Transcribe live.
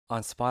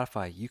On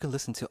Spotify, you can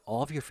listen to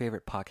all of your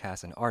favorite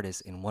podcasts and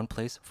artists in one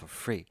place for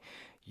free.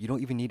 You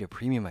don't even need a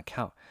premium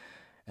account.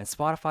 And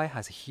Spotify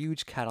has a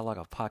huge catalog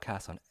of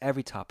podcasts on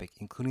every topic,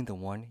 including the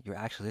one you're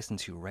actually listening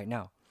to right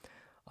now.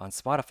 On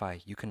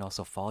Spotify, you can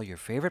also follow your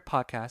favorite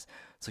podcast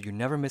so you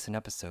never miss an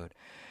episode.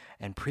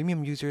 And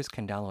premium users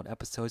can download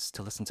episodes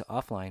to listen to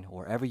offline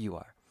wherever you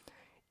are.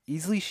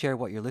 Easily share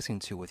what you're listening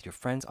to with your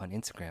friends on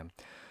Instagram.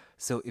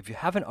 So if you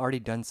haven't already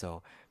done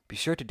so, be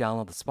sure to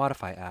download the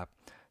Spotify app,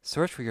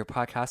 search for your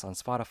podcast on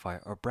Spotify,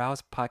 or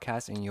browse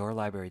podcasts in your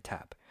library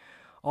tab.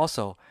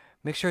 Also,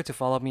 make sure to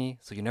follow me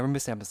so you never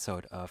miss an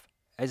episode of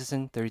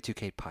Edison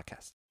 32K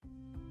Podcast.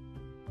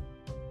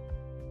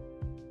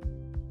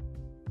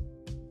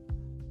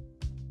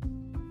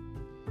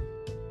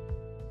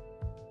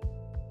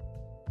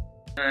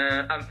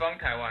 I'm from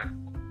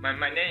Taiwan.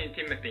 My name is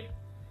Timothy.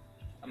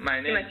 My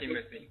name is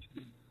Timothy.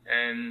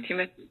 And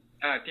Timothy.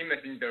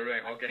 Timothy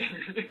Duran. Okay.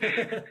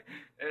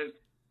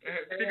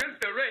 Because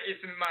Duran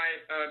is my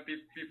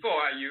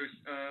before I use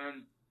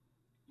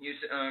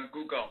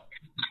Google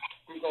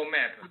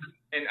Map,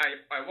 and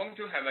I want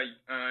to have a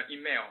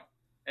email,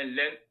 and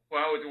then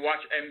when I was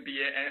watch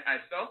NBA and I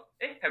saw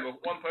have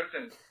one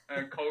person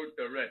called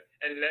Duran,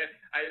 and then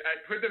I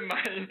put his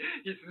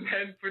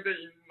name put it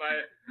in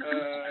my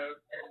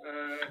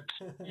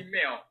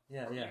email.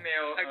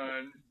 Email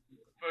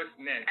first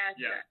name.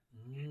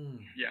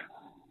 Yeah.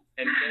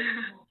 And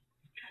then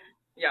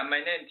my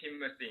name is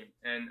Timothy,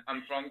 and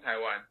I'm from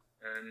Taiwan.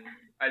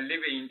 I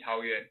live in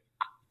Taoyuan.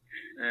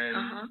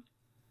 And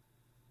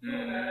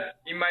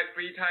in my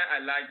free time, I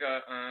like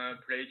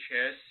play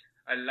chess.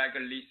 I like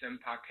listen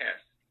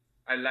podcasts.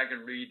 I like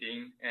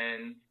reading,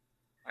 and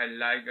I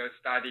like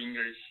study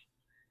English.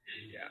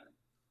 Yeah.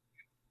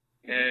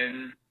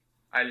 And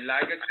I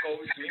like go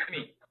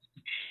swimming.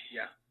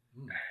 Yeah.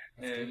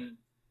 And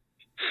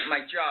my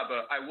job,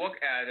 I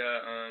work at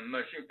a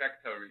machine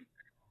factory.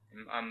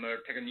 I'm a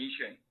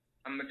technician.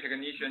 I'm a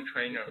technician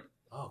trainer.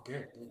 Oh,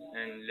 good.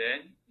 And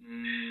then,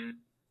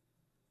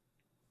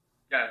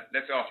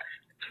 that's all.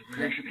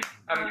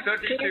 I'm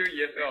 32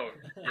 years old.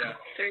 Yeah.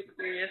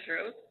 32 years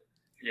old?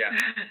 Yeah.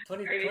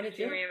 22?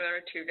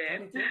 Similar to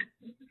Ben.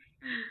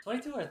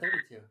 22 or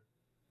 32?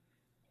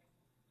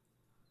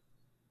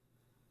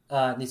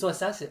 你说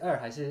32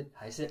还是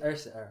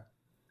22？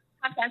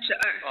他32。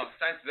Oh,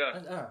 32.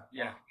 32.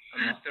 Yeah.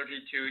 I'm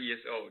 32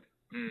 years old.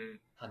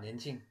 好年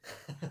轻。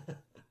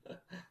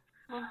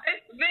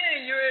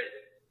Ben, you're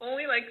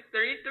only like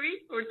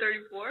 33 or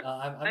 34?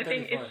 I'm I 34,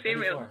 think it's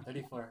similar.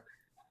 34.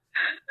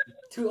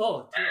 Too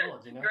old,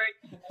 you know? Great.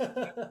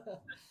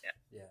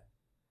 Yeah.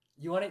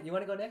 You want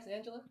to go next,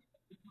 Angela?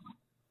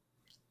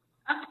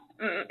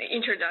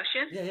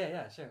 Introduction?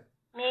 Yeah, sure.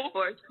 Me?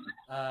 Or,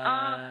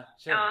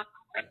 Sure.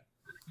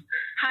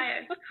 Hi,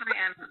 I'm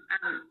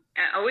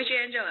which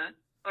Angela?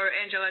 Or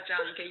Angela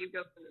Zhang? Can you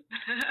go first?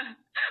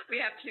 We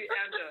have two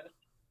Angelas.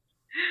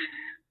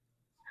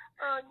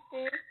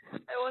 Okay.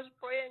 I was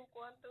born in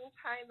Guangdong,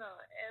 China,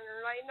 and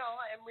right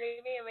now I'm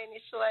living in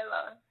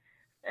Venezuela.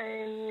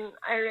 And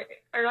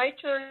I like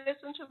to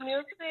listen to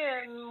music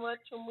and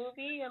watch a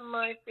movie in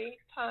my free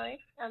time,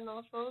 and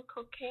also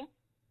cooking.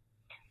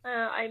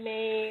 I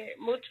may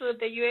move to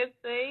the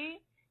USA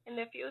in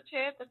the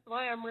future. That's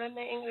why I'm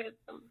learning English.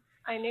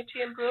 I need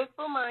to improve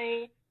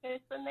my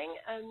listening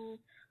and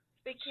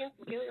speaking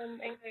skill in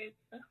English.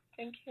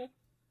 Thank you.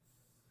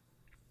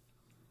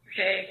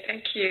 Okay,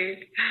 thank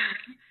you.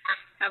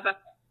 How about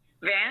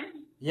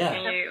Van? Yeah.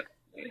 Can you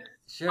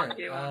Sure.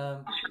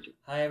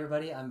 Hi,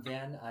 everybody. I'm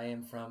Van. I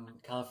am from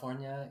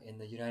California in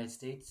the United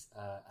States.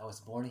 I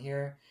was born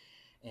here,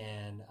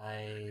 and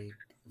I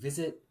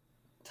visit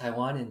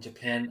Taiwan and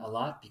Japan a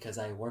lot because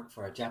I work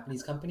for a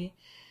Japanese company.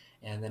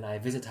 And then I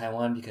visit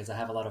Taiwan because I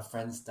have a lot of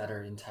friends that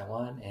are in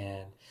Taiwan,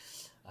 and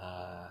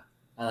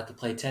I like to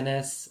play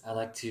tennis. I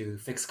like to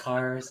fix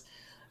cars,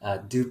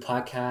 do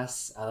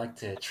podcasts. I like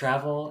to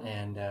travel,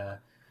 and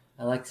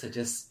I like to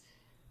just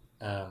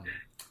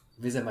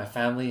visit my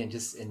family and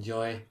just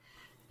enjoy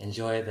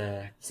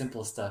the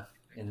simple stuff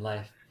in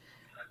life.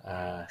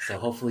 So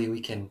hopefully we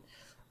can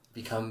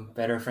become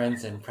better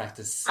friends and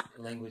practice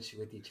language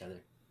with each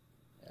other.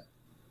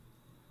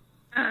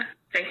 Yeah.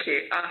 Thank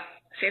you.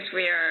 Since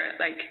we are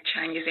like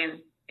Chinese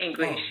and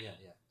English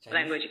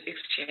language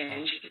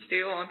exchange, do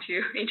you want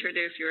to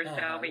introduce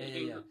yourself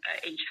in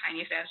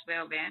Chinese as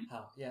well, Ben?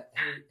 好 ，Yeah，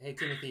 Hey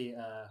Timothy，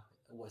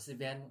 我是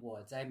Ben，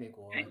 我在美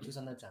国出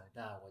生的长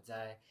大，我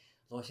在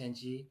洛杉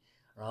矶，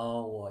然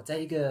后我在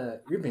一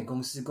个日本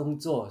公司工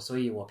作，所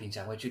以我平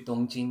常会去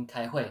东京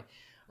开会。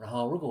然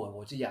后如果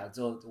我去亚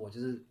洲，我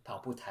就是跑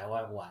步台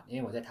湾玩，因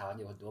为我在台湾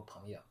有很多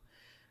朋友。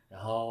然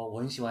后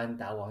我很喜欢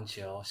打网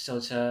球、修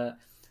车、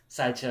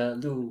赛车、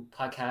录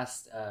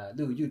podcast，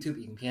 录 YouTube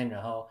影片，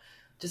然后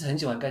就是很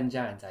喜欢跟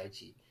家人在一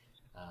起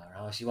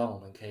然后希望我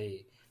们可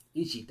以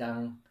一起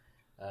当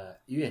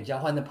语言交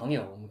换的朋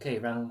友，我们可以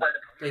让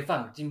对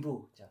方进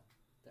步，这样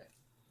对。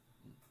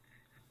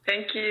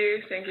Thank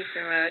you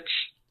so much.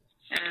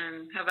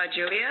 How about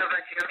Julia?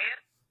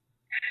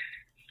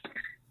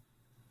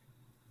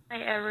 Hi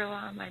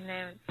everyone, my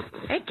name is.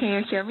 Hey, can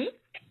you hear me?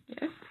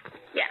 Yes.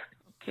 Yeah.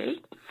 Okay.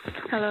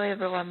 Hello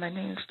everyone, my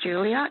name is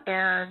Julia,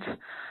 and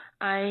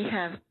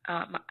I'm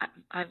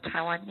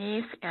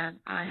Taiwanese, and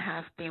I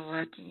have been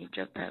working in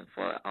Japan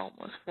for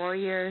almost 4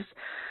 years.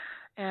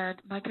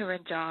 And my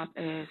current job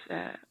is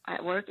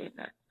I work in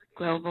a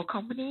global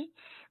company,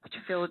 which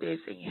field is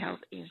in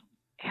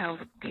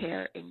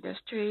healthcare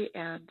industry,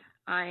 and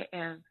I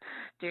am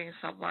doing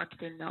some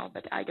marketing now,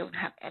 but I don't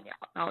have any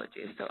knowledge,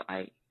 so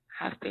I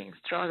have been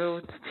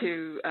struggled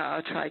to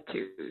try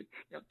to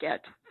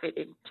get fit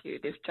into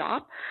this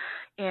job.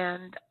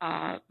 And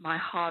my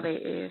hobby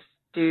is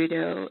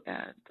doodle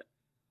and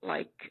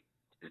like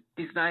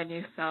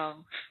designing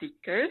some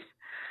stickers,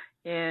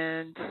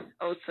 and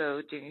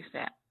also doing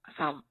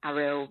some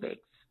aerobics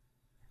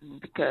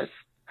because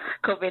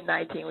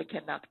COVID-19 we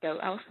cannot go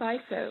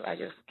outside, so I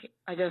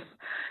just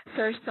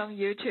search some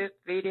YouTube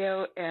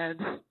video and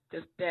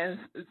just dance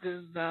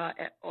Zumba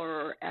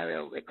or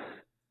aerobics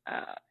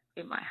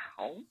in my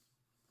home.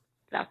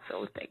 That's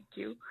all. Thank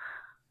you.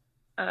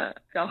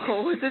 然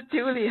后我是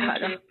Julia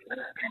的，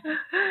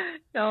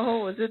然后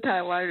我是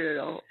台湾人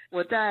哦，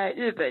我在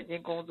日本已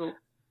经工作，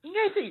应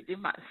该是已经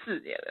满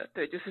4年了，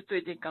对，就是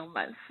最近刚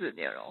满4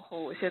年，然后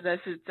我现在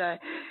是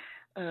在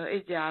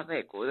一家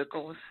美国的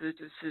公司，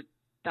就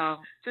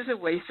是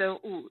微生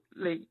物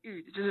领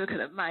域，就是可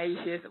能卖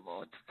一些什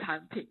么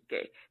产品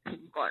给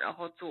品管，然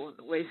后做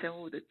微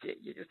生物的检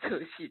验，就测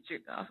细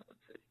菌啊什么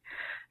之类。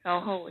然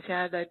后我现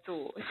在在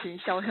做行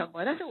销相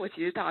关，但是我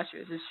其实大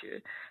学是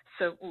学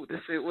生物的，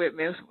所以我也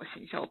没有什么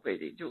行销背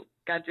景，就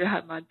感觉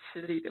还蛮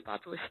吃力的吧，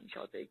做行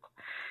销这一块。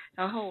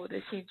然后我的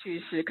兴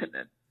趣是可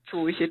能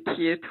做一些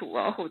贴图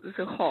啊，或者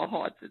是画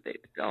画之类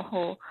的。然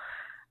后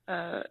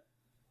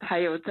还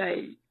有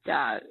在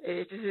家，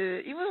就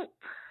是因为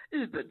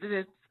日本这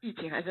边疫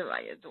情还是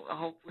蛮严重，然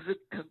后不是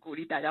很鼓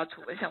励大家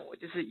出门，像我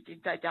就是已经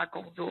在家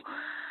工作。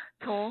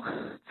从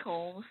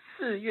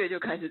4月就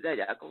开始在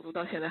家工作，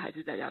到现在还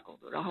是在家工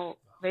作，然后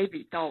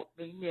maybe 到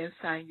明年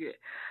3月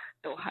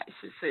都还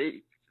是，所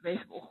以没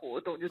什么活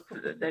动，就只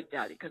能在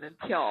家里可能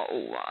跳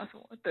舞啊什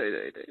么。对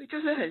对对，就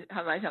是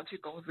还蛮想去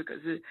公司，可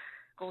是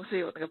公司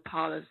有那个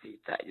policy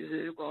在，就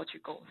是如果要去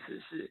公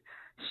司是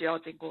需要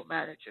经过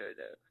manager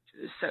的，就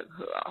是审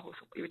核啊或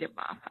什么，有点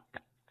麻烦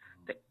的。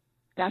对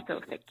 ，That's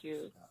all. Thank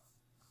you.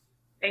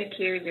 Thank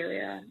you,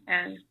 Julia.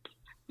 And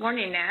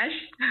morning, Nash.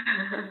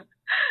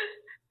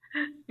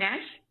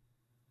 Nash?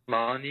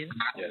 Morning.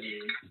 Yes.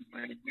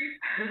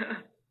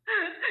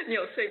 你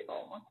有睡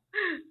饱吗？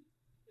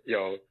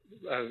有，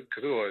可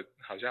是我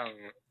好像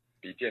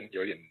笔电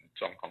有点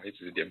状况，一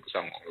直连不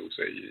上网络，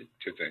所以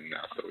就只能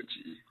拿手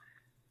机。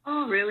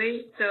Oh,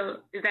 really?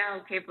 So is that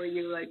okay for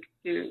you, like,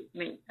 to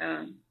make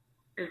a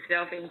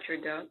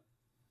self-introduction?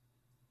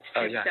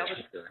 Yeah,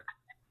 sure.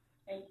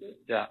 Thank you.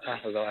 Yeah,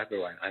 hello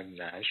everyone. I'm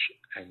Nash,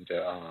 and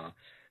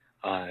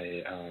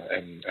I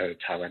am a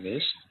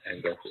Taiwanese,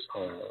 and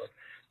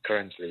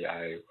currently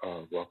I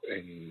work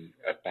in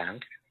a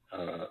bank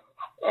of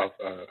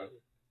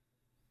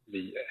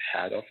the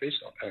head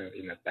office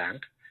in a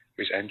bank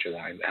with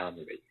Angela and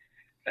Emily.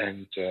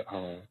 And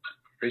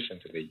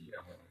recently,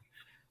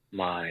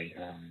 my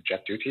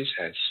job duties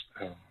has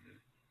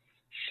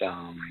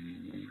some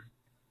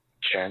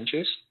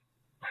changes.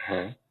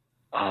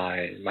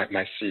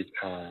 My seat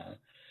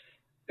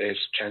is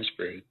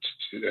transferred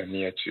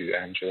near to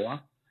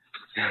Angela.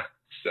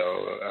 So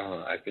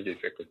I think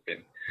it's a good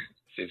thing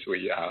since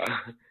we are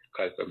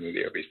quite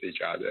familiar with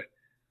each other.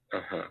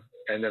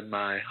 And then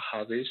my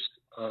hobbies,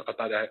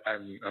 but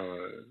I'm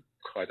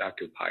quite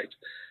occupied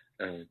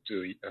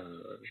doing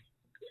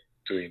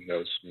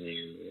those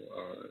new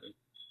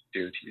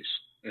duties.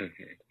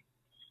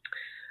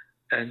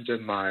 And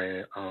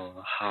my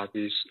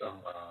hobbies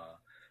are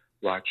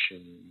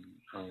watching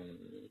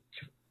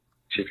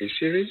TV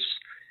series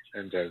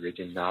and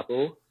reading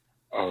novel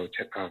or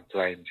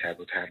playing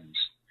table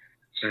tennis.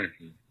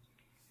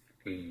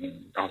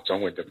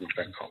 中文的部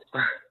分好。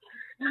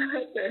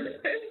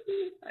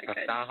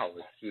大家好，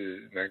我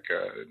是那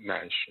个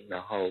Nash，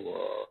 然后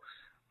我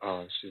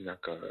是那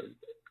个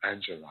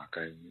Angela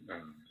跟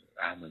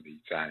Emily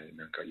在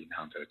那个银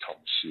行的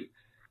同事，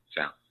这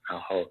样。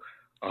然后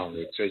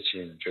我最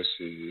近就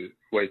是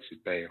位置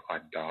被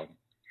换到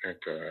那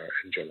个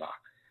Angela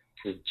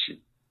附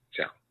近，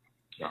这样。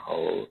然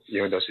后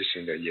因为都是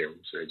新的业务，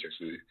所以就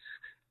是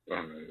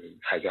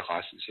还在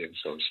花时间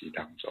熟悉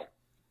当中。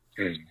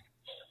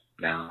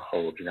然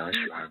后我平常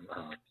喜欢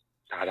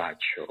打打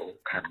球、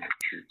看美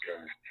剧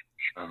跟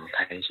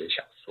看一些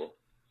小说，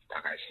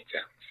大概是这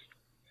样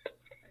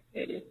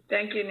子。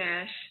Thank you,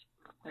 Nash.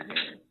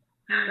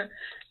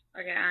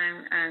 Okay,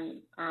 I'm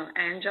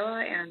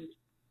Angela, and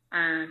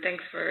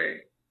thanks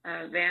for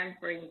Van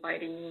for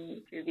inviting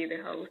me to be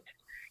the host.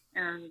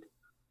 And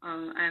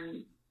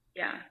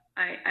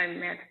I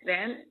met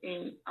Van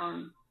in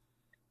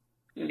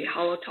the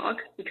Hollow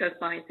Talk because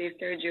my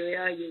sister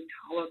Julia used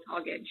Hollow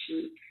Talk and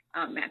she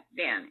met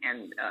Van,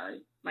 and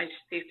my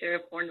sister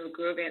formed a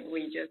group, and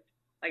we just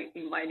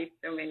invited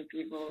so many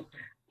people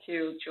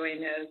to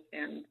join us,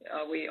 and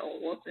we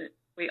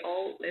we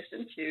all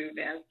listen to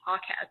Van's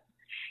podcast,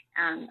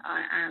 and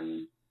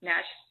I'm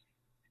Nash's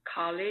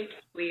colleague.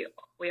 We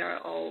are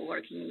all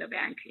working in the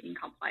bank in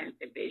compliance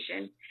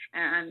division,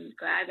 and I'm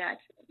glad that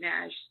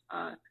Nash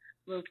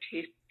moved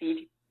his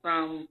seat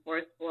from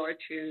 4th floor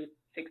to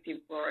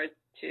 16th floor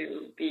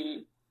to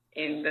be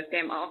in the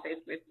same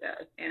office with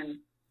us, and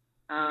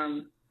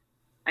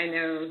I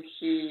know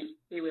he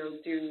will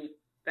do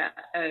that.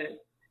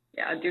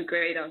 Do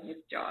great on his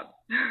job.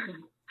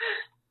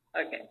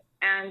 Okay,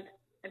 and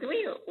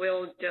we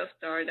will just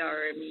start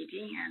our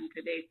meeting, and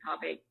today's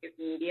topic is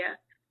media.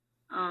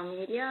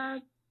 Media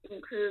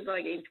includes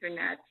like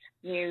internet,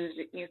 news,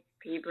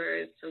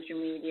 newspapers, social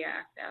media,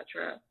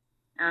 etc.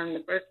 And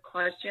the first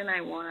question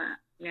I want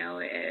to know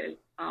is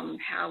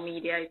how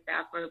media is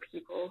bad for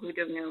people who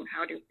don't know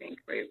how to think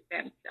for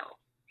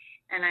themselves.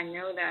 And I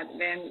know that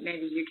then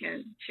maybe you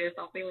can share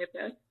something with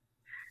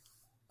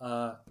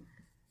us.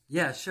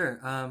 Yeah, sure.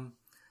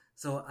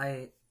 So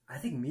I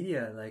think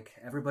media, like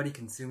everybody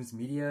consumes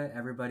media,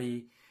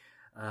 everybody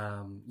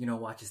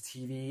watches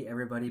TV,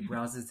 everybody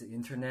browses the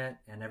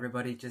internet, and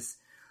everybody just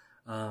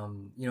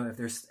if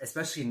there's,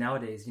 especially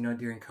nowadays,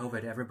 during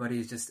COVID, everybody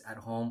is just at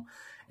home,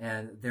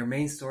 and their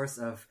main source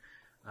of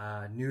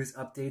news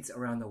updates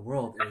around the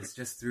world is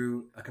just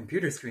through a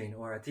computer screen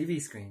or a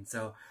TV screen.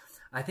 So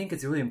I think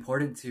it's really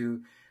important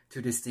to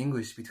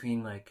distinguish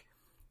between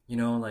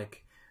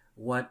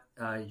what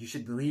you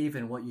should believe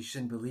and what you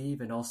shouldn't believe,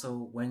 and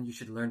also when you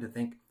should learn to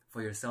think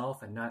for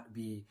yourself and not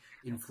be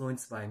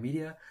influenced by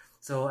media.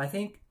 So I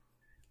think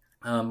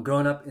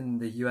growing up in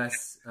the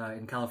U.S.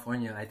 In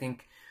California, I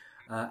think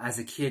as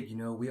a kid,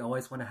 we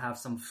always want to have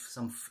some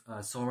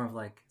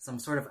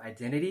sort of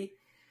identity.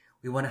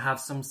 We want to have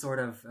some sort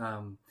of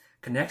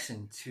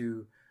connection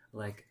to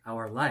like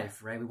our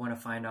life, right? We want to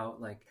find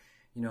out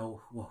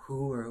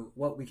who or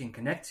what we can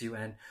connect to,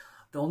 and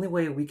the only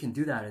way we can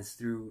do that is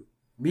through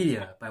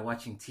media, by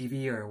watching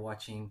TV or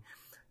watching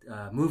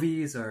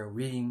movies or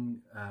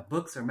reading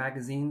books or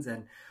magazines.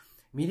 And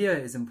media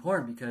is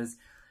important because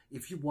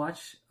if you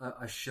watch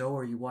a show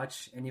or you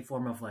watch any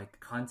form of like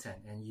content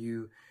and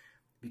you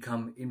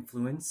become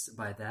influenced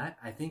by that,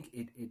 I think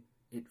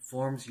it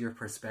forms your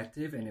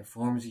perspective and it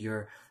forms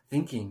your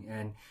thinking,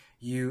 and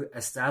you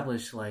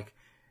establish like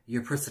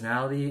your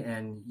personality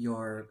and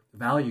your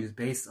values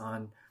based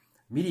on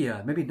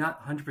media. Maybe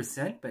not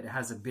 100%, but it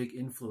has a big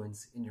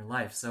influence in your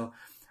life. So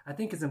I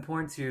think it's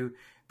important to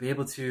be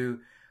able to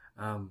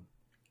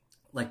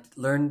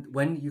learn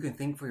when you can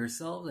think for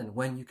yourself and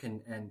when you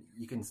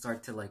can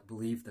start to like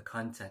believe the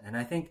content. And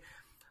I think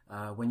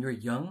when you're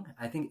young,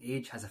 I think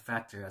age has a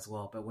factor as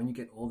well. But when you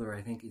get older,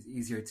 I think it's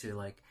easier to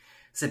like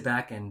sit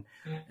back and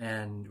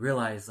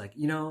realize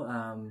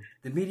the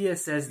media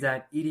says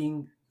that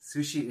eating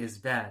sushi is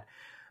bad,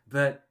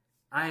 but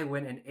I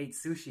went and ate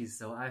sushi,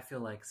 so I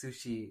feel like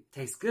sushi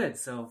tastes good.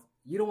 So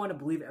you don't want to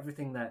believe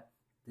everything that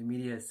the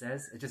media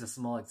says. It's just a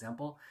small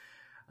example,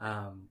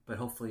 but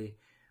hopefully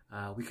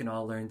we can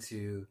all learn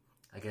to,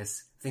 I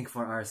guess, think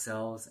for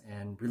ourselves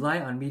and rely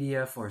on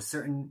media for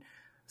certain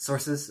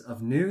sources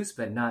of news,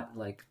 but not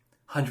like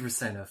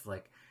 100% of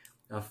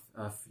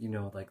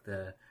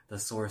the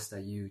source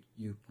that you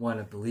want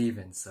to believe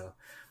in. So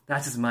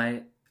that's just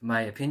my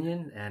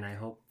opinion, and I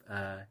hope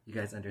you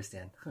guys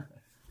understand.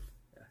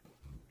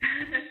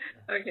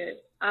 Okay.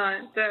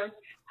 So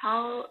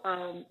how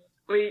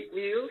will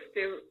you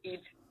still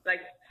eat like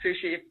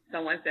sushi if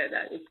someone said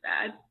that it's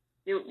bad?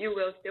 You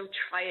will still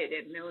try it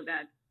and know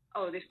that,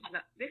 oh, this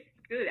is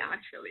good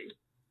actually.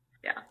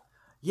 Yeah.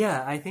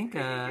 Yeah, I think.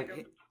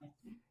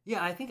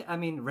 I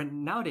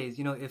mean, nowadays,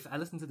 if I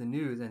listen to the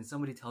news and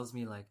somebody tells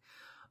me like,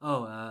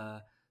 oh,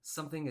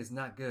 something is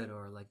not good,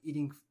 or like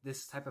eating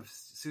this type of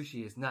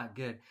sushi is not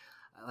good,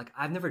 like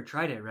I've never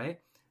tried it, right?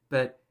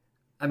 But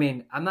I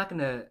mean, I'm not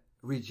gonna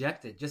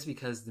reject it just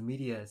because the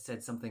media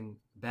said something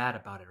bad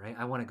about it, right?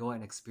 I want to go out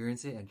and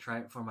experience it and try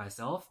it for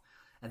myself,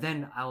 and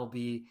then I'll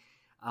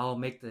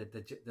make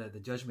the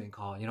judgment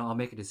call. I'll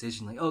make a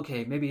decision like,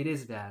 okay, maybe it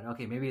is bad.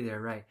 Okay, maybe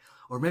they're right,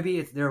 or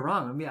maybe they're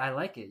wrong. I mean, I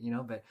like it,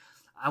 but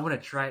I want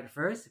to try it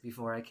first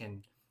before I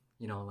can,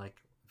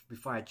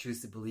 before I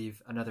choose to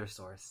believe another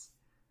source.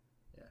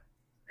 Yeah.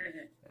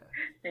 Mm-hmm. Yeah.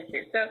 Thank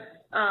you. So,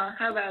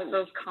 how about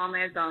those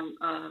comments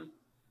on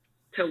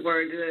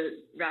toward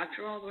the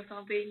restaurant or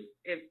something?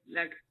 If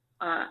like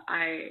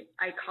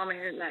I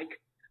commented like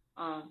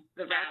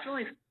the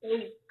restaurant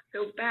is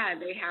so bad,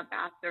 they have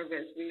bad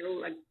service, will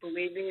you like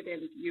believe it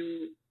and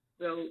you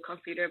will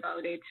consider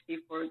about it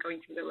before going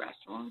to the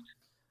restaurant?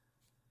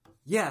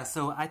 Yeah,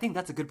 so I think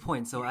that's a good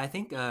point. So I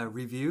think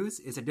reviews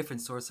is a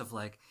different source of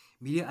like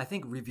media. I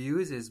think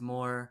reviews is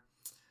more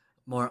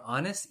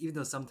honest, even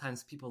though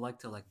sometimes people like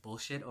to like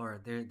bullshit,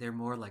 or they're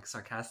more like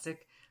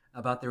sarcastic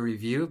about their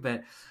review.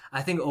 But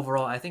I think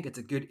overall, I think it's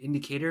a good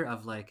indicator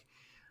of like,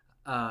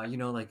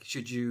 like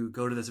should you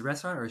go to this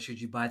restaurant or should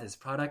you buy this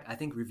product? I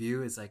think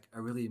review is like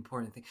a really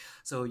important thing.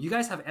 So you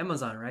guys have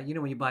Amazon, right?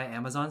 When you buy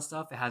Amazon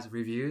stuff, it has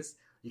reviews.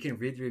 You can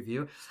read the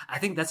review. I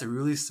think that's a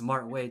really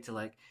smart way to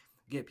like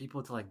get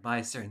people to like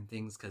buy certain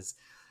things, because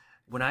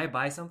when I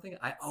buy something,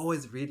 I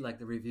always read like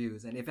the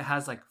reviews, and if it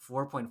has like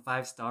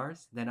 4.5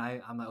 stars, then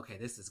I'm like, okay,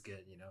 this is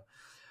good, you know.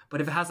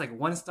 But if it has like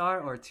 1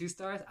 star or 2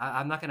 stars,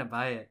 I'm not gonna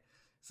buy it.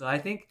 So I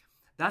think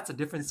that's a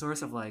different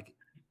source of like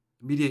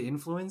media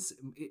influence.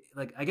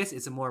 Like I guess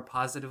it's a more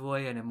positive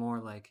way and a more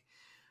like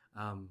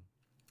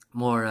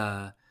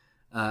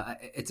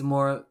it's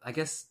more, I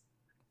guess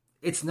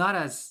it's not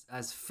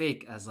as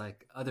fake as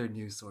like other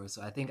news sources.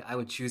 So I think I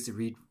would choose to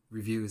read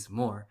reviews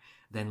more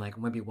than like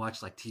maybe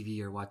watch like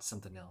TV or watch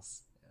something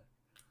else.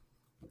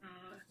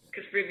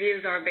 Because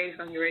reviews are based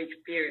on your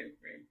experience,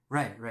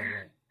 right?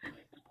 Right.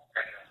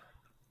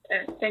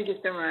 Thank you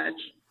so much.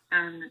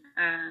 And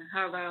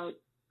how about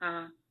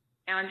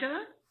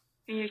Angela?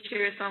 Can you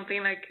share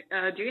something like,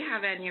 do you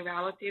have any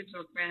relatives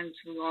or friends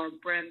who are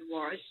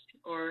brainwashed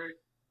or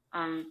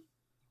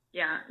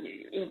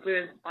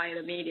influenced by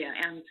the media?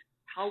 And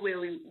how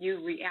will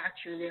you react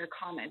to their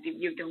comments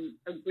if you don't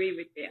agree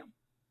with them?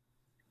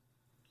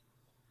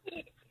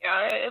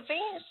 Yeah, I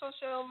think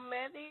social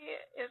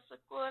media is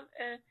good.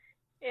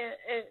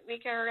 We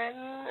can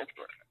learn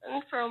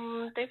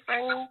from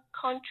different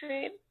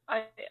countries.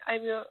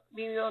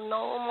 We will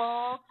know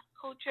more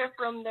culture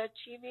from the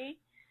TV,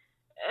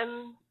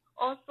 and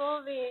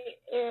also we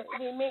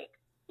make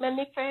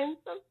many friends,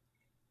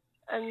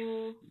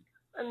 and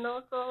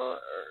also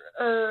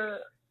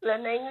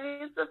learn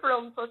English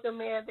from social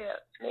media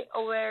make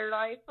our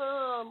life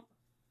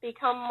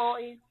become more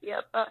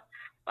easier. But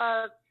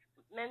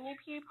many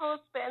people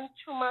spend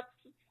too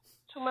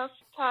much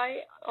time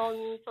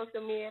on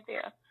social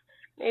media.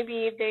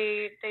 Maybe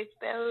they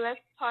spend less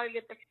time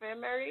with the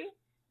family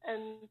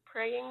and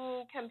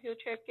playing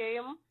computer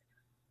game.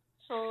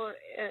 So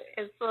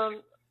it's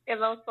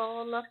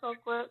also not so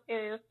good.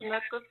 It is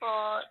not good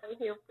for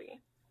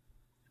healthy.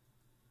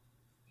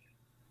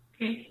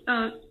 Okay.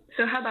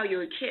 So how about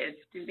your kids?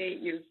 Do they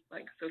use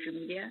like social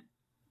media?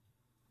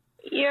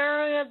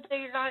 Yeah,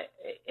 they like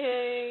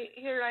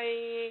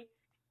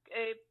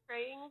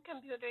playing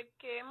computer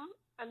game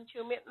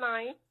until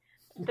midnight.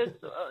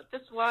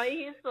 That's why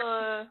he's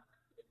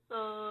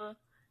so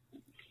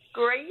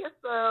great.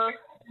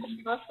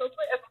 Not so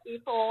good as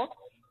before.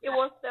 It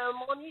was the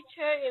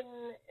monitor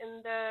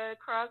in the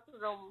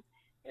classroom.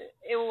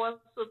 It was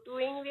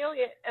doing well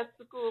at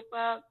school,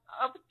 but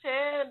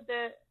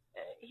after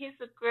his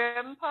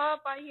grandpa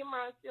buy him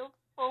a cell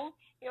phone,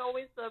 he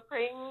always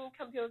playing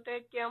computer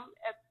game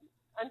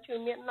until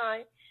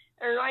midnight.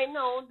 And right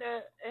now,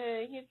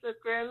 his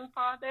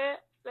grandfather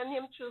sent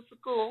him to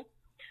school,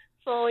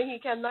 so he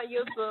cannot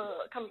use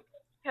the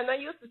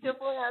cell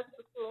phone at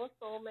school.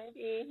 So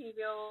maybe he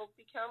will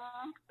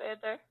become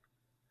better.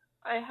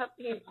 I hope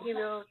he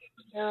will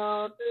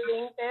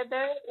doing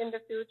better in the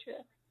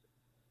future.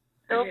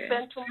 Don't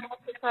spend too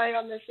much time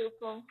on the cell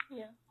phone.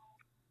 Yeah.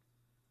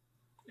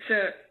 So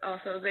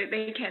also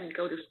they can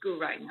go to school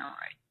right now,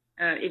 right?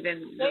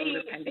 Even though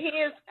the pandemic.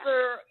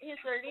 He's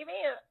living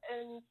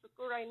in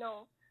school right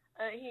now.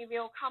 He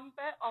will come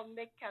back on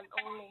weekend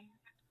only.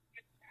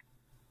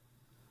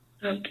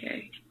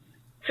 Okay.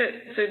 So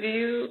do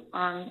you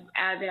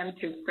add them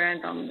to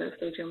friends on the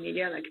social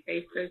media like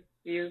Facebook?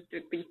 Do you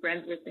be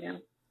friends with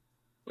them,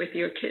 with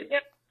your kids?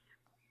 Yep.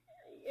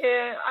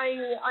 Yeah,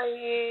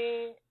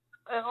 I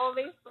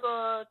always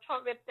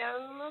talk with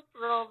them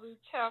through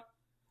WeChat.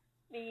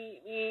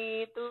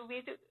 We do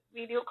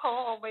video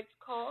call or voice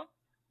call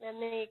when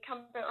they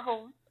come back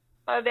home.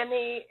 But when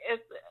he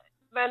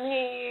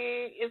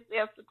is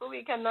at school,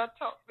 we cannot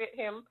talk with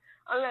him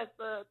unless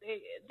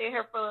they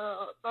have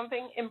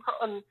something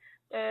important.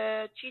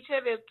 The teacher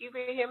will give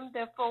him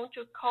the phone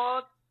to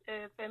call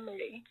the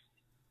family.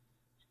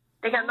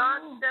 They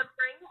cannot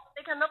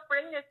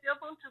bring the cell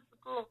phone to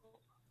school.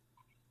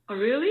 Oh,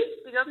 really?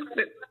 Because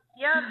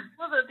they are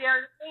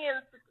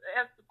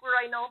at school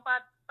right now.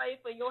 But if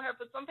you have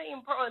something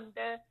important,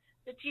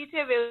 the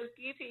teacher will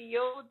give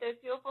you the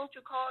cell phone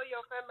to call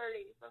your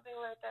family, something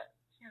like that.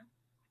 Yeah.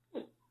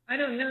 I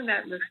don't know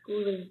that the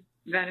school in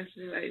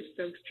Venezuela is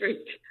so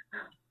strict.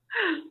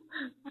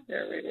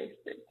 They're really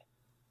strict.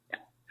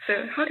 Yeah.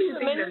 So how do you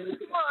think many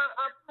people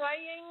are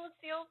playing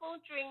cell phone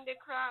during the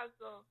class?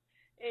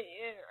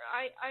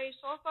 I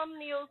saw some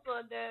news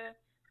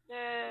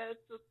the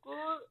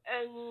school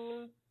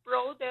and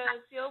brought the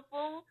cell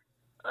phone.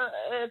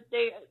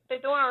 They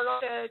don't allow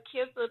the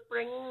kids to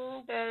bring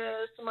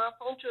the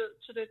smartphone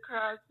to the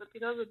class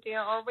because they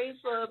are always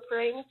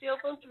playing cell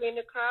phone during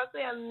the class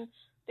and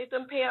they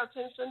don't pay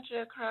attention to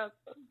the class.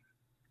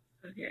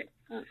 Okay.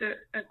 So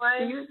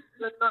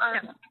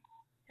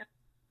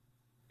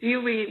do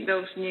you read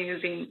those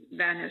news in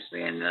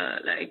Venezuela?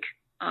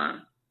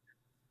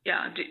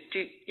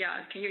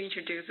 Can you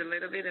introduce a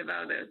little bit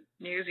about the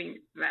news in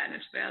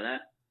Venezuela?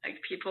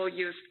 Like people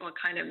use what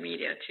kind of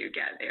media to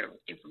get their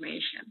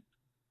information?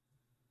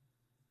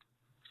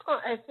 Oh,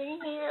 I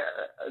think here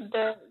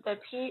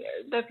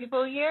the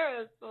people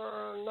here is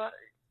not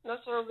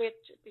so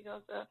rich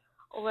because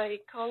our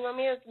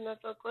economy is not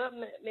so good.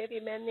 Maybe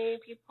many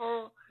kids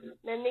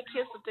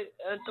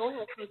don't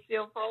have a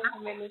cell phone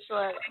in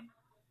Venezuela.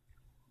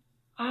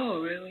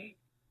 Oh, really?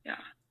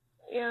 Yeah.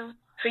 Yeah.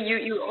 So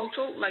you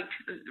also like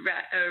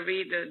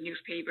read the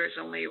newspapers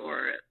only,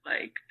 or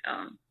like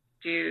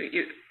do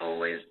you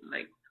always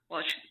like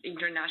watch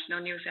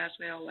international news as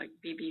well, like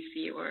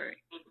BBC or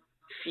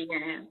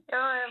CNN? Yeah,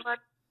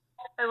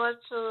 I watch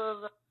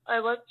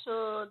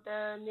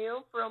the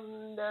news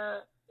from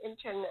the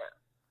internet.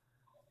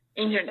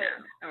 Internet.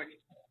 Okay.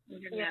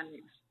 Internet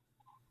news.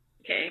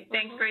 Okay.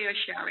 Thanks for your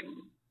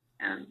sharing.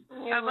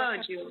 How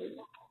about Julia?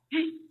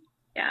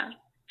 Yeah,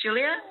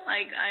 Julia.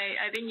 Like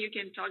I think you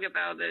can talk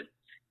about the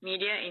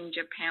media in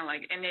Japan,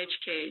 like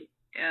NHK.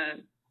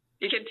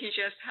 You can teach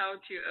us how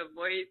to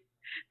avoid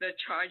the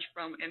charge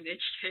from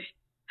NHK.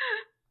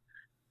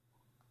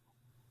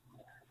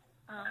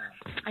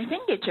 I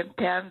think in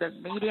Japan the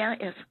media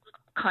is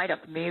kind of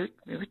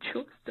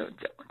mutual. So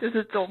this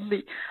is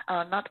only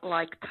not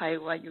like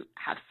Taiwan. You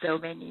have so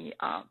many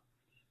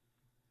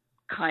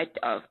kind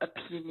of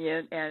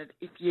opinion, and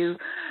if you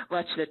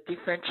watch the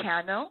different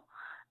channel,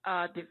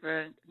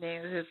 different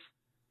news,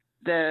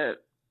 the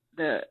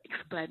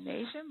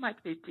explanation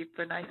might be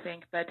different, I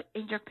think. But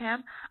in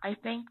Japan, I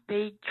think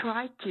they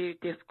try to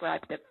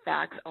describe the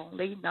facts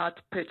only, not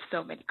put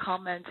so many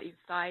comments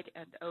inside,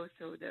 and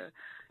also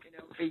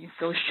being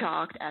so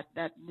shocked at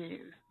that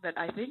news. But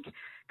I think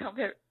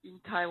compared in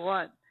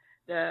Taiwan,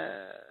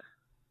 the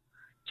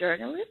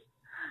journalists,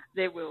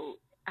 they will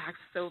ask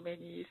so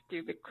many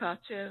stupid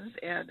questions,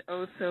 and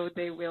also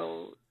they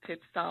will put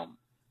some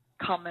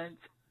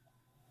comments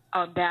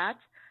on that.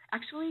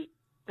 Actually,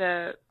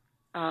 the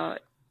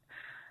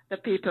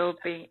people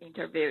being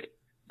interviewed,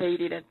 they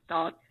didn't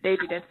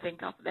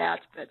think of that,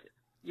 but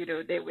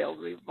they will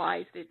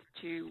revise it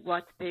to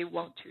what they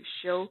want to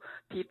show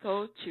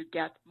people to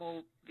get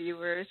more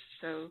viewers.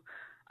 So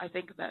I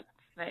think that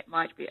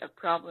might be a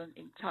problem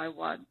in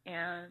Taiwan,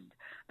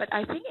 but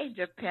I think in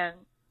Japan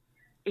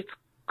it's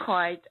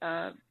quite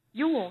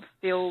you won't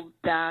feel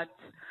that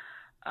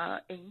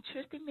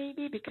interesting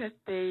maybe, because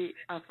they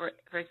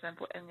for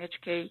example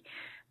NHK,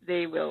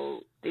 they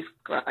will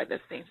describe the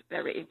things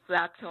very in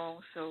flat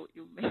tone, so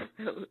you may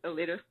feel a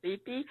little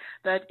sleepy.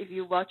 But if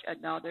you watch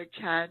another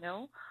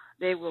channel,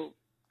 they will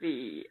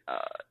be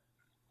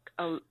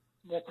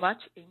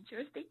much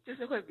interesting， 就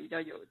是会比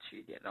较有趣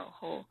一点，然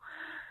后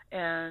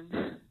and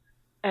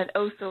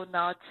also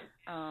not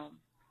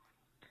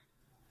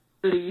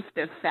leave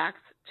the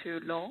facts too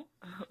long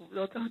我不知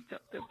道这样讲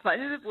对，反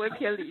正是不会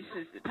偏离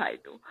事实太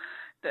多，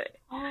对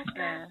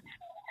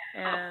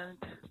and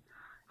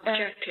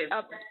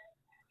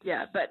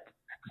yeah, but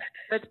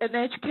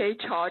NHK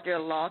charge a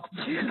lot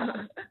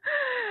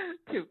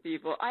to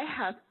people. I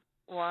have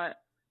one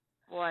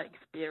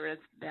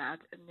experience that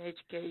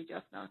NHK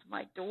just knocked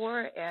my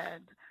door,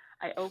 and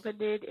I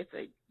opened it. It's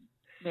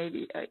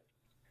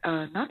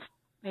not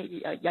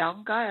maybe a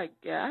young guy, I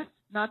guess,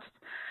 not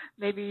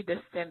maybe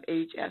the same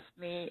age as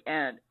me,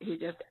 and he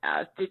just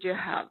asked, do you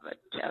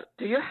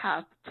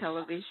have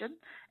television?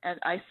 And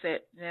I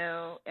said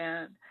no,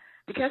 and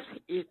because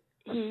he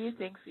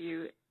thinks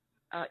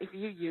if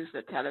you use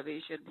the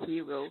television,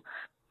 he will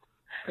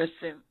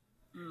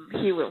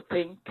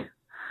think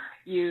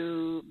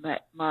you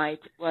might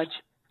watch.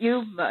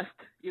 You must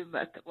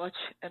watch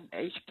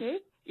NHK.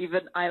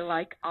 Even I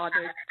like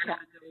other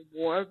channel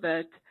more,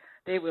 but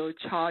they will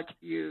charge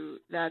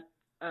you that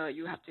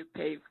you have to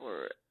pay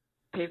for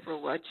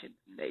watching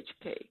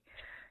NHK.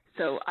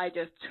 So I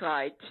just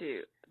tried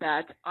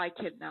that I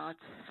cannot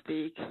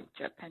speak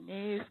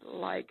Japanese,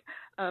 like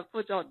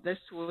不知道你在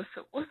说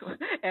什么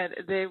and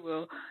they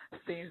will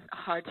think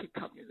hard to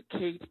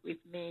communicate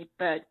with me.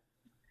 But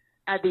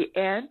at the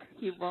end,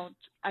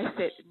 I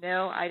said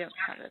no, I don't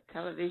have a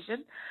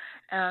television,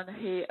 and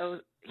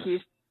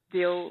he's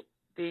still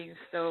being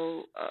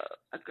so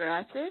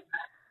aggressive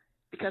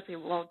because he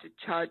wants to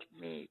charge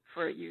me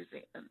for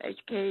using an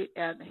HK,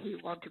 and he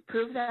wants to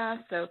prove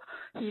that. So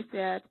he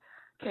said,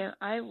 can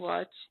I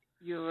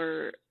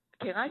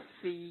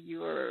see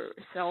your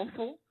cell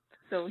phone?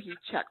 So he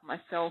checked my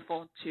cell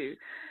phone to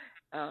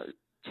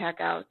check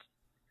out,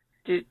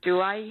 do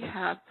I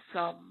have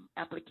some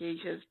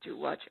applications to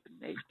watch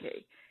an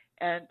HK?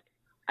 And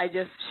I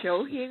just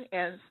show him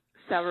and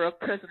several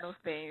personal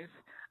things.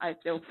 I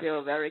still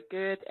feel very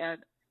good. And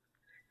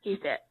he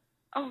said,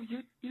 oh,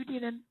 you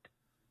didn't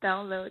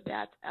download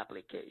that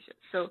application.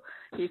 So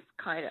he's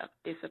kind of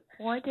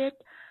disappointed.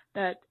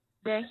 But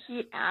then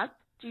he asked,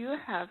 do you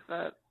have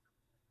a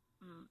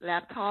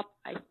laptop?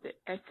 I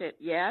said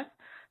yes.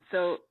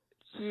 So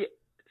he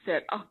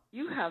said, oh,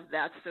 you have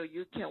that, so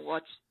you can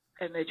watch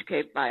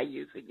NHK by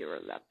using your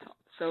laptop.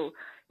 So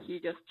he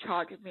just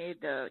charged me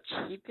the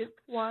cheapest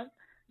one,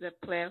 the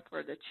plan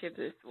for the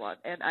cheapest one.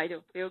 And I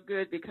don't feel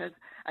good because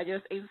I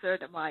just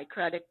inserted my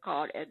credit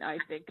card and I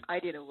think I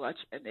didn't watch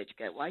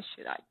NHK. Why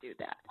should I do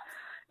that?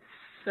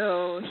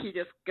 So he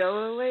just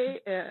go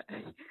away.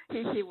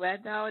 He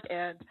went out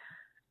and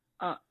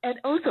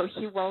also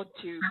he want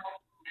to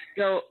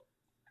go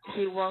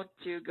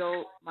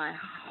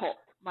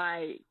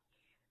my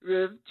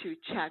room to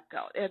check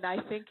out. And I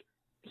think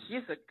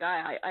he's a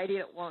guy. I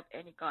didn't want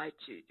any guy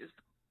to just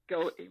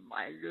go in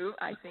my room.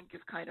 I think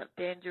it's kind of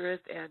dangerous,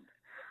 and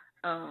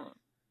kind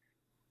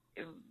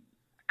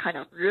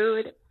of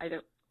rude. I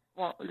don't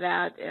want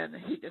that, and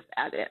he just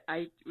added,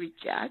 I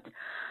reject.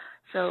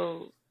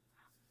 So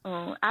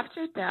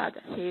after that,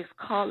 his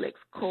colleagues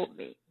called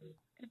me.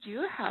 Do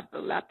you have a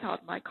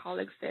laptop? My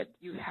colleague said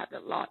you have a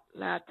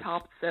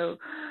laptop, so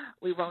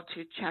we want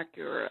to check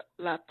your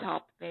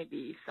laptop,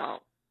 maybe some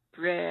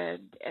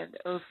brand and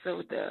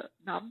also the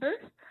number.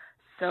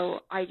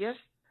 So I just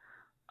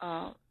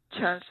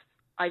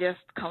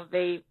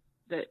convey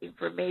the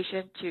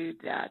information to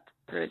that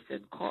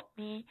person called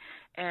me,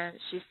 and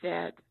she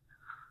said,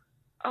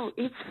 "Oh,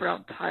 it's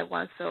from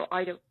Taiwan, so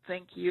I don't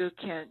think you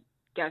can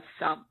get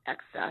some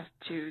access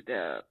to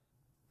the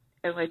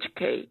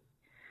NHK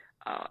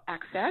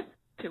access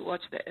to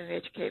watch the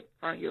NHK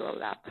from your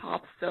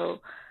laptop."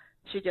 So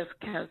she just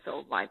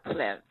canceled my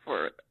plan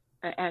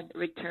and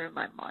returned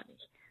my money.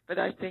 But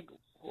I think,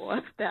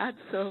 what's that?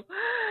 So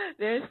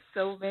there's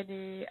so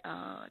many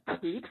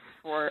tips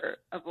for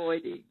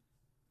avoiding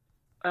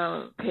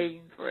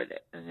paying for the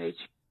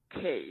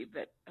NHK,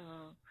 but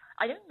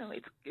I don't know if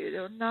it's good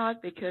or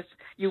not, because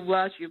you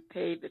watch, you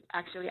pay, but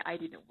actually I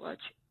didn't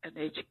watch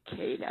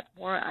NHK that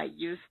more. I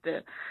use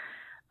the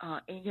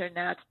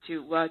internet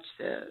to watch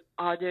the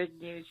other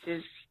news,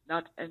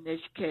 not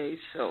NHK.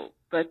 So,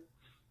 but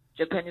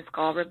Japanese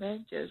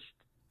government just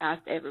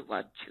asked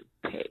everyone to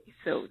pay.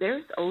 So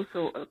there's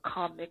also a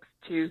comics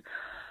to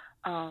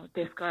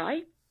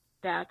describe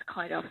that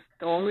kind of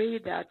story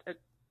that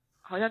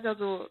好像叫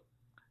做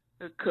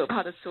可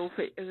怕的收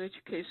费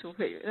NHK 收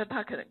费员，那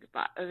他可能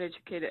把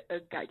NHK 的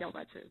N 改掉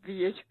改成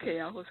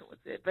VHK 啊或什么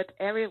之类 ，but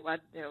everyone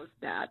knows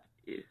that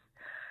is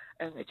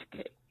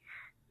NHK。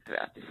对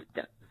啊，就是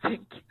这样。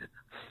Thank you.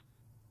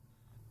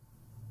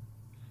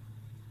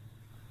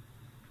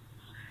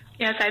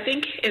 Yes, I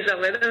think it's a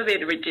little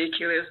bit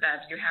ridiculous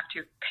that you have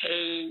to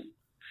pay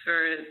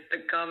for the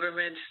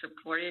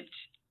government-supported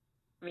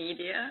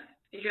media,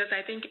 because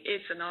I think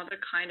it's another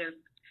kind of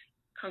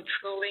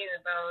controlling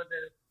about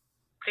the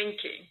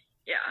thinking.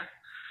 Yeah.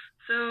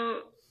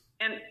 So,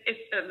 and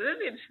it's a little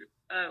bit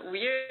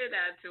weird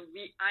that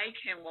I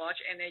can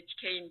watch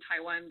NHK in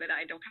Taiwan, but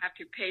I don't have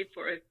to pay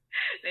for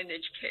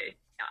NHK.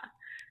 Yeah.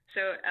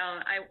 So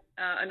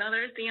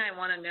another thing I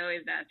want to know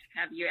is that,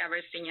 have you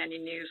ever seen any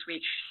news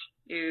which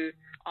you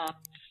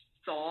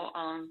saw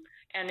on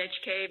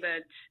NHK,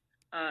 but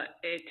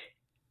it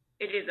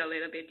is a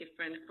little bit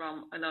different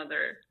from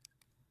another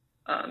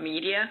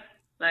media,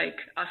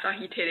 like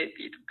Asahi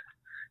Terebi?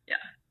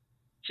 Yeah.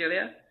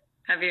 Julia,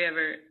 have you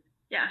ever?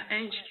 Yeah,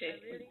 NHK. I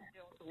really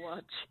don't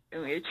watch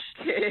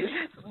NHK.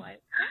 That's why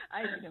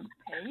I didn't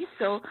pay.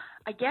 So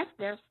I guess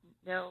there's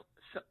no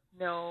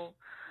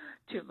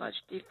too much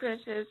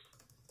differences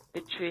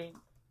between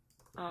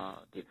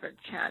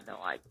different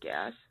channel, I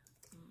guess.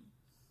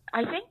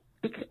 I think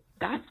because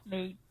that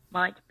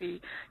might be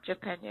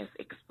Japanese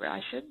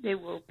expression. They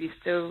will be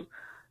so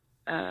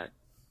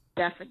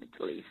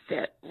definitely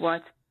said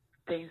what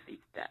things is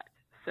that.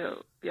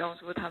 So 比方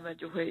说他们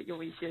就会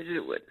用一些日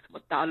文，什么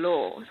打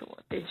漏，什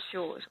么得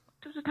秀，什么，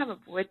就是他们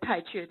不会太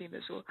确定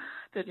的说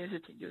这件事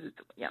情就是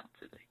怎么样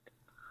之类的。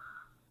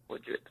我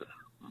觉得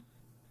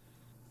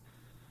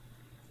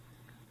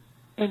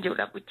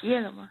，Angela 不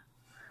见了吗？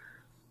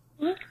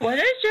我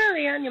在这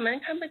里啊，你们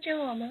看不见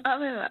我吗？啊，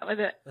没有，我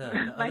的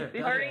my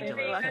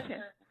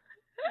sister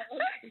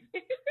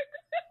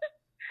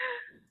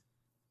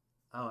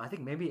Oh, I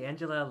think maybe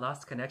Angela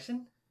lost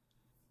connection.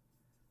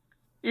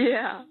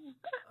 Yeah.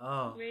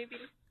 Oh. Maybe.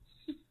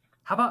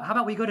 How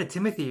about we go to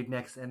Timothy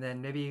next, and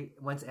then maybe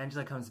once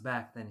Angela comes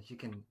back, then she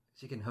can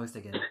host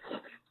again.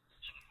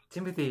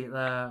 Timothy,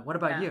 what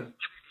about you?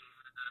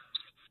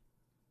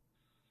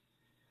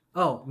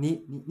 Oh,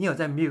 你有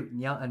在 mute，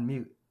 你要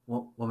unmute，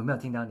 我们没有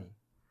听到你。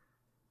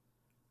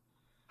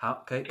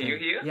好，可以。Can you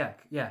hear?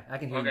 Yeah, I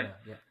can hear you now.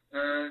 Yeah.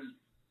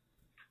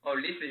 Oh,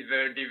 this is a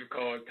very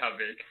difficult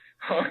topic.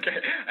 Okay,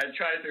 I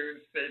try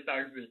to say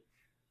something.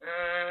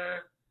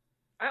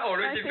 I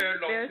already very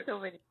long. There are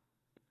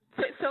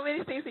so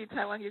many things in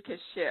Taiwan you can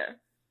share.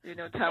 You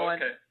know,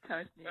 Taiwan. Okay.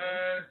 Taiwan's news.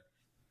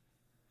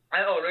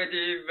 I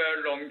already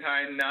very long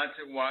time not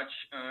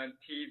watch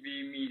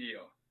TV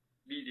media,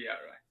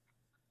 right?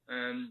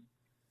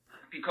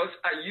 Because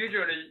I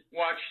usually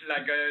watch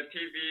like a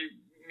TV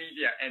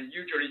media and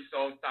usually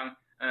saw some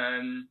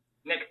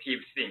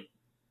negative thing.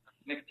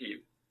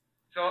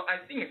 So I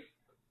think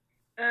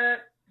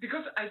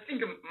because I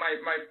think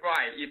my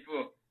pride, if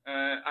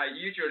I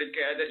usually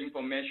get the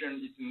information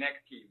is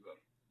negative,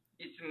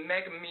 it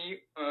make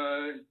me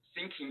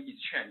thinking is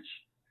change.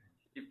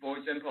 If, for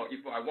example,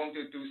 if I want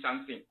to do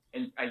something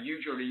and I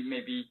usually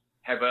maybe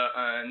have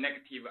a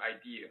negative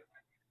idea,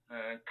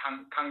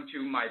 come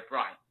to my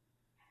pride,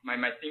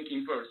 my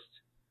thinking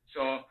first.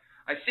 So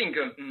I think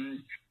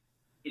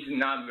it's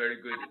not very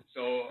good.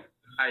 So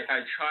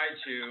I try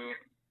to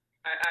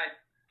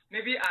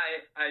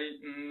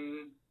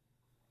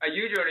I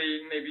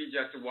usually maybe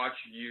just watch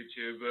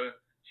YouTube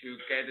to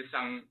get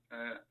some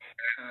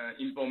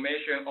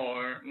information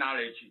or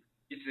knowledge.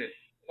 It's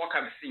what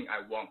kind of thing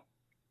I want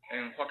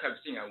and what kind of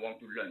thing I want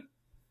to learn.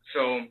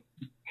 So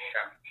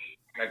yeah.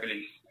 like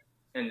this.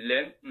 And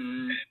then,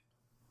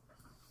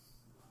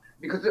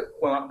 because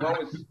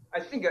I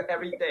think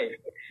every day,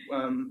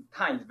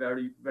 time is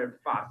very, very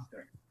fast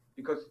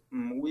because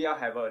we all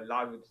have a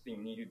lot of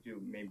things need to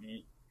do.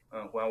 Maybe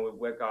when we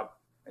wake up,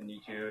 I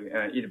need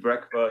to eat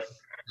breakfast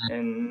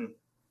and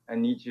I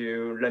need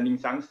to learning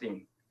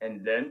something.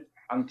 And then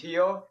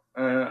until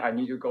I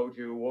need to go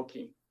to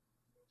working.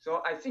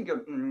 So I think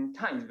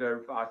time is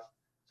very fast.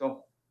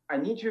 So I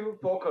need to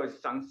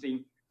focus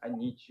something. I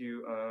need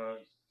to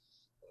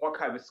what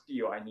kind of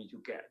skill I need to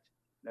get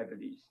like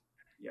this.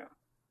 Yeah.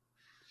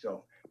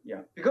 So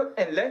yeah, because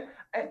and then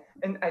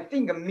and I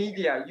think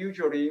media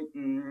usually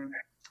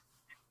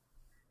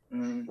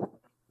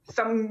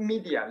some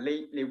media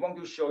they want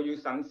to show you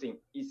something.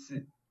 It's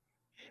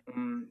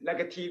like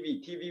a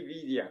TV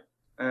media.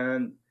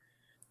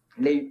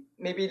 They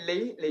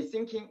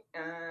thinking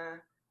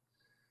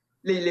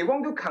they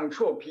want to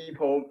control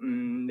people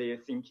their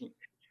thinking.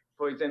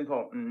 For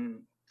example,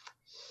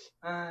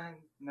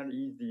 not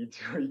easy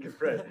to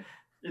explain.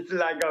 It's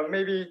like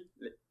maybe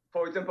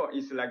for example,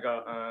 it's like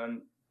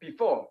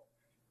before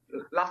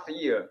last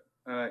year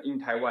in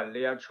Taiwan,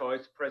 their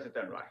choice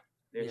president, right?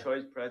 Their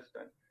choice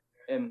president,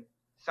 and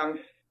some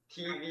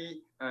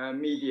TV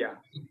media,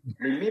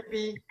 they may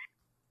be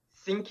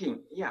thinking,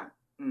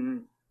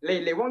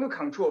 they want to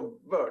control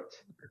vote.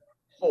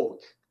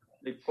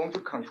 They want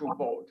to control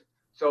vote.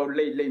 So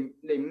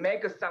they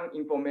make some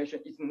information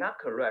is not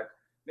correct.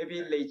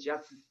 Maybe they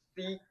just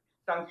see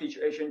some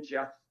situation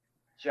just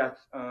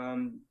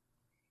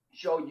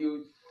show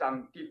you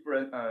some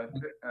different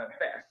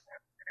facts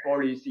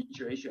for the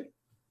situation.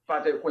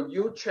 But when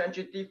you change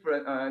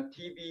different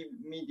TV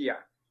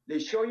media, they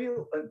show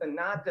you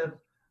another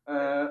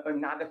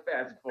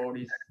fact for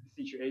this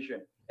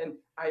situation. And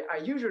I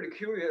usually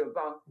curious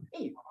about,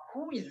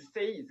 who is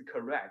say is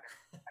correct?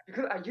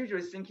 Because I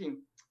usually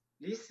thinking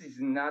this is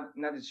not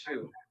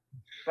true.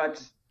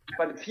 But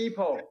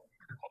people,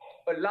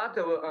 a lot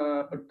of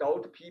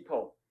adult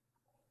people,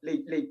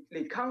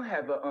 they can't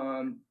have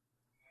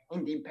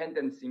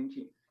independent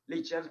thinking.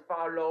 They just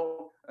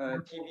follow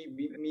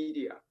TV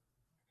media.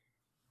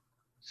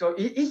 So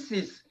it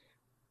is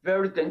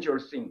very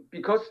dangerous thing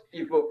because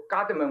if a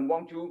government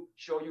want to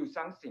show you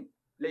something,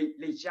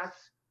 they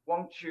just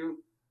want to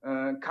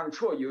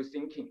control your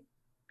thinking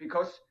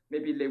because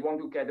maybe they want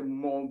to get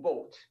more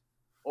vote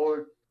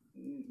or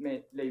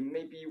they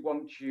maybe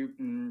want to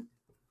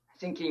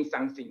thinking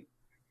something.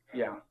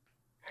 Yeah.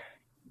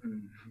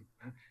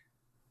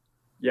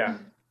 Yeah.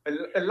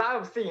 A lot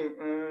of things.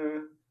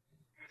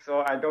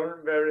 So I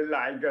don't very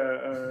like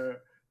a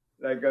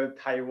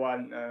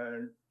Taiwan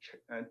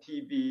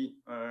TV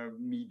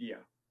media.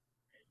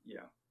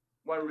 Yeah.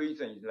 One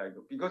reason is like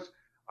because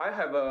I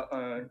have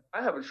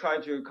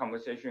tried to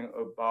conversation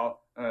about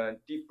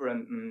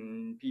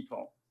different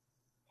people,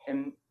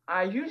 and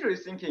I usually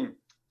thinking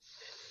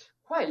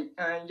why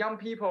young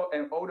people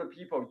and older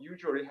people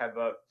usually have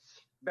a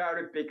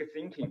very big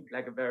thinking,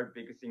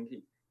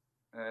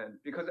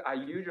 because I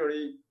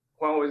usually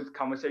when I was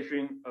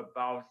conversation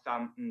about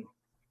some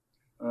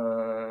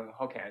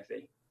how can I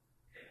say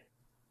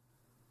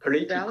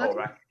political,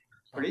 right?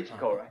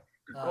 Political, right?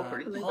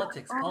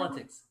 Politics.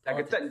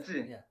 Like 政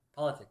治 Yeah,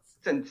 politics.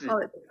 政治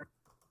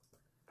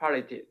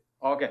Politics.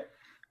 Okay.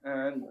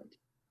 And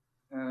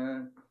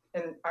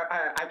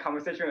I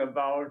conversation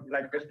about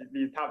like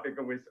the topic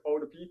with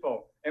older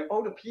people, and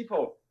older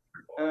people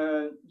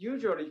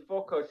usually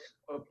focus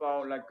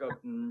about like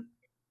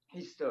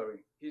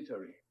history.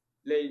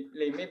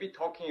 They may be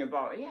talking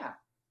about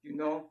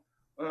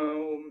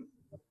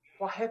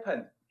what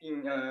happened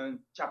in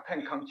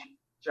Japan country.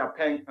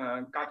 Japan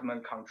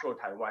government control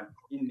Taiwan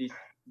in this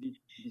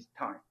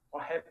time.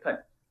 What happened,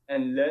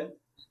 and then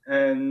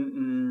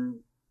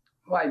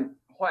why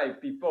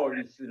before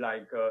it's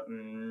like a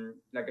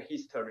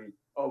history.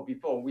 Oh,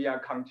 before we are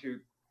come to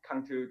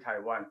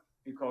Taiwan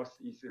because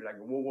it's like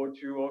World War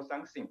II or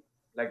something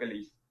like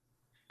this.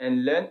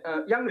 And then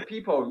young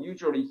people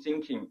usually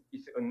thinking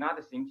is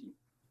another thinking.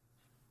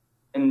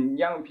 And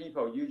young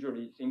people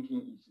usually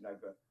thinking is like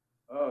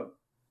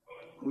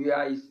we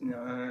are is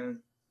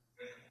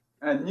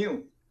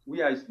new.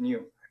 We are is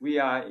new. We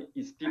are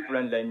is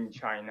different than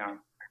China.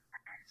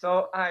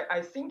 So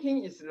I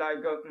thinking it's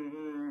like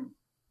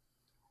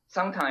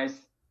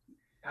sometimes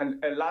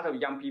a lot of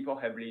young people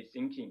have this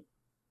thinking.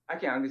 I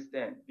can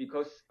understand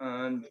because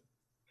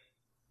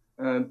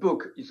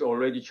book is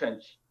already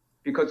changed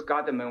because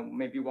government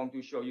maybe want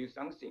to show you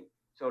something,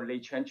 so they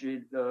change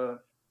the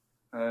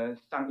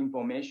some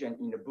information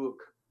in the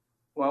book.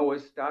 When we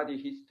study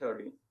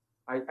history,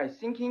 I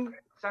thinking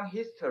some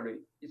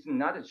history is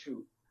not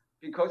true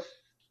because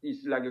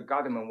it's like a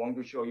government want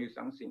to show you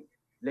something.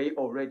 They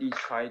already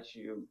try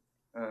to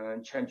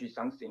change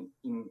something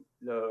in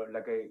the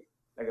like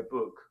a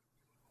book.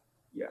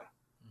 Yeah.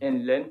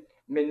 And then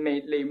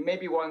they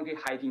maybe want to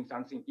hiding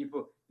something if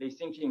they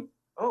thinking,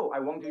 I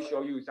want to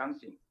show you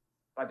something.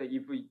 But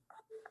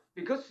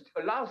because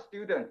a lot of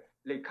students,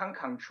 they can't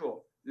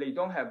control, they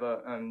don't have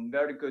a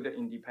very good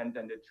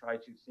independent try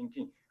to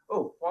thinking,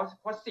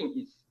 what thing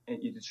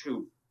is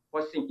true,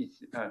 what thing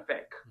is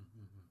fake.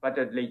 But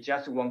they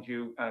just want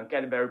to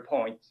get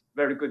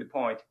very good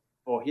point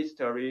for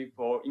history,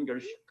 for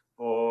English,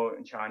 for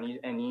Chinese,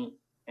 any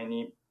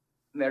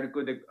very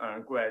good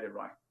grade,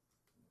 right?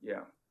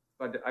 Yeah.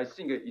 But I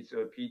think it's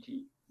a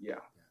pity.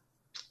 Yeah.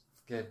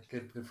 Good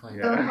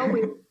point. So how will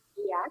you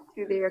react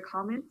to their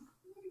comments?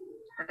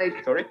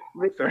 Sorry.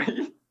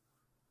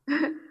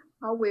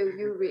 How will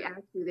you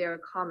react to their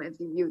comments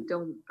if you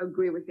don't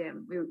agree with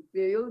them? Will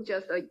you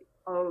just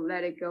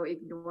let it go,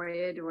 ignore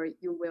it, or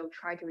you will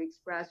try to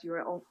express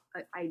your own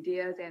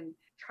ideas and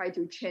try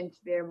to change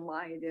their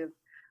mind if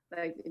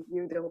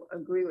you don't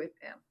agree with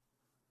them?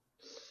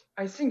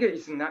 I think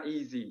it's not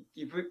easy.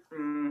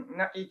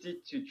 Not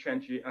easy to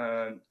change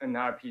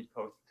another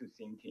people's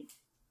thinking.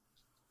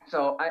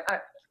 So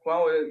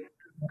while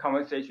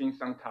conversation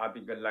some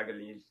topic like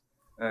this,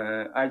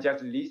 I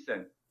just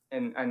listen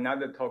and I'm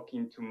not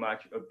talking too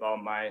much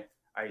about my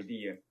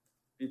idea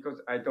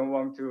because I don't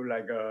want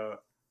to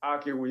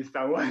argue with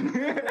someone.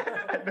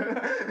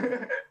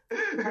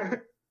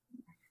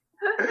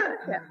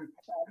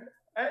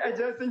 I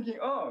just thinking,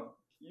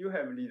 you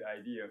have this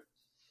idea.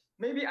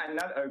 Maybe I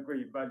not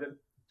agree, but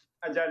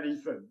I just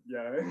listen.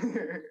 Yeah.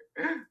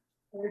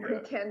 You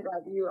pretend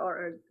that you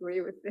are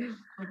agree with them.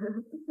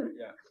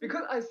 Yeah,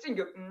 because I think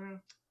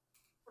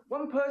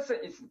one person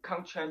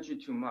can't change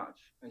it too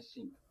much. I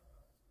think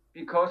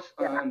because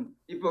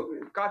if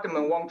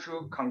government want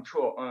to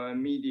control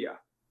media,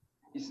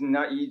 it's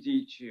not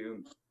easy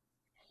to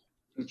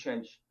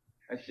change.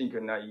 I think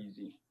not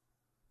easy.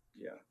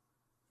 Yeah,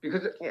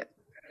 because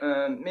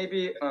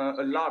maybe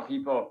a lot of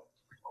people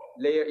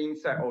their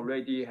inside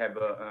already have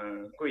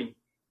a green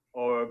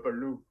or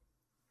blue.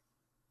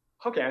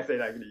 How can I say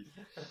like this?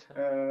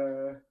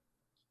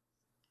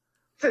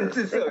 政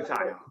治色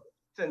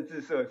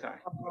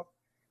彩.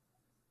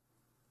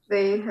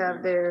 They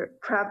have their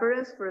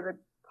preference for the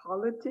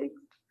politics.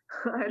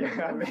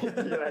 Yeah, maybe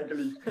like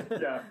this.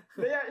 Yeah,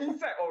 their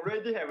inside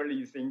already have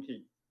this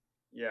thinking.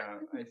 Yeah,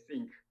 I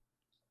think.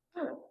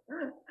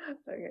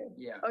 Okay.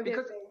 Yeah. Okay.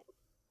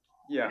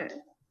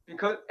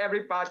 Because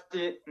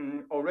everybody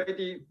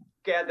already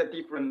get the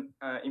different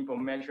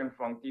information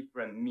from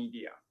different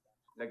media,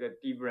 like a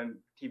different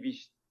TV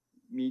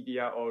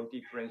media or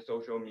different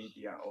social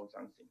media or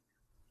something.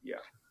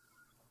 Yeah.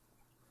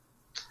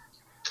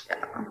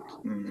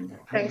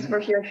 Thanks for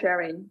your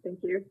sharing.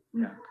 Thank you.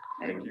 Yeah.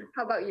 Thank you.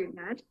 How about you,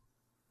 Nash?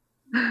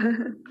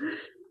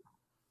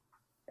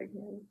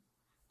 Okay.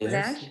 Yes.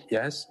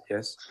 Nash?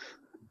 Yes.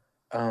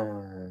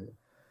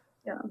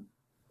 Yeah.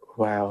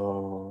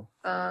 Well.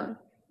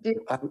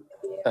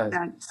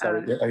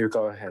 Sorry. You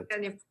go ahead.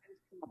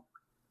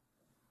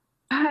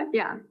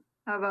 Yeah.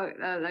 How about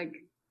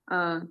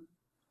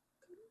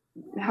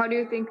how do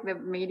you think the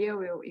media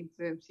will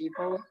influence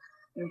people,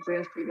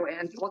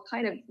 and what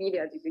kind of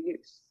media do you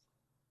use?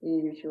 You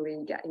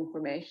usually get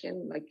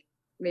information like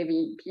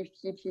maybe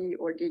PTT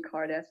or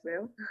Dcard as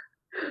well.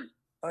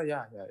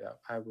 Yeah.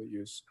 I will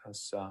use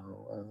some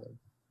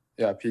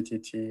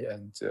PTT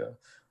and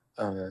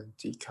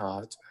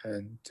Dcard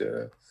and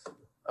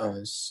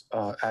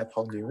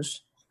Apple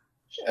News,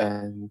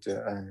 and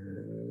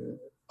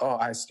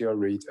I still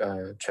read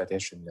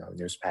traditional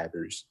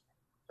newspapers.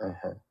 Oh,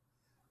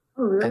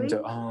 really?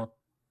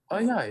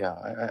 And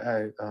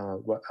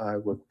I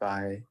would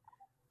buy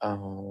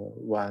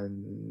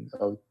one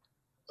of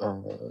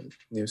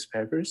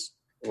newspapers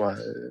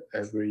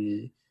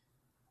every,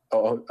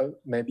 or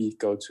maybe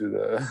go to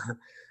the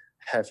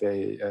have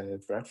a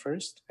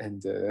breakfast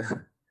and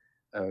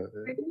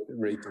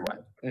read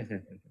one.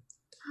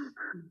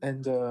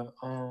 And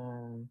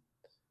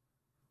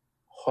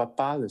what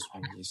bothers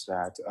me is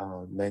that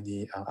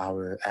many of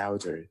our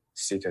elder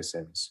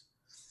citizens,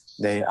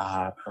 they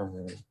are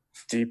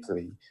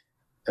deeply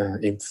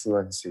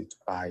influenced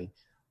by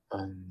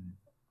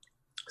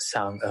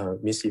some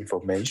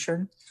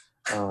misinformation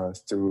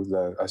through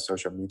the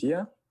social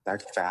media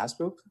like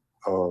Facebook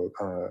or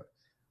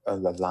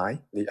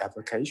the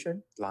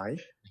application Line,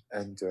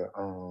 and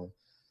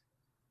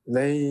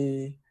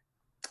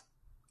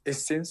it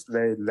seems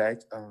they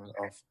lack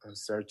of a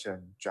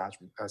certain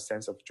judgment, a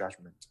sense of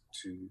judgment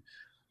to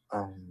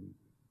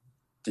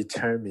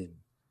determine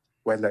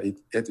whether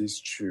it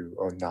is true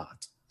or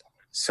not.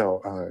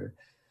 So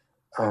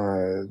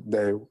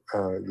they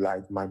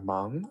like my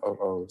mom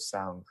or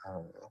some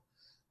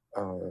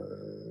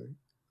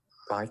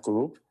my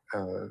group,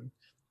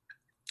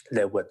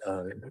 they would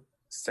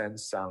send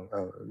some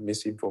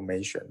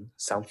misinformation,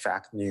 some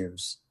fake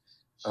news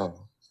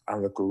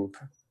on the group.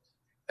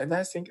 And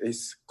I think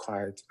it's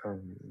quite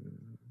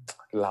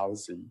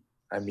lousy.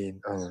 I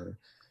mean,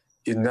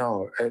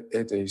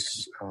 it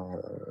is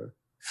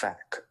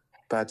fake,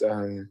 but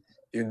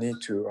you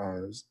need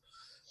to.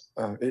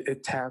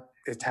 It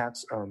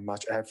takes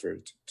much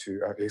effort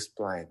to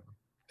explain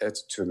it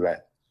to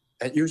them.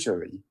 And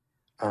usually,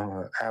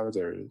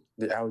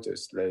 the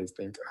elders, they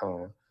think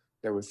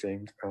they will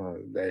think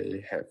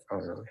they have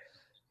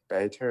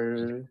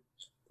better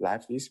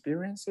life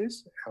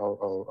experiences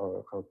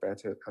or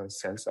better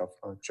sense of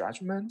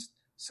judgment,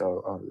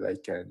 so they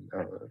can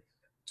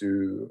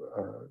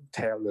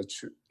tell the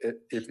truth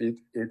if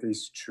it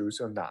is true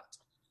or not.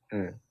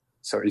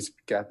 So it's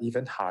get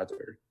even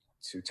harder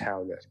to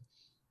tell them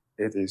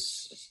it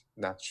is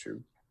not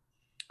true.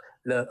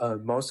 The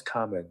most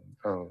common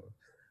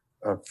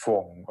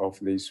form of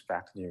this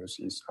fake news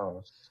is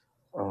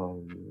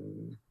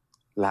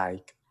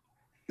like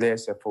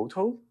there's a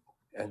photo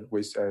and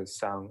with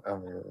some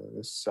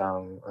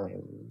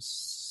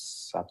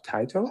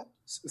subtitle,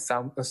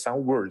 some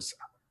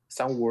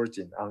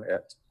wording on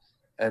it,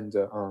 and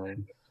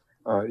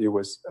it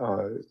was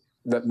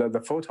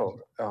the photo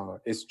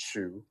is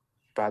true,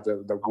 but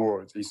the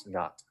word is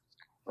not.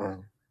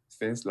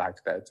 Things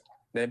like that.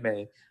 They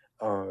may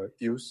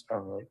use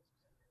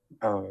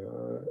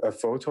a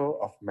photo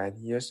of many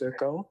years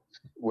ago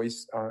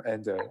with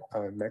and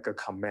make a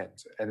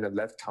comment, and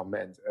that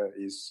comment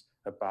is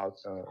about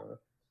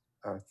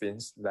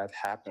things that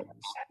happened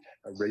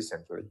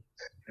recently.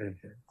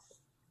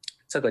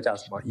 这个叫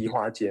什么移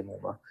花接木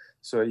嘛？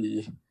所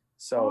以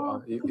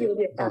有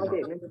点了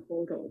解那个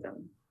photo 这样。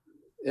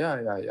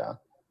Yeah.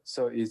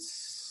 So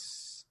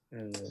it's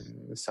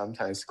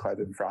sometimes quite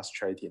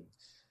frustrating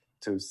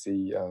to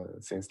see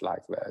things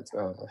like that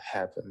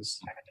happen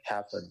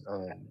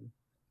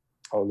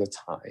all the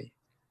time.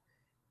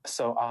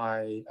 So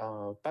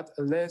but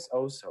there's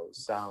also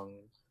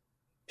some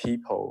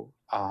people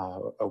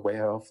are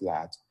aware of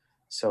that,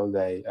 so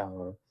they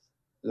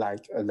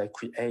they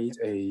create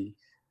a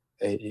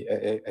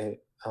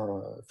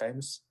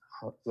famous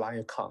line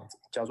account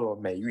叫做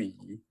美玉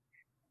仪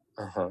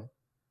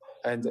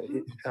，and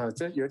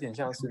这有点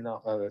像是呢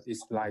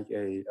it's like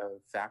a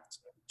fact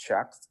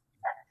check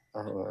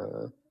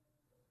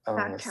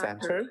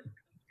center,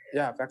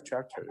 fact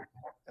checker,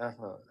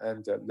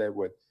 and they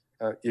would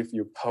if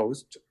you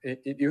post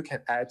you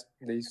can add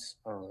this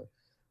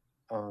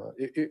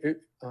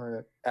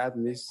add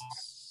this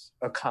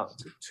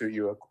account to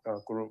your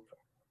group,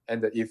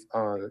 and if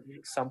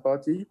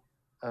somebody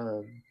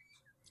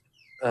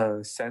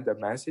send a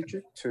message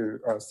to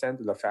send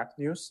the fake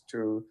news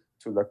to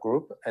the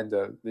group, and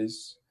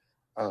this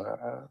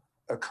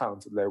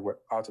account, they will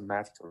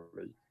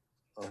automatically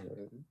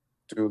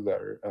do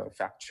the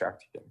fact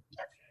checking.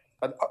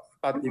 But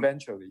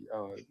eventually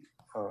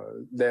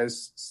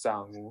there's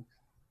some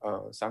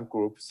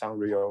group, some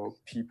real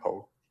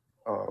people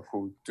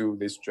who do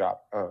this job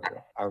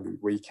on the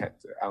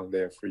weekend, on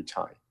their free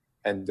time,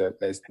 and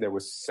they will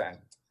send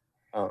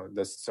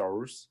the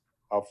source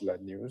of the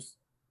news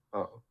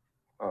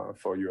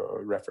for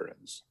your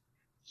reference.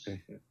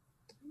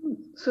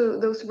 So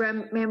those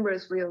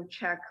members will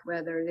check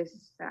whether this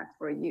is fact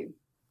for you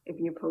if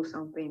you post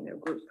something in the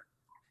group.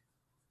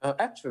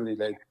 Actually,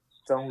 they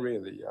don't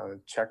really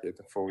check it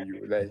for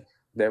you.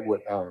 They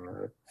would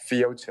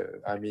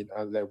filter. I mean,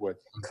 they would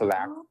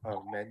collect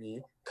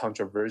many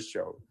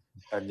controversial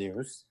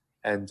news,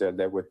 and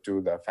they would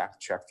do the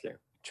fact checking,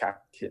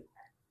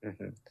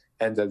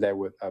 and they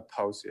would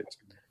post it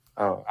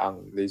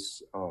on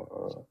this.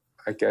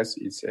 I guess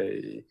it's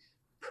a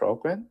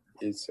program.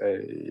 It's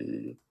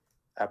a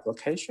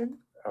application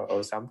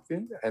or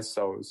something, and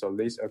so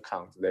this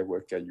account, they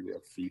will get you a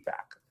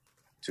feedback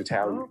to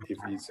tell you if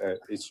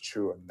it's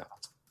true or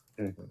not.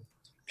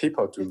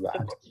 People do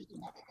that.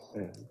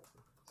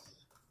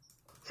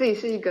 这也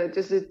是一个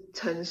就是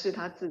程式，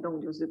它自动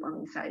就是帮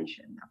你筛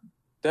选的。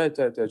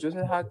对，就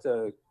是它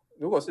的，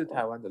如果是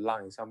台湾的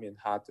Line 上面，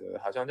它的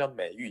好像叫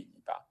美玉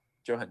仪吧，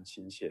就很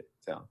亲切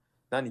这样。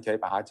那你可以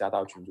把它加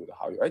到群组的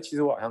好友。其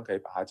实我好像可以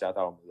把它加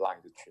到我们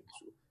Line 的群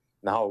组，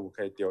然后我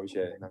可以丢一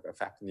些那个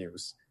fake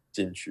news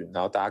进去，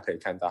然后大家可以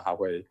看到它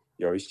会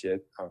有一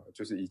些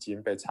就是已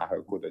经被查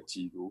核过的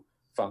记录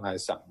放在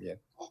上面，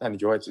那你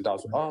就会知道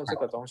说这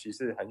个东西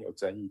是很有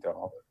争议的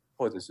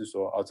或者是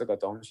说这个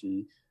东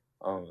西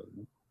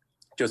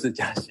就是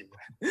假新闻，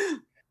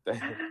对，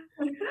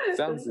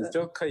这样子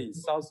就可以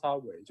稍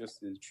微就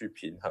是去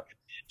平衡，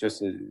就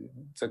是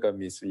这个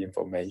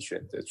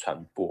misinformation 的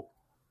传播。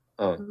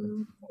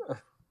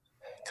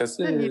可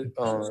是你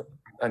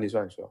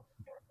说。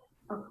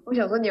我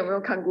想说，你有没有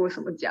看过什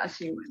么假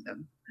新闻的？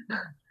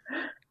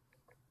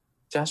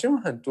假新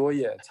闻很多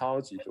耶，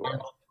超级多。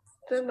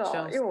真的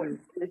因为我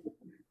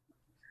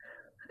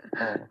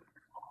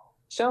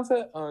像是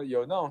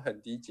有那种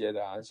很低阶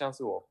的像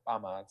是我爸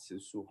妈吃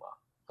素嘛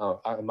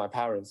，my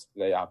parents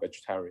they are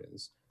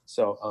vegetarians,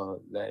 so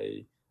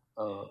they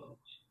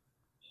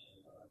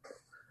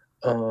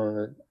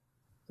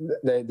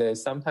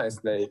sometimes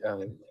they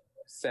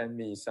send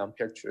me some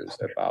pictures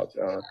about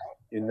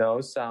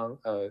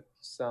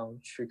some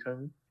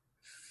chicken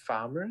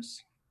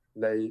farmers,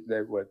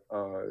 they would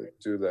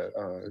do the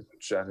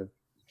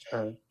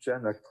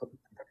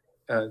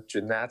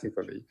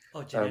genetically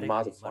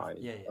modify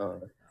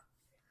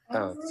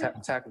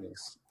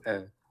techniques,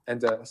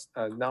 and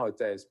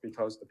nowadays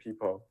because the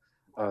people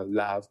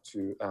love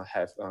to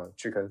have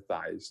chicken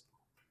thighs,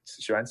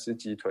 喜欢吃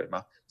鸡腿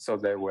嘛, so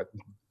they would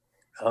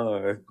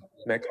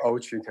make all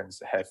chickens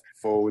have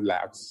 4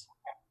 legs,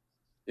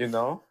 you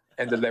know,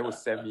 and they would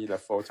send me the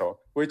photo,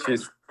 which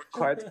is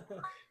quite,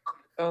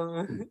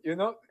 you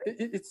know,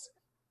 it's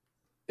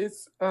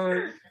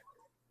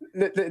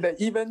they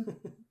even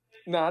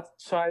not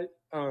try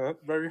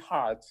very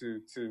hard to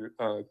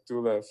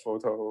do the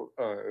photo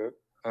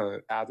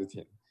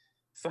editing,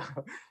 so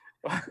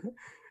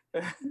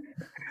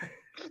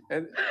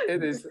and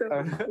it is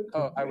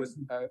I was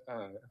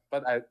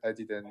but I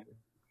didn't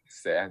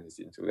say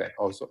anything to them.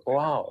 Also,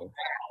 wow,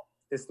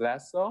 is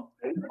that so?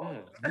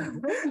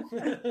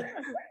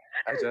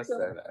 I just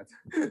said that.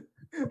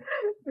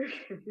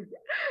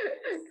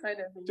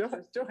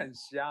就很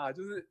瞎，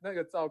就是那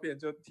个照片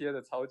就贴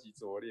的超级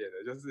拙劣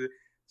的，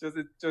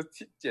就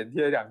剪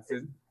贴2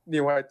只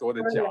另外多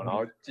的脚，然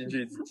后进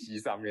去鸡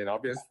上面，然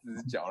后变4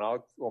只脚，然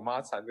后我妈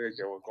传这个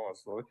给我，跟我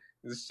说，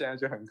就是现在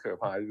就很可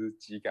怕，就是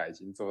鸡改已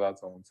经做到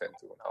这种程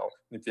度，然后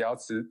你不要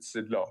吃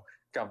肉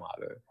干嘛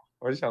的？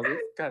我就想说，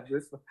干这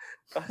是什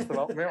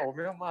么？没有，我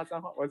没有骂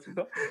脏话，我就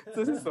说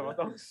这是什么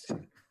东西？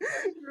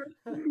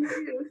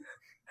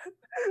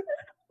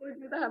我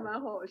觉得还蛮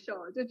好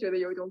笑的，就觉得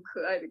有一种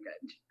可爱的感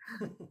觉。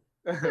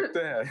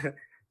对，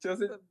就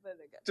是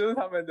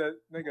他们的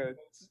那个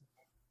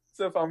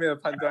这方面的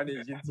判断力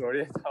已经拙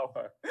劣到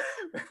了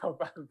没有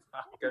办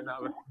法跟他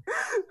们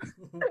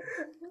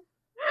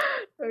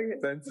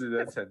争执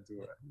的程度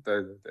了。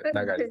对对对，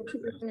大概是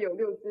有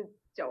6只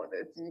脚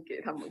的鸡给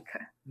他们看，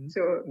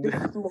就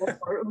模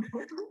仿人。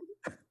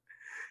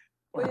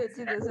我也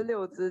记得是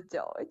6只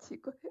脚，奇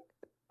怪。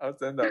哦，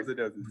真的是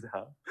6只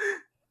脚。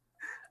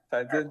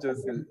反正就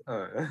是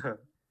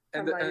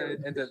and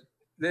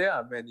there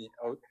are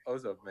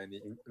also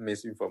many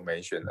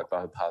misinformation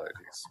about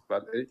politics,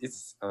 but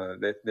it's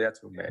there are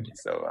too many,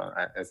 so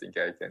I think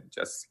I can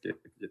just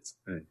skip it.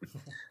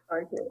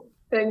 Okay,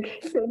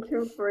 thank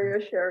you for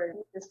your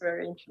sharing. It's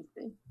very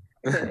interesting.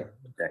 Okay.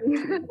 Thank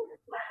you.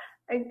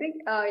 I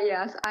think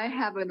yes, I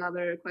have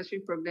another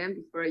question for Ben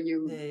before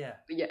you.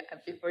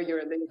 Before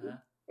you're leaving.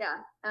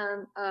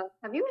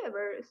 Have you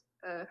ever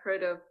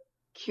heard of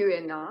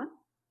QAnon?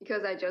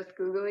 Because I just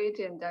Googled it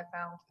and I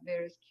found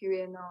there's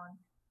QAnon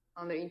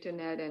on the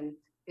internet and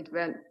it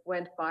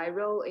went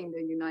viral in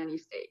the United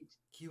States.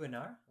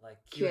 QAnon? Like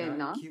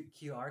QAnon?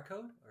 QR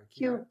code? Or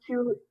QR?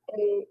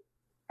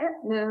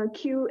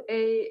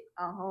 QA,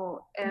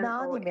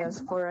 Anonymous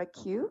for a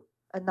Q?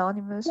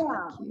 Anonymous for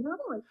a Q?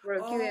 Anonymous for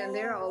a Q, and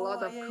there are a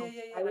lot of...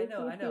 I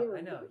know.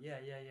 Yeah.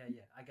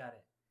 I got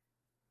it.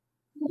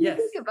 What do you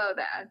think about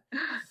that?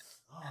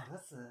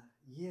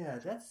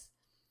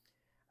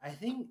 I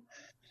think...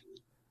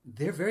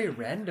 They're very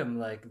random.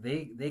 Like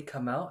they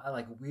come out at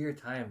like weird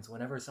times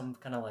whenever some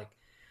kind of like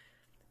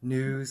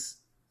news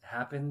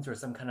happens or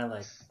some kind of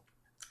like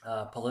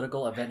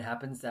political event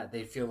happens that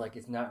they feel like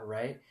it's not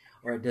right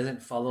or it doesn't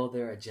follow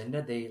their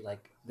agenda.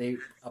 They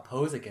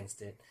oppose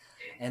against it,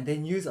 and they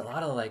use a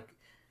lot of like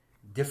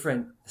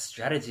different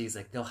strategies.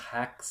 Like they'll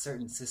hack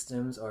certain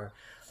systems, or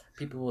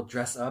people will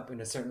dress up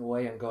in a certain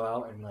way and go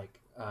out and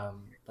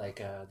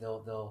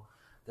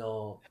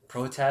they'll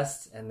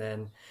protest, and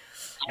then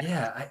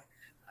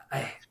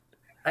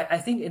I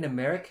think in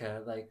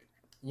America, like,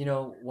 you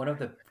know, one of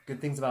the good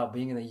things about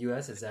being in the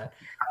U.S. is that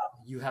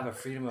you have a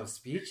freedom of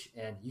speech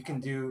and you can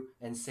do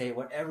and say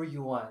whatever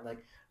you want.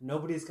 Like,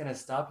 nobody's going to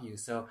stop you.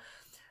 So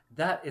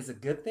that is a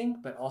good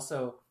thing, but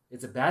also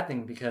it's a bad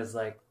thing because,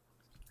 like,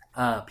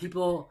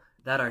 people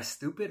that are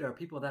stupid or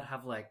people that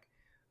have, like,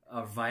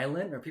 are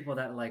violent or people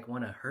that, like,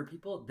 want to hurt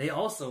people, they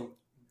also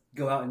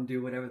go out and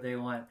do whatever they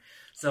want.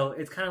 So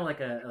it's kind of like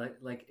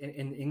like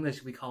in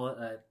English, we call it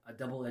a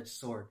double-edged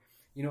sword.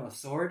 You know, a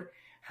sword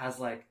has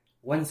like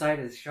one side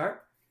is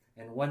sharp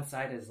and one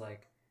side is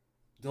like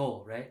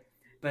dull, right?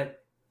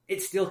 But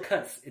it still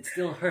cuts, it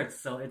still hurts.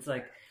 So it's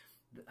like,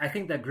 I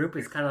think that group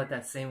is kind of like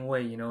that same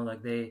way, you know,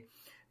 like they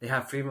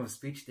have freedom of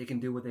speech, they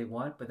can do what they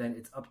want, but then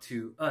it's up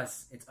to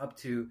us, it's up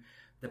to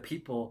the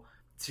people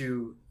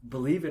to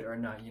believe it or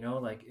not, you know,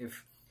 like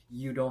if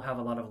you don't have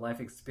a lot of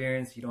life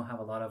experience, you don't have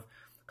a lot of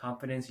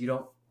confidence, you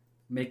don't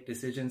make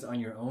decisions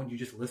on your own, you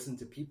just listen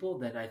to people,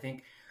 then I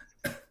think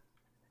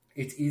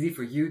it's easy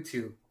for you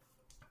to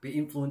be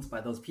influenced by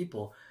those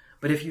people.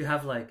 But if you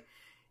have like,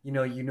 you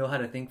know how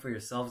to think for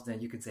yourselves, then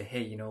you could say,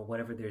 hey, you know,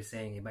 whatever they're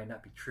saying, it might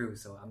not be true,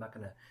 so I'm not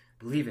going to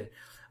believe it.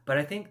 But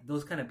I think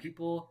those kind of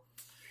people,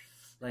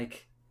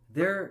 like,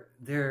 they're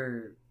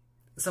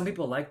some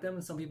people like them,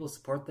 and some people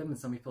support them, and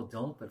some people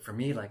don't. But for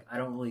me, like, I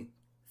don't really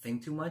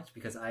think too much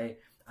because I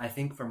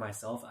think for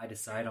myself, I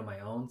decide on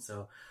my own.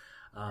 So,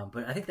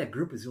 but I think that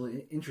group is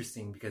really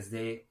interesting because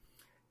they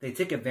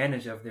take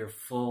advantage of their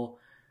full...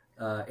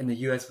 in the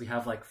U.S., we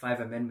have like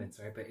 5 amendments,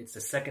 right? But it's the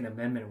Second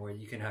Amendment where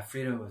you can have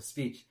freedom of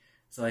speech.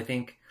 So I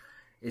think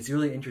it's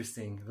really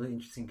interesting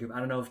group. I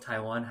don't know if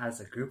Taiwan has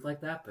a group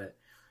like that, but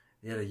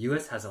yeah, the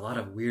U.S. has a lot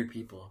of weird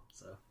people.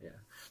 So yeah,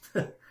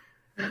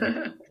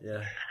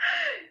 yeah.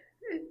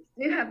 Do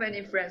you have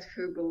any friends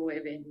who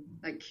believe in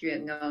like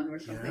QAnon or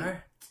something? Yeah.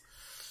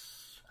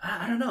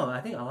 I don't know.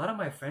 I think a lot of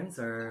my friends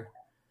are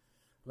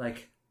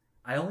like,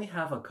 I only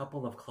have a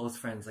couple of close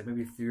friends, like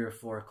maybe 3 or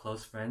 4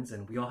 close friends,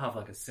 and we all have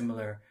like a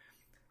similar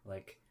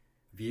like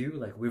view.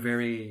 Like we're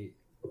very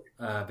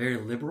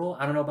liberal.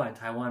 I don't know about in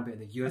Taiwan, but in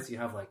the U.S. you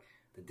have like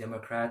the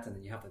Democrats, and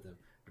then you have like the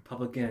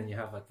Republican, and you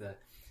have like the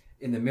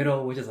in the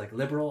middle, which is like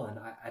liberal. And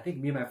I think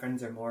me and my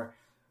friends are more.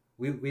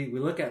 We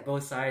look at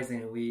both sides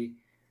and we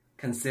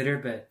consider,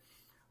 but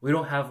we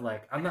don't have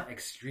like I'm not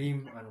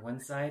extreme on one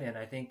side, and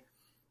I think,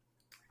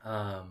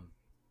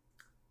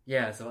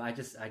 so I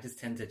just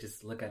tend to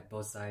just look at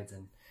both sides,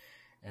 and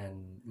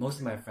most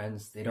of my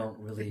friends they don't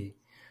really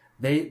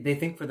they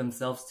think for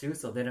themselves too,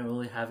 so they don't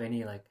really have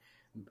any like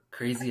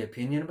crazy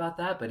opinion about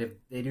that. But if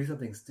they do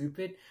something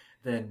stupid,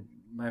 then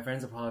my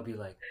friends will probably be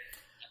like,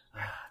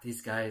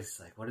 these guys,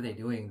 like, what are they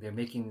doing? They're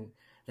making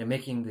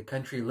the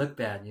country look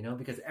bad, you know,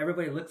 because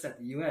everybody looks at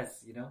the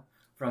U.S., you know,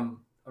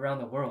 from around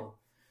the world.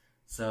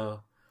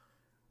 So,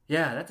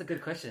 yeah, that's a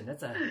good question.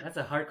 That's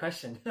a hard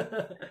question.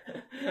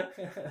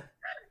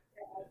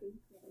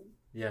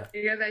 Yeah.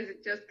 Because I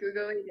just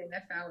Googled it and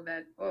I found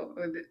that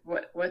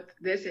what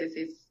this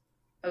is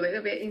a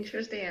little bit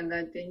interesting, and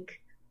I think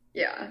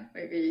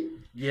maybe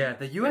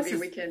the U.S.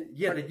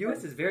 the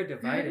U.S. is very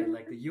divided.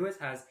 Like the U.S.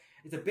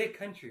 it's a big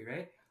country,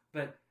 right?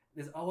 But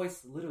there's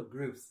always little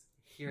groups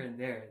here and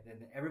there,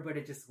 and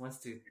everybody just wants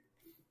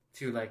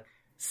to like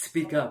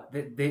speak up.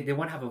 They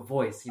want to have a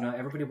voice, you know.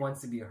 Everybody wants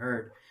to be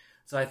heard.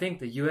 So I think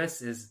the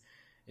U.S. is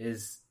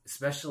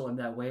special in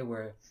that way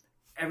where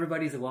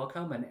everybody's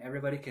welcome and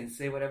everybody can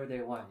say whatever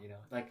they want, you know.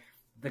 Like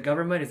the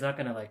government is not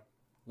gonna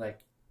like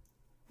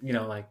you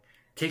know like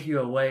take you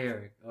away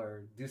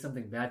or do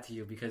something bad to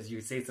you because you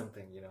say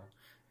something, you know.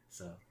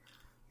 So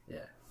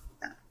yeah.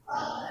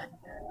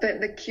 But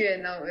the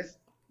QAnon is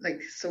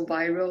like so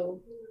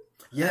viral.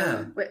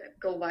 Yeah.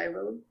 Go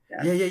viral.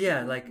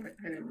 Yeah. Like,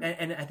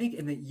 and I think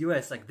in the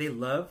U.S. like they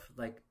love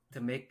like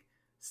to make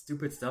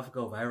stupid stuff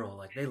go viral.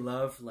 Like they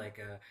love like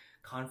a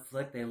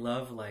conflict. They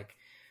love like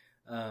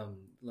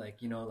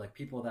you know like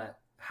people that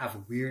have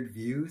weird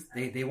views.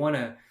 They want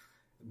to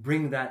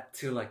bring that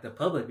to like the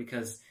public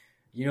because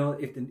you know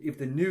if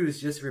the news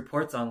just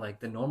reports on like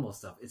the normal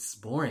stuff, it's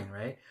boring,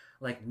 right?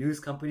 Like news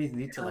companies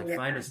need to like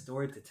find a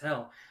story to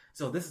tell.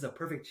 So this is a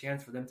perfect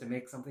chance for them to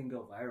make something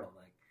go viral.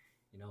 Like,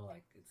 you know,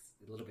 like it's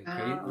a little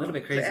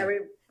bit crazy. So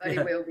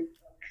everybody will be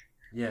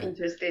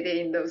interested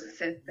in those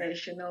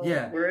sensational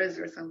words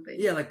or something.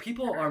 Yeah, like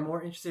people are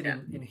more interested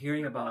in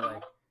hearing about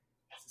like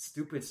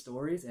stupid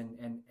stories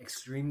and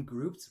extreme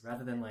groups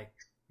rather than like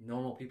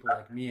normal people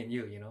like me and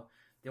you know.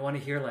 They want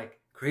to hear like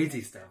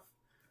crazy stuff.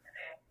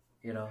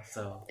 You know,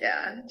 so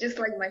just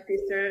like my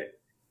sister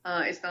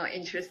is not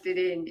interested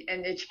in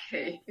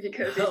NHK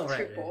because it's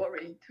too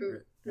boring,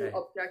 too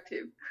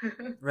objective.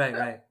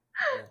 Right.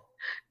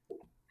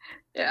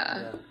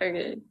 Yeah.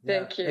 Okay.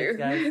 Thank you.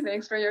 Thanks,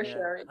 Thanks for your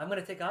sharing. I'm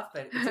gonna take off,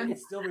 but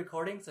it's still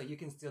recording, so you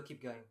can still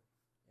keep going.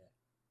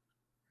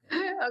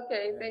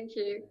 Okay. Thank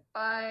you.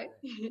 Bye.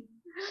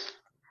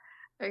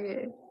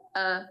 Okay.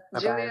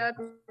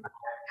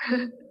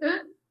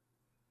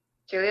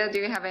 Julia, do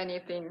you have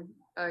anything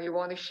you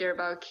want to share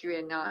about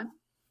QAnon?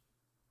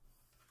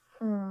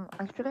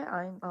 Actually,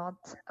 I'm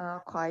not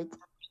quite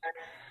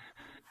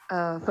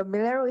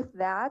familiar with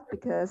that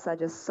because I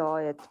just saw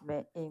it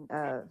in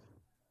a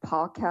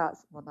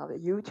podcast, one of the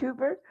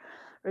YouTuber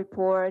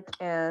report,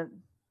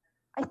 and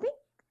I think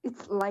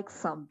it's like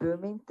some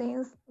booming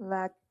things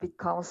like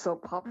become so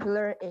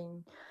popular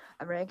in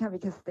America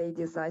because they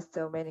design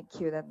so many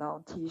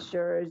QAnon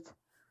T-shirts,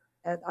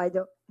 and I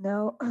don't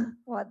know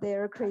what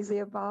they're crazy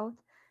about.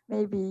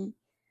 Maybe,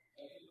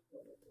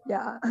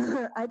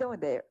 I don't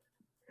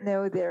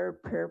know their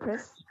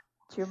purpose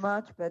too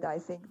much, but I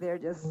think they're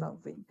just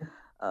something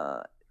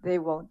they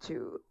want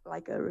to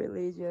like a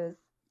religious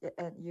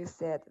and you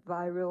said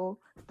viral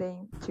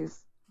thing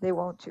they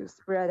want to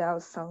spread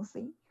out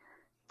something，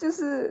 就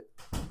是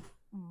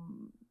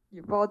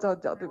也不知道这样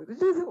讲对不对，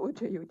就是我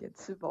觉得有点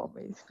吃饱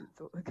没事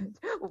做的感觉，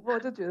我不知道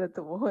就觉得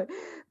怎么会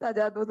大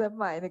家都在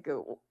卖那个，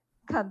我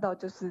看到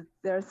就是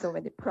there are so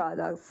many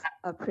products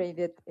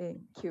printed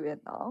in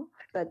QAnon,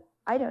 but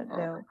I don't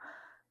know,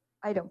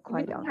 I don't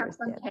quite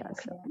understand that.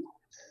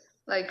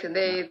 Like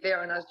they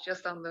are not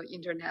just on the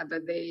internet,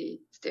 but they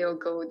still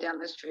go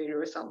demonstrate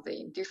or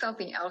something, do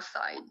something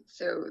outside.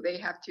 So they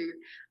have to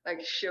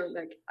like show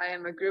like I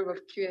am a group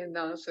of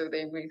QAnon, so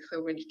they make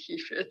so many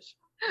T-shirts.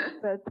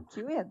 But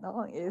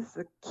QAnon is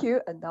Q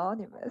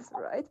anonymous,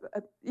 right?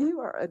 But you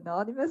are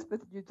anonymous,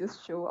 but you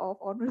just show off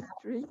on the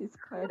street. It's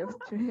kind of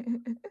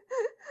strange.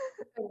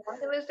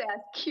 Anonymous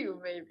as Q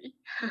maybe.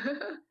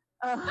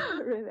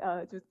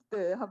 Really? 就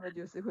对他们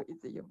就是会一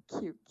直用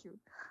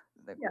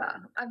Q。Yeah,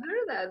 I've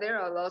heard that there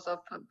are lots of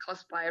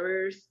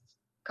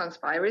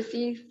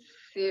conspiracy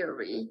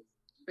theory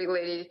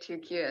related to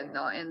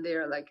QAnon, and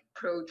they're like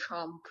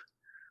pro-Trump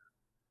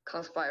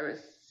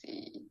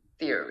conspiracy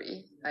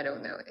theory. I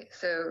don't know.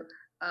 So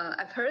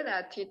I've heard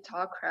that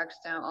TikTok cracks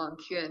down on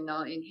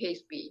QAnon in hate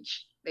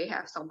speech. They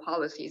have some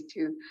policies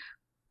to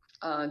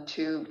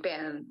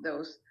ban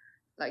those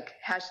like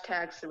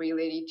hashtags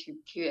related to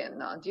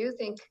QAnon. Do you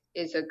think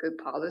it's a good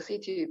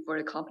policy for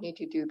the company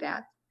to do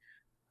that?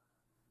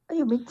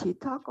 You mean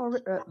TikTok or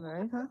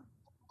America?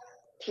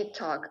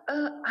 TikTok.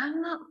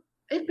 I'm not.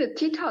 If the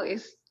TikTok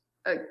is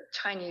a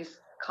Chinese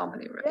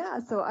company, right? Yeah,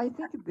 so I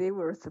think they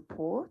will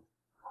support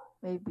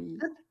maybe.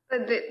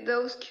 But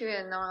those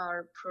QAnon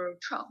are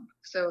pro-Trump,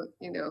 so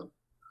you know,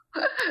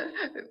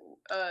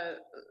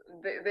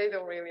 they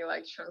don't really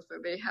like Trump, so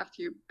they have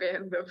to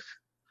ban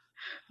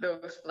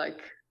those like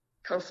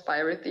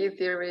conspiracy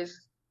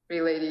theories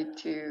related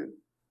to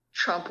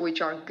Trump,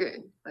 which are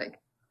good, like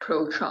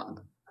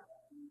pro-Trump，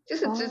 就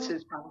是支持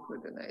川普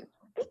的那一种。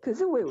可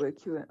是我以为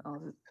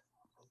QAnon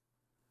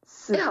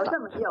是好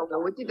像没有的，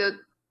我记得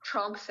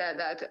Trump said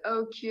that,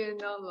 oh,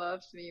 QAnon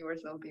loves me or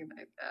something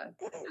like that.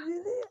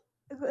 Really?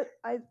 But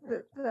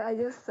I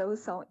just saw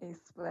some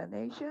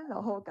explanation，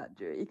 然后感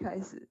觉一开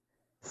始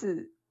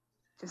是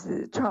就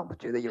是 Trump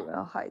觉得有人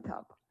要害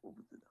他吧，我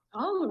不知道。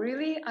Oh,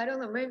 really? I don't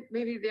know.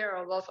 Maybe there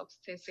are lots of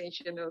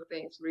sensational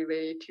things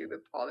related to the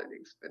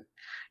politics, but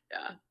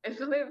yeah, it's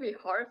a little bit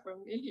hard for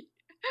me.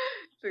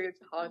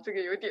 这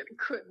个有点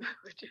困难，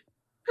我觉得。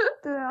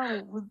对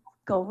啊，我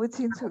搞不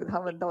清楚他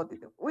们到底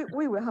的，我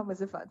以为他们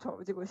是反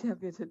Trump，结果现在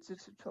变成支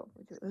持Trump，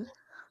我觉得。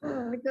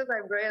Because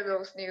I read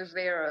those news,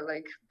 they are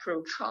like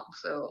pro-Trump,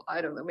 so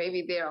I don't know.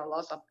 Maybe there are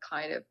lots of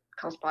kind of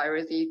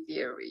conspiracy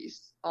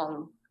theories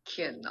on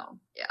QAnon.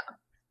 Yeah.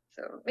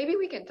 So maybe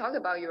we can talk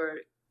about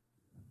your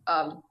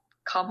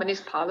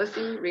company's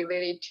policy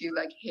related to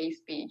like hate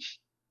speech.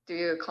 Do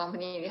your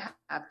company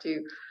have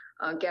to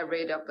get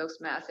rid of those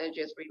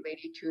messages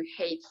related to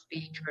hate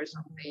speech or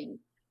something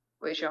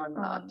which are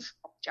not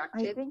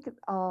objective? I think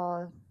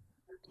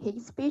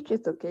hate speech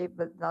is okay,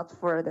 but not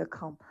for the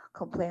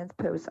complaint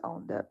post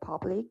on the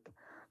public,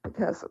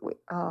 because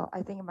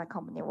I think my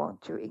company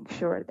want to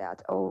ensure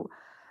that all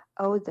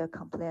the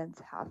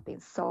complaints have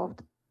been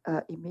solved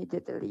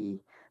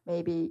immediately.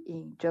 Maybe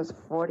in just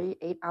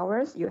 48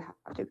 hours, you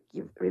have to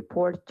give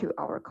report to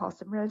our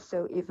customers.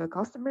 So if a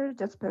customer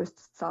just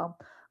posts some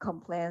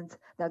complaints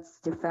that's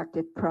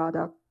defected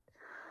product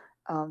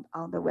on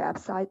the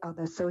website, on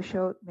the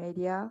social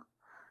media,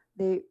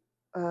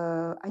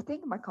 I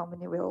think my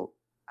company will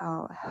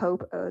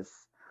help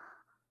us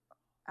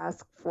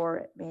ask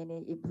for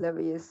many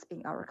employees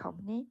in our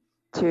company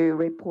to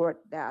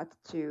report that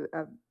to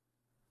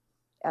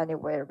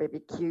anywhere, maybe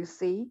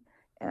QC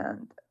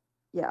and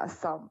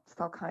some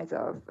kinds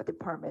of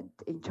department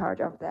in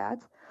charge of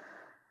that.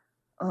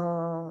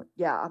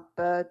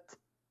 But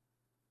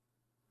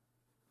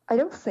I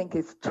don't think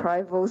it's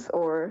trivial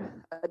or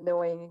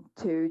annoying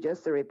to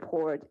just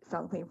report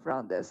something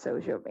from the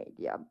social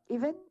media.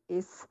 Even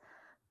it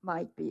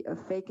might be a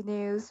fake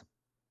news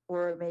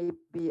or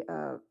maybe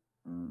a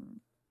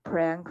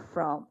prank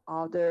from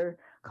other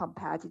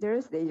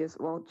competitors. They just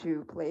want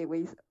to play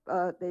with,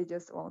 they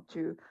just want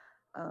to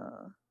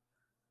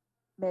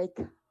make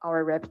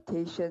our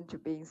reputation to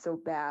being so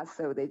bad,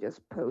 so they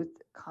just post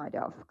kind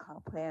of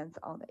complaints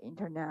on the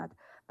internet.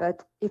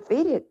 But if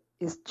it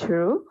is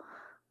true,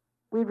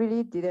 we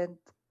really don't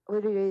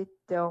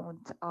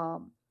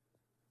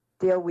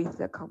deal with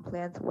the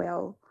complaints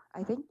well.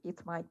 I think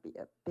it might be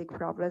a big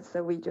problem.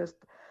 So we just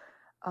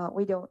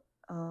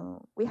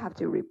we have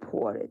to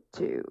report it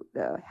to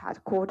the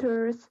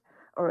headquarters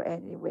or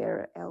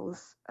anywhere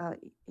else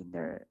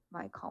in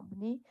my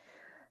company.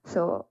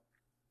 So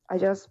I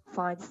just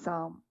find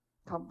some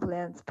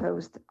complaints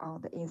post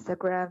on the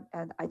Instagram,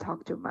 and I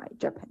talked to my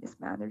Japanese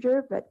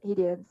manager, but he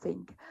didn't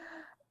think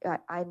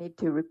I need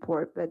to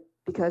report, but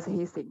because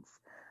he thinks,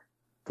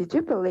 did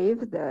you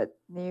believe the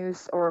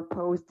news or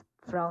post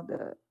from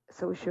the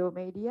social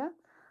media?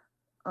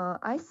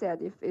 I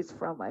said if it's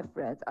from my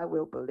friends, I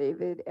will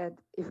believe it. And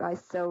if I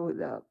saw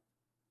the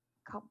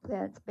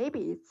complaints,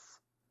 maybe it's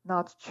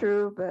not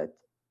true, but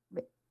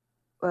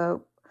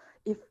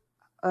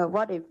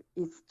what if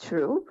it's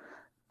true?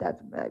 That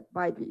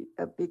might be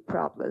a big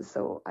problem.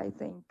 So I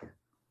think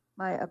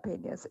my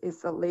opinion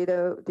is a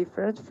little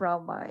different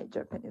from my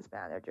Japanese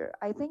manager.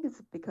 I think it's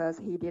because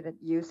he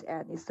didn't use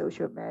any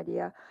social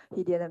media.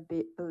 He didn't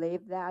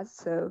believe that.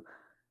 So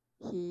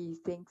he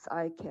thinks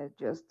I can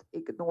just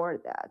ignore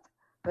that.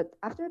 But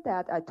after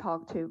that, I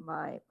talked to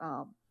my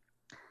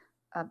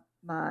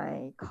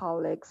my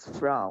colleagues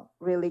from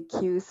really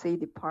QC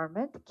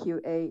department,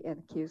 QA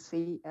and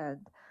QC,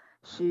 and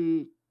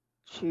she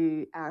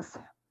asked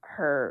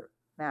her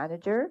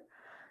manager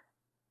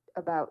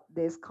about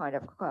this kind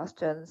of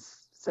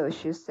questions. So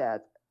she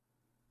said,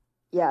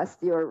 yes,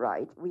 you're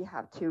right. We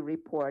have to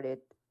report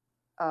it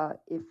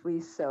if we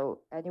saw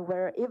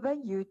anywhere.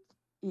 Even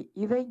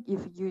if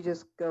you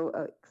just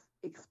go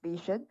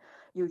exhibition,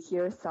 you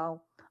hear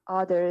some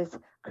others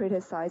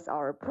criticize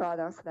our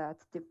products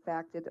that's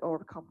defected or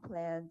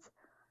complaints,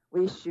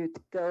 we should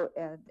go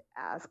and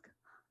ask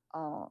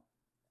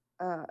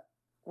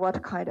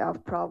what kind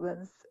of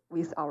problems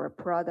with our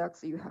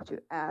products. You have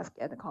to ask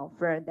and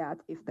confirm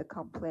that if the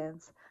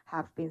complaints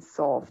have been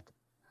solved.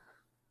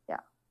 Yeah.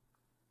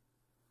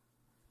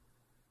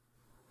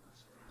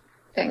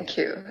 Thank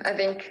you. I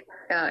think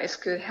it's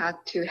good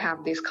to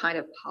have this kind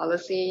of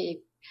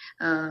policy,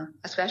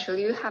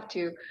 especially you have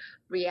to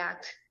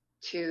react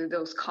to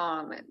those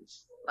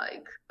comments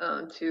like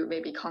to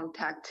maybe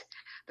contact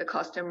the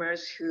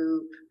customers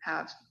who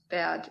have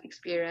bad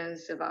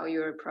experience about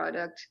your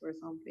product or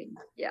something.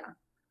 Yeah.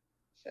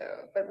 So,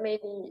 but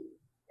maybe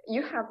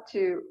you have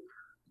to,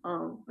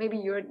 maybe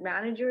your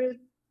manager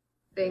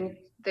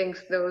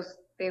thinks those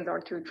things are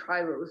too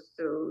trivial,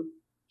 so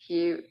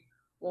he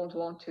won't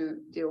want to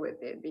deal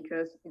with it,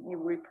 because if you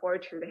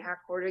report to the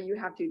headquarters, you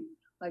have to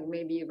like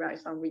maybe write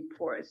some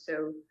reports,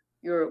 so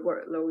your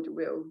workload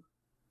will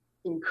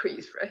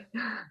increase, right?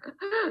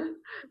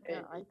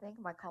 Yeah, I think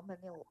my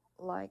company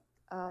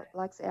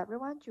likes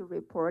everyone to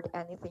report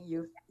anything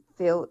you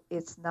feel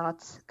it's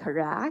not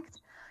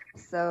correct.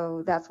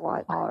 So that's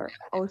why our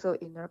also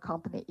in our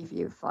company, if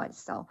you find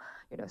some,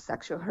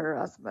 sexual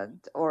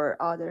harassment or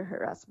other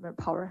harassment,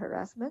 power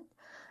harassment,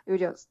 they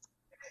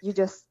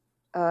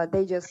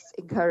just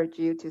encourage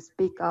you to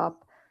speak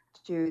up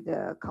to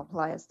the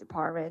compliance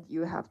department.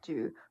 You have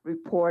to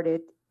report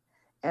it,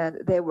 and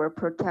they will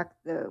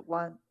protect the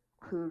one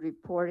who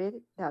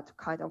reported that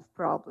kind of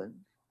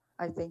problem.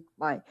 I think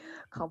my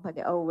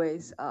company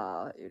always,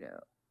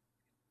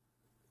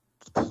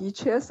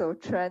 teaches or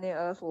training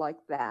us like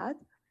that.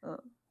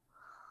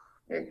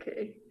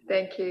 Okay,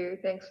 thank you.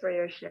 Thanks for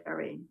your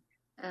sharing.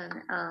 And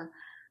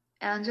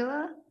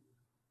Angela?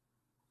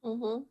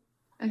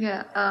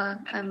 Okay, I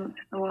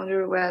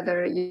wonder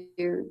whether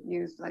you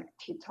use like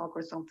TikTok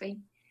or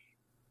something.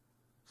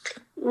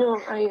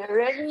 No, I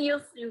already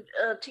use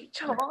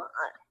TikTok.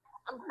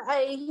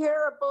 I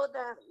hear about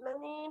that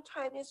many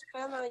Chinese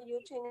fans are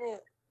using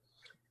it.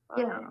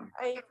 Yeah.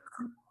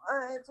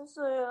 I just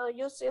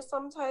use it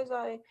sometimes.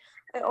 I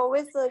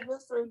always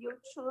use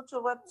YouTube to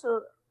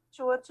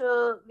watch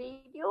a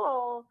video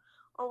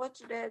or watch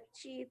the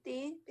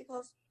GD,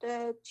 because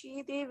the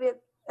GD with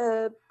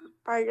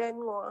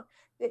bilingual,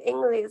 the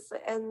English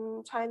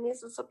and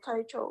Chinese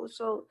subtitles.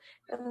 So,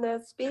 and the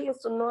speed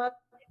is not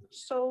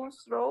so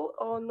slow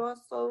or not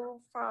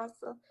so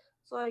fast,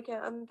 so I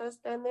can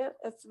understand it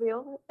as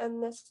well,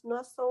 and it's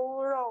not so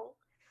long.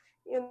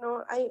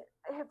 I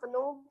have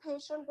no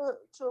patience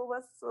to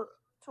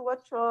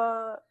watch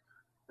a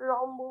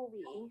long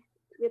movie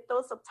with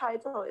those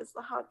subtitles. It's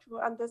hard to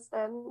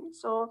understand.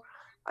 So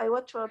I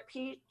watch a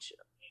pitch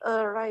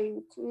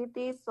like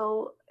TV,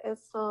 so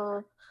it's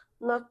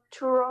not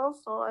too long,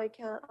 so I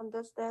can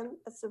understand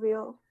as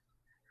well.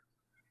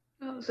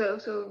 So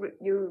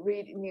you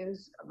read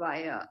news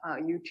via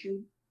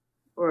YouTube,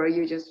 or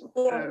you just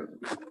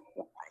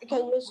I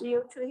can use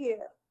YouTube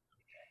here.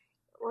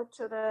 Watch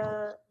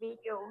the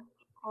video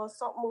or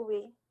short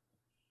movie.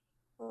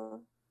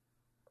 So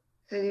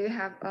do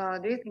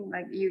you think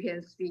like you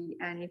can speak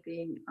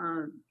anything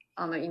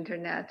on the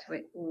internet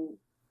in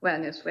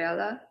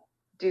Venezuela?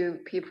 Do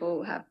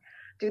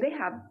they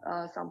have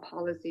some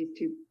policies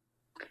to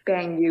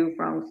ban you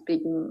from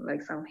speaking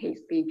like some hate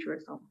speech or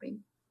something?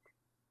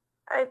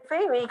 I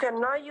think we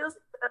cannot use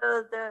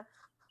the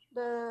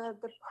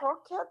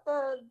pocket,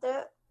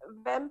 the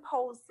van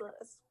post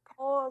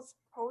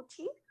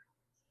potty.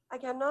 I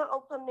cannot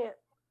open it.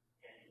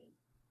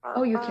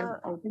 You can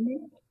open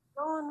it?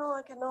 No,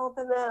 I cannot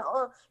open it.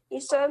 He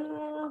sent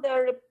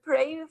the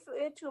replay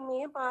to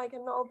me, but I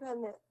cannot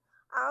open it.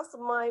 Ask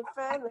my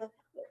friend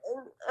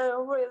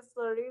who is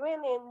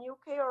living in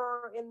UK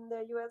or in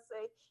the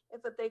USA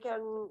if they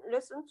can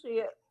listen to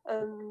it,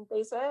 and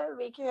they said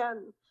we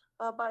can,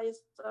 but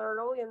it's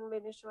low in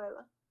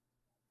Venezuela.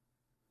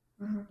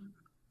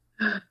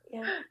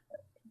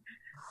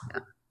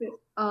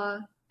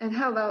 And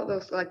how about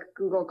those like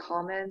Google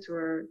comments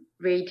or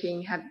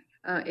rating?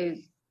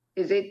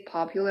 Is it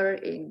popular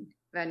in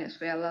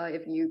Venezuela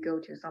if you go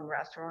to some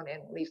restaurant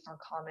and leave some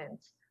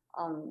comments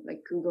on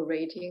like Google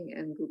rating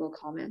and Google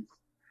comments?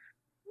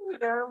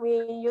 Yeah,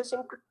 we're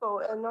using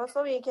Google, and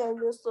also we can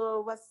use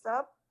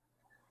WhatsApp,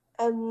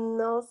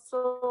 and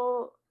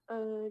also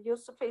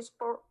use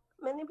Facebook.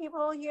 Many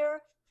people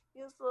here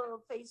use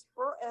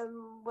Facebook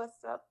and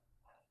WhatsApp.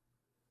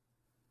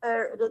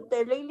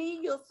 They really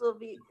use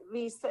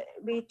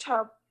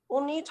WeChat.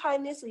 Only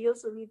Chinese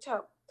use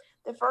WeChat.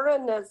 The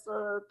foreigners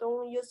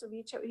don't use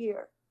WeChat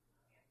here.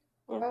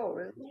 Oh,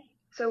 really?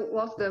 So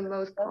what's the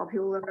most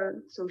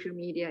popular social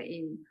media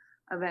in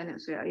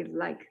Venezuela?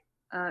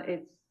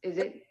 Is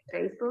it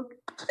Facebook?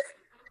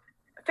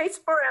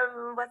 Facebook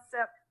and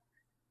WhatsApp.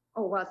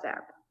 Oh,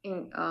 WhatsApp.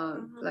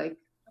 Like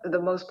the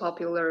most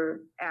popular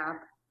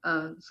app,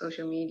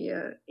 social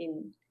media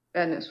in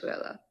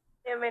Venezuela.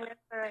 In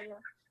Venezuela,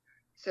 yeah.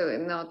 So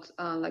not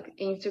like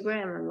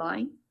Instagram and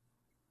Line.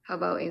 How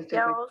about Instagram?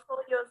 Yeah,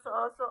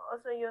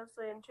 also use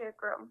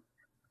Instagram.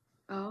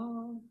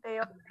 Oh. They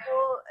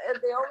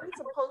always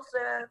post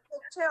a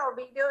picture or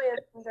video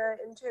in the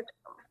Instagram.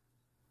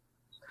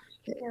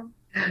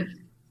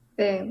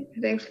 Yeah.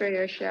 Thanks for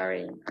your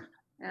sharing.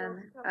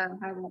 And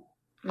how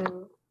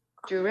about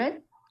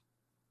Duran?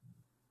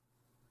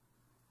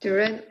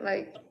 Duran,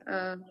 like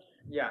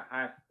Yeah,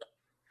 hi.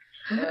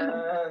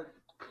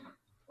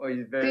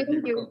 It's very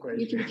difficult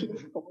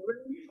question.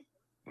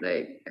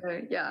 Like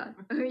yeah,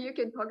 you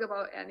can talk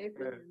about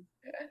anything.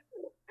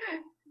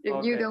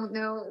 If you don't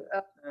know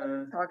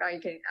talk, I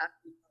can ask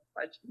you a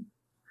question.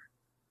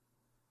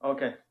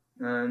 Okay.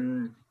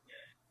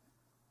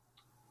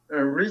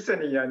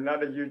 Recently, I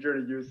not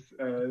usually use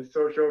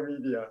social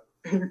media,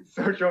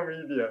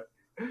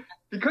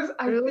 because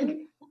I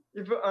think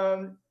if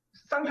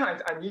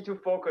sometimes I need to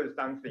focus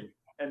something,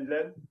 and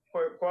then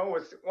when I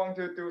want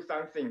to do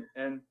something,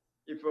 and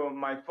if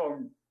my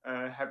phone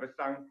have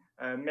some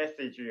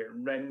message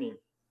running,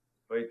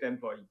 for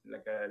example, it's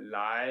like a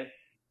Live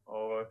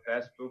or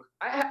Facebook,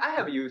 I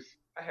have used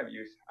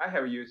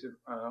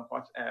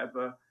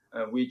WhatsApp,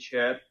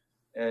 WeChat,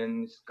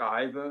 and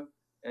Skype,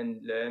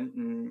 and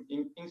then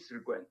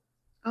Instagram.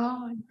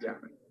 Oh,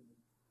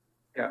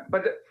 yeah.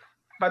 But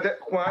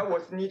when I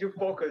was need to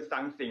focus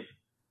something,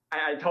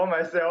 I told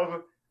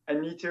myself I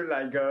need to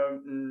like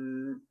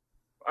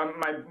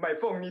my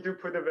phone need to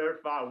put it very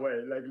far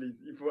away, like this,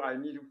 if I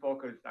need to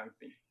focus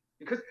something,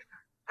 because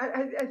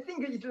I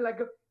think it's like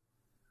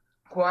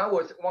when I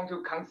want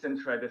to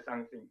concentrate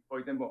something. For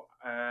example,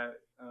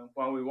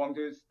 when we want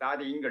to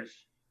study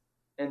English,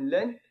 and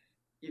then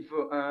if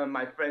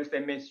my friend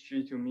send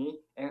message to me,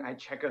 and I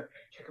check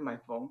my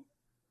phone,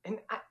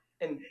 and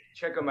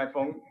check my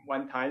phone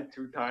 1 time,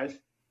 2 times,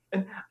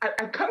 and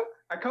I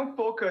can't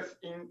focus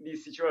in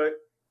this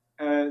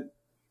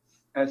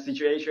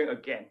situation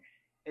again,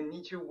 and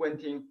need to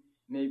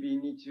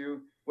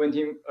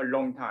waiting a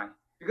long time,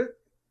 because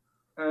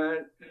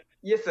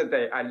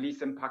yesterday I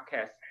listened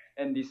podcast,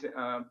 and this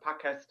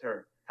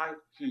podcaster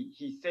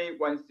he say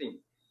one thing: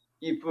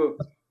 if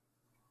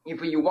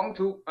you want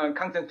to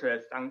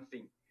concentrate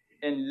something,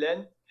 and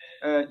then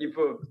if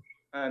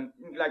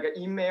like an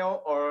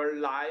email or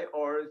Live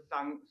or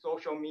some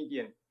social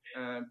media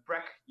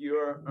break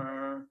your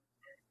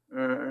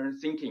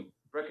thinking,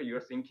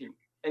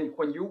 and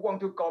when you want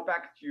to go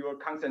back to your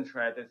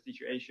concentrated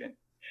situation,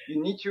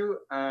 you need to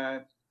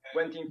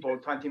waiting for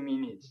 20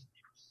 minutes,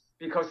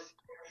 because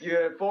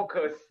your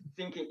focus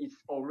thinking is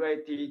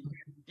already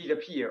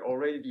disappear.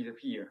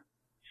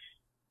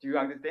 Do you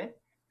understand?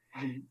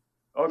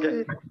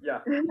 Okay,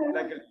 yeah.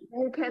 Like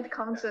you can't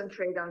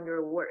concentrate on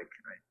your work,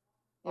 right?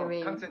 You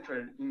mean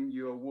concentrate in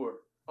your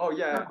work? Oh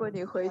yeah. 如果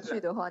你回去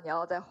的话，你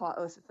要再花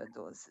20分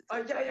钟的时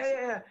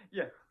间。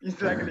Yeah.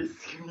 It's like this.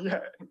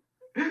 Yeah.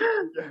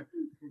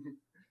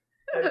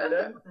 And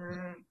then,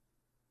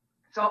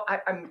 so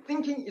I'm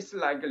thinking it's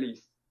like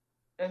this,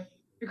 and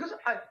because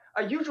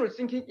I usually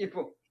thinking if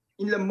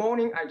in the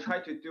morning I try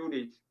to do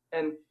this,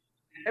 and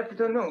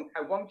afternoon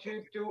I want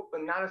to do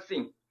another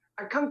thing,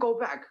 I can't go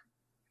back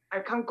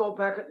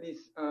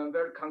this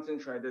very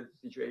concentrated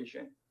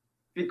situation,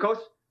 because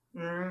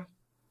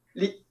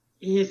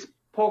his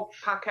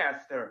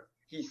podcaster,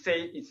 he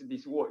say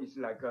this word is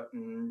like a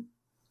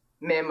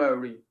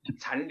memory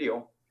残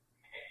留.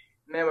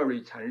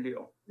 Memory 残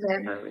留.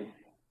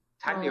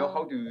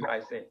 How do I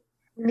say?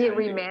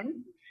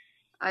 Remain.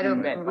 I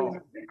don't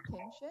know.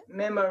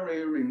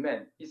 Memory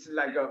remain. It's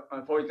like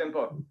for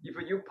example, if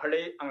you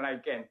play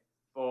online game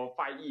for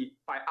 5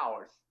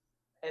 hours,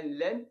 and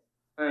then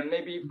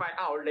maybe 5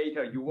 hours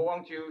later you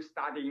want to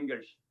study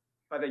English,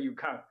 but you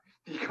can't,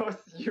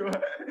 because your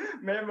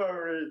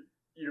memory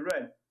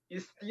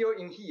is still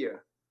in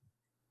here.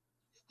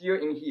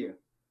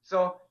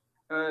 So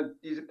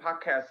this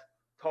podcast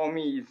told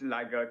me it's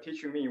like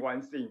teaching me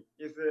one thing.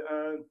 Is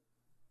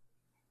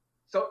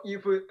so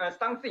if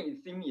something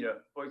is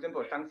similar, for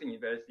example, something is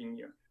very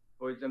similar.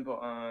 For example,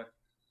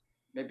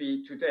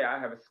 maybe today I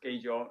have a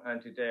schedule, and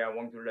today I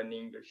want to learn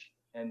English,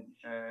 and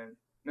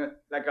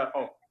like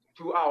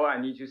 2 hours I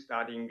need to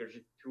study English,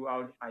 2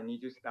 hours I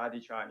need to study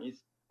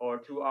Chinese, or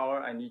 2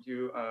 hours I need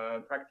to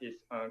practice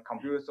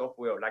computer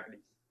software, like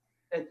this.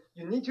 And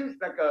you need to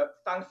like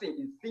something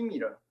is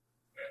similar.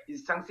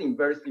 It's something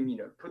very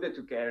similar. Put it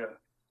together,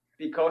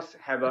 because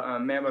have a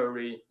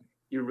memory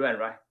error,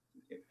 right?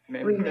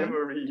 Memory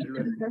error.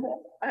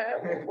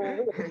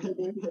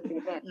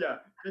 Yeah,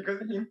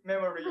 because in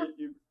memory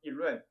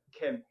error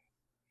can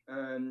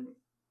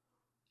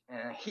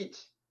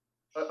hit,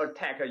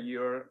 attack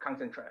your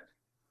concentrate,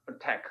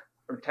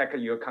 attack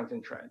your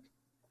concentrate,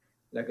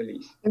 like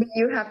this.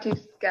 You have to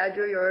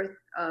schedule your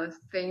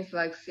things,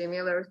 like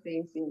similar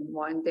things in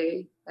one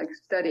day, like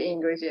study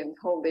English, and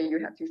whole day you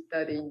have to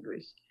study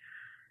English.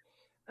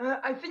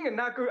 I think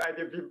not good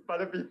idea,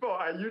 but before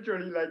I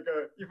usually like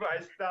if I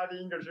study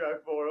English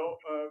for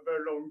a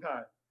very long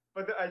time,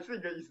 but I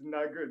think it's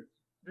not good,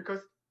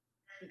 because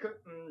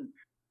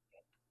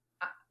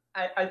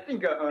I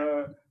think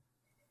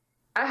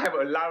I have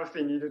a lot of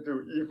things to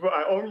do. If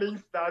I only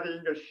study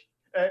English,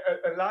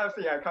 a lot of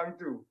things I can't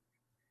do.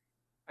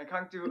 I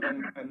can't do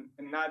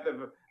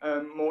another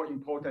more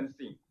important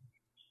thing.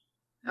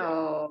 Yeah.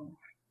 Oh,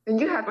 and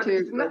you have but to.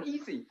 It's not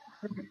easy.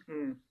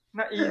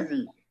 Not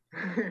easy.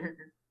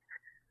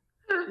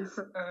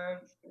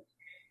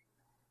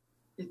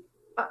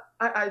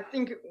 I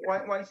think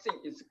one thing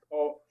is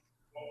called,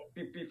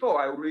 before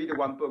I read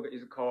one book,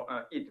 is called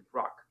Eat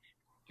Frog.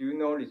 Do you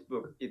know this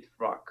book, Eat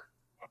Frog?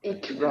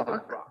 Eat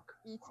Frog.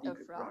 Eat a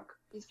frog.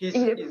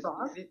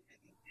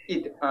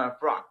 Eat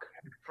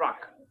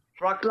frog.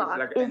 Frog is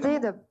like Is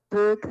it a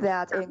book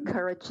that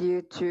encourages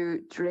you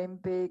to dream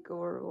big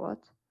or what?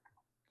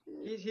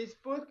 His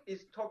book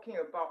is talking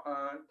about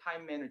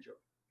time manager,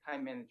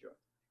 and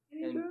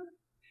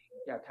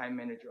yeah, time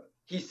manager.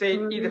 He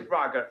said eat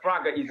frog.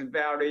 Frog is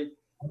very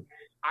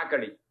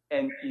ugly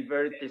and is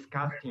very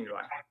disgusting,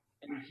 right?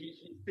 And his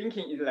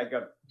thinking is like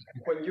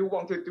when you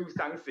want to do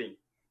something,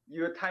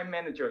 your time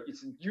manager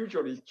is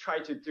usually try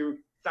to do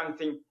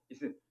something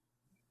is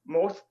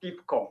most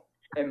difficult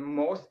and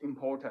most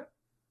important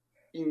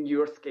in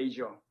your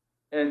schedule.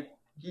 And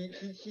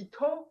he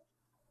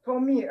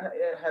told me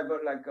I have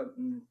like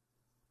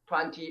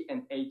 20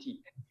 and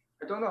 80.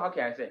 I don't know how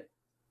can I say.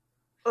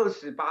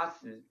 20-80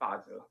法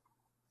则.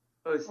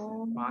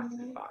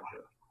 20-80法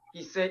则.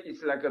 He said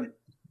it's like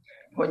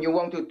when you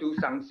want to do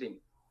something.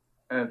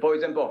 For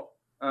example,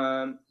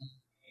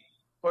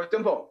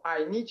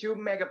 I need to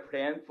make a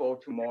plan for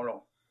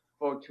tomorrow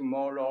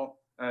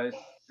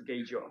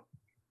schedule.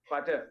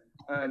 But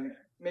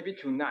maybe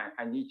tonight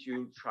I need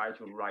to try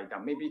to write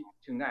down. Maybe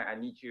tonight I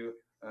need to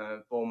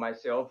for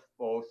myself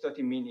for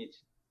 30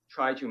 minutes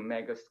try to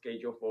make a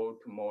schedule for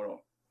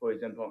tomorrow. For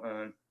example,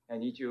 I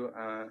need to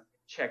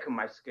check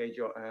my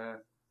schedule.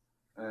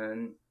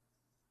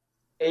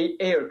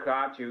 8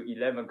 o'clock to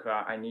 11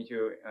 o'clock, I need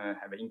to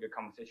have an English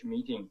conversation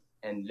meeting.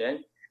 And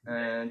then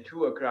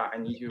 2 o'clock, I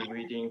need to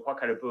reading what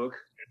kind of book.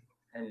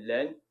 And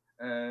then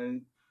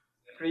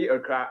 3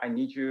 o'clock, I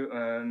need to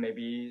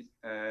maybe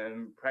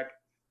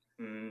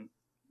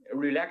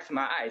relax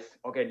my eyes.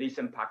 Okay,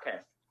 listen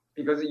podcast.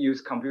 Because I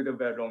use computer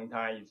very long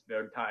time, it's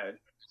very tired.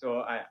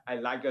 So I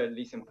like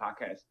listen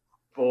podcast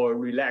for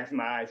relax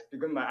my eyes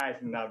because my eyes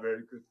is not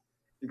very good.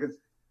 Because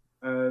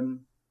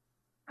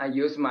I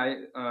use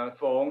my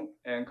phone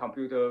and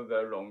computer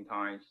very long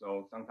time.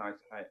 So sometimes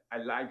I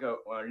like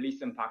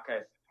listen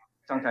podcast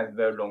sometimes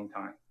very long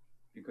time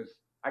because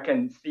I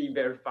can see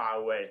very far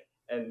away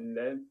and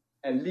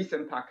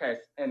listen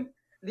podcast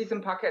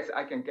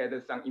I can get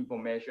some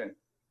information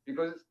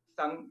because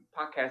some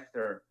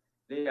podcaster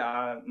they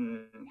are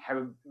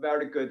have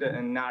very good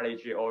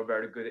knowledge or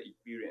very good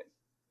experience.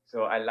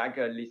 So I like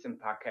listen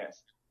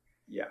podcast.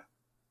 Yeah.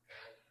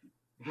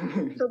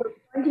 So the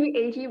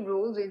 20-80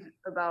 rules is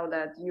about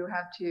that you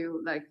have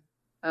to like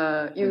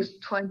use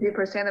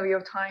 20% of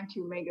your time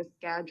to make a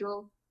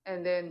schedule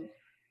and then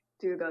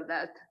do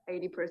that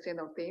 80%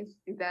 of things.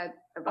 Is that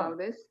about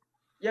this?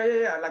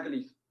 Yeah, like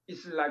this.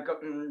 It's like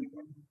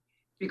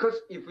because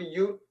if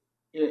you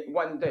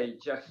one day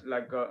just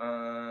like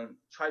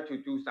try to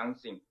do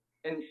something,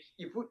 and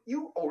if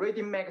you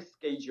already make a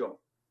schedule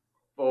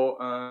for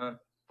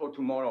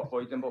tomorrow,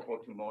 for example, for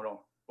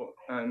tomorrow.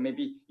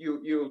 Maybe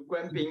you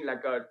grabbing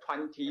like a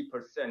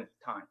 20%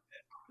 time,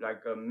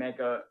 like a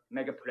mega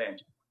plan.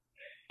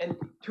 And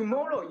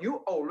tomorrow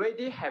you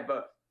already have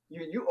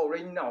you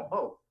already know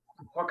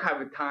what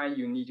kind of time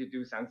you need to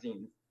do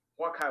something,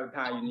 what kind of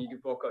time you need to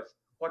focus,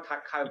 what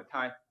kind of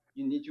time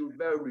you need to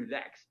very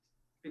relaxed.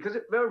 Because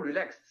very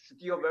relaxed is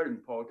still very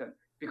important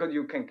because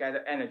you can get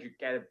the energy,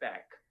 get it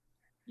back.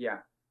 Yeah,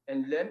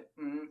 and then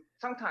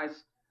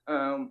sometimes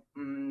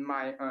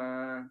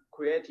my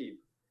creative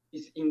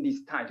is in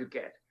this time to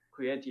get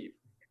creative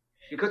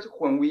because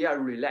when we are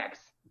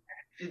relaxed,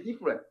 it's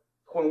different.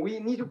 When we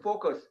need to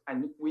focus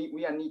and we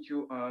need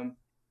to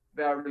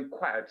very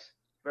quiet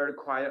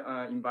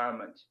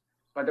environment.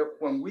 But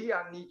when we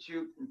need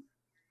to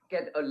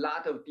get a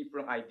lot of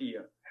different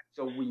ideas,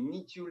 so we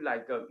need to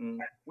like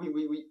we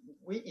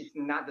it's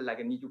not like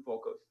a need to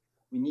focus.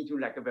 We need to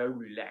like very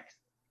relaxed.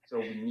 So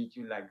we need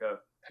to like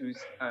to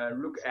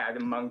look at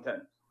the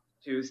mountain,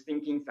 to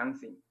thinking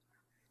something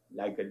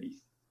like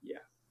this.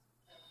 Yeah.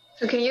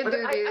 So can you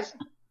do this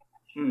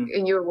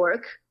in your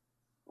work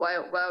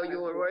while you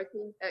were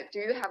working? Do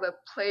you have a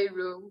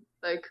playroom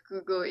like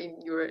Google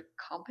in your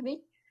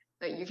company?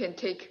 Like you can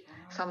take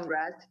some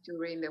rest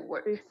during the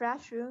work.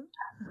 Refresh room?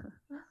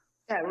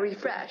 Yeah,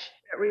 refresh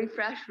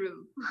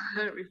room.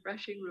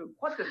 Refreshing room.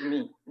 What does it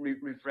mean,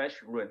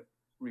 refresh room?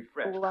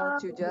 Refresh. You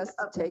want to just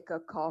take a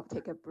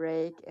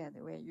break, and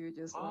when you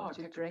just want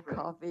to drink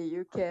coffee,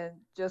 you can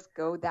just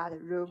go that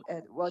room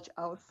and watch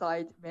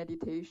outside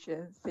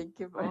meditation,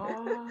 thinking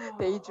about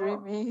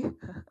daydreaming.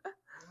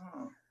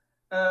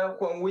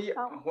 When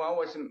I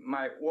was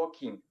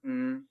working,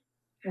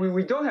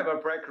 we don't have a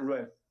break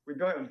room. We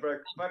don't have a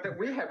break, but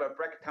we have a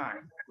break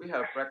time.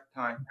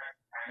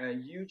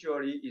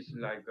 Usually it's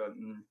like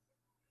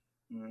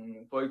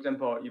for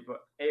example, if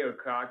 8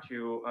 o'clock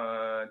to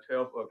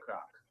 12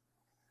 o'clock.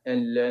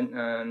 And then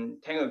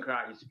 10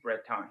 o'clock is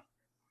break time.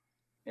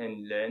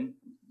 And then,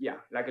 yeah,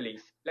 like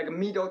this. Like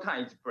middle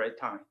time is break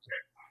time.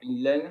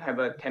 And then have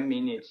 10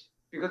 minutes.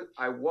 Because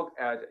I work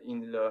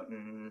in the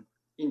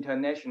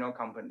international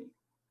company.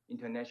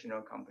 It's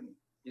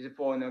a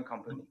foreign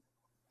company.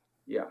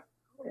 Yeah.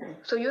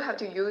 So you have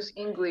to use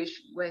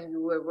English when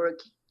you were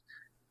working?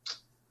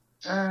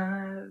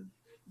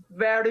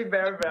 Very,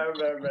 very, very,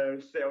 very,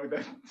 very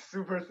seldom.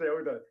 Super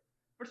seldom.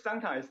 But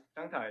sometimes.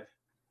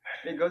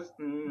 Because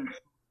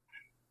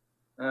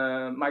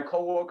my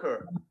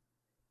coworker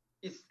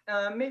is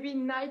maybe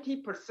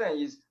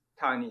 90% is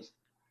Chinese,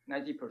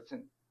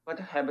 90%, but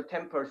have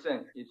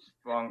 10% is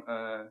from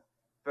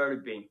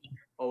Philippines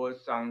or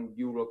some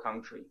Euro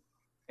country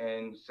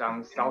and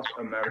some South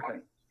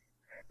American.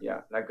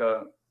 Yeah, like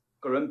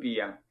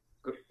Colombia.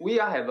 We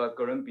have a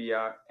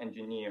Colombia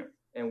engineer,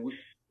 and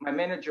my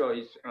manager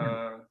is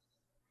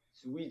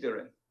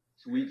Switzerland.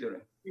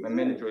 My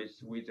manager is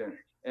Switzerland,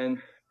 and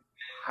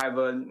have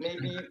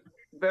maybe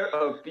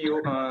a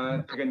few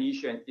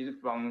technician is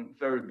from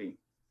Philippines,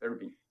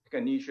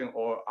 technician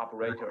or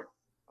operator.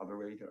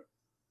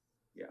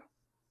 Yeah.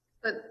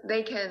 But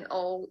they can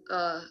all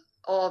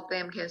of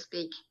them can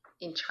speak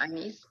in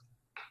Chinese?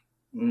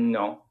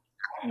 No.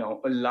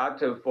 A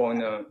lot of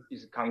foreigner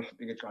can't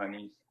speak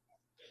Chinese.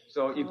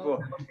 So if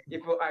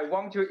I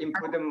want to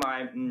improve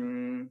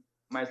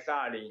my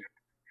salary,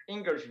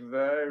 English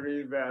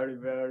very, very,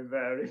 very,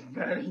 very,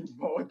 very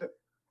important.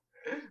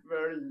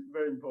 Very,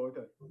 very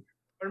important.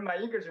 But my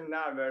English is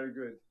not very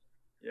good.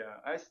 Yeah,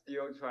 I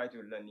still try to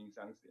learning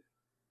something.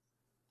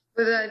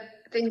 But I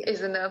think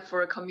it's enough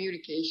for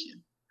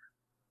communication.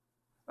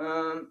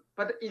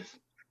 But it's,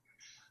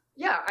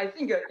 yeah, I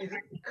think it's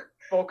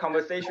for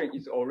conversation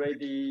is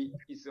already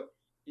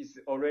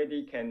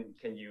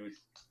can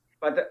use.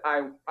 But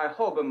I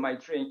hope my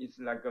train is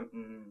like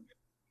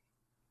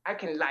I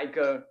can like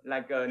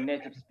a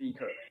native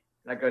speaker,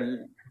 like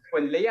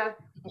when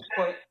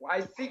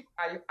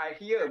I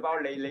hear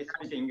about they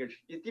speak English,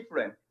 it's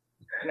different.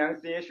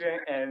 Pronunciation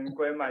and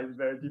grammar is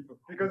very different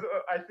because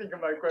I think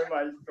my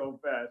grammar is so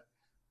bad.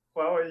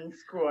 When I was in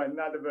school, I'm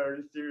not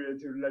very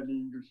serious to learn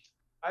English.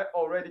 I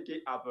already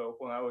gave up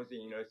when I was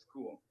in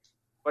school.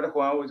 But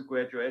when I was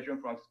graduation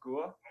from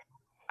school,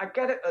 I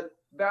get a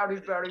very,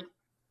 very,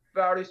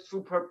 very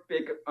super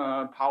big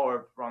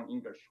power from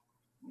English.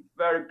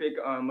 Very big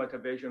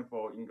motivation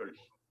for English.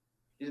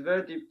 It's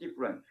very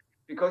different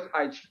because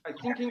I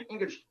thinking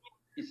English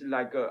is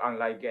like an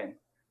online game.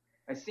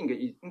 I think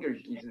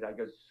English is like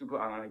a super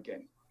online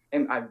game,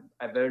 and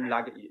I very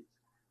like it.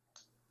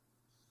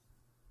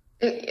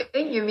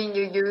 You mean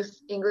you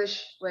use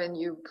English when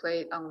you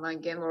play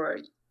online game, or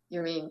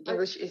you mean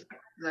English is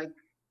like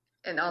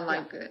an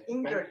online game?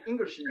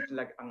 English is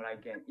like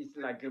online game. It's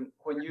like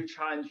when you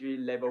challenge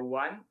level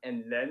 1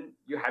 and then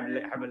you have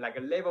like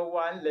a level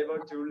 1, level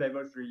 2,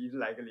 level 3 is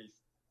like this.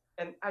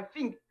 And I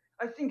think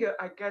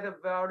I get a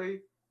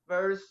very,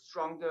 very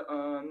strong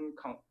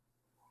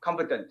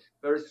confidence,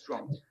 very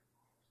strong.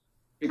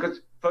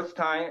 Because first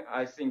time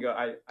I think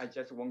I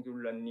just want to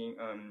learning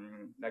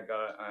like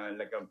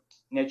a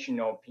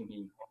national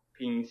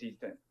pinyin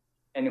system,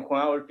 and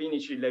when I will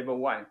finish level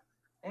 1,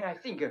 and I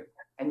think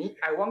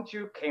I want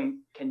to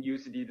can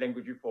use the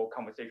language for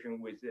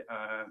conversation with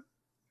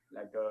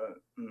like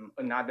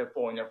another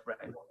foreigner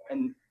friend,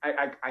 and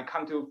I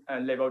come to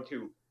level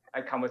 2.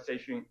 I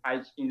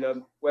in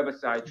the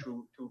website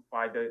to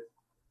find a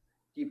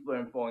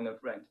different foreigner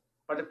friend.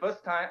 But the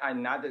first time I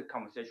not a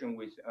conversation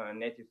with a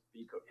native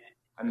speaker.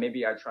 And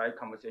maybe I try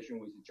conversation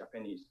with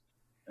Japanese,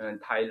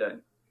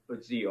 Thailand,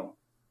 Brazil,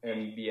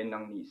 and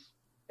Vietnamese,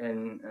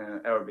 and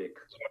Arabic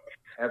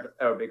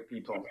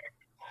people.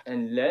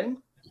 And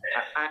then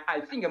I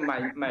think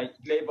my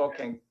level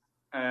can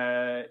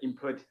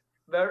input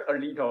very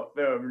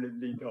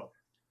little.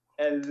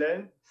 And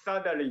then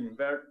suddenly,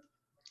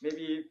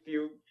 maybe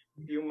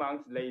few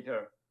months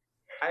later,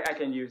 I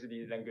can use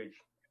the language.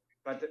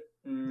 But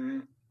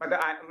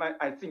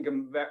I think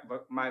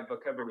my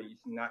vocabulary is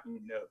not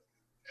enough.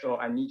 So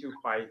I need to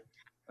find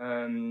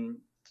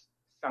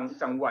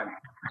someone.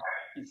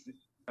 It's,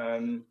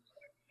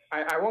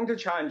 I want to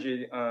challenge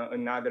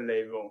another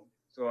level.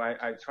 So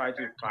I try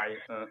to find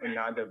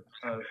another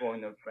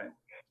foreigner friend.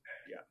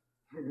 Yeah,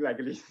 like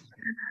this.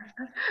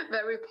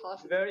 Very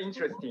positive. Very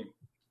interesting.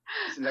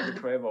 It's like a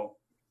travel.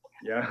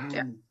 Yeah.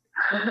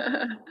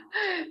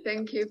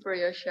 Thank you for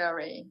your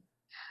sharing.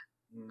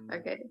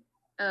 Okay.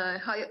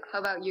 How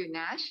about you,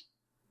 Nash?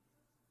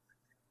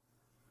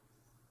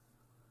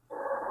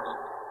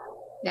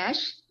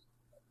 Nash?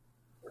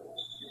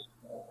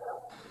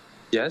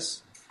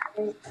 Yes.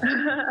 Do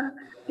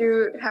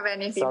you have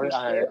anything to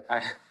share?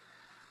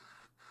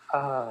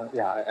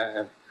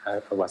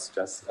 I was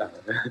just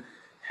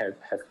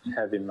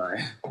having my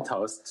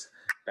toast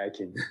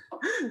baking.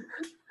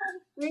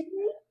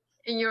 Really?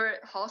 In your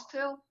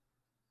hostel?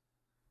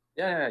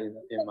 Yeah,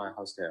 in my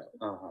hostel.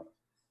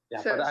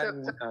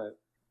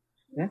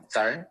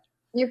 Sorry.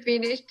 You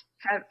finished?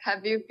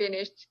 Have you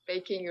finished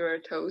baking your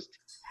toast?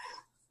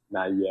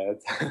 Not yet.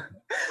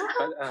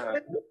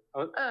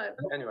 But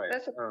anyway,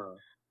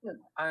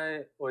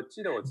 我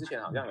记得我之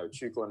前好像有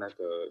去过那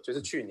个，就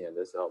是去年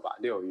的时候吧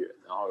，6月，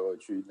然后有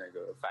去那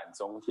个反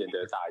中天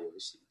的大游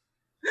行。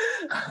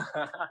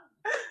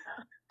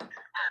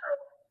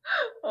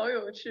好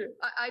有趣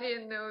I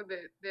didn't know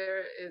that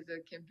there is a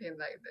campaign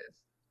like this.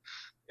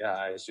 Yeah,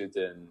 I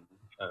shouldn't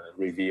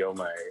reveal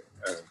my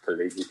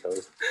political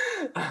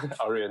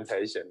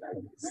orientation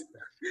like this.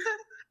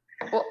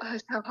 Well,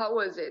 how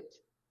was it?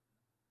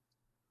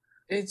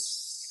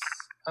 It's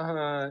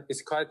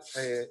quite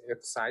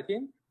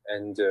exciting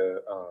and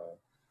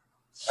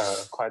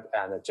quite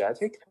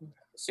energetic.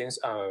 since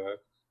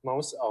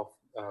most of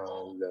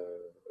the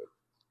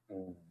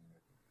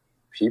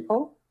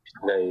people,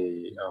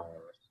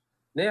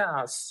 there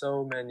are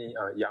so many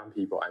young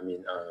people. I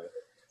mean,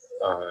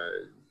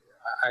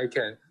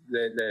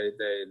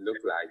 they look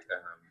like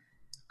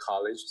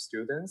college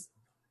students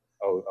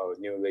or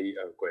newly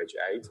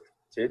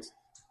graduated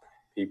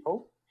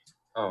people.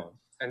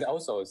 And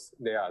also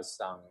there are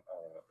some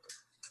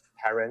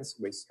parents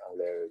with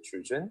their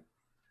children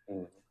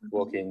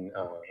walking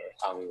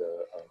on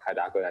the 凯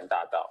达格兰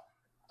大道.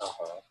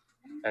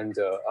 And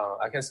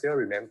I can still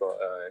remember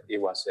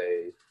it was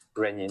a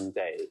rainy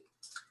day,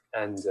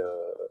 and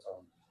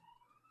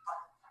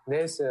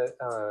there's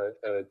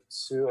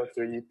 2 or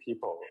 3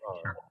 people,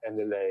 and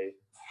they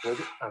were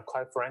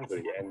quite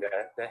friendly, and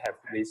they have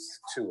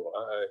this tool,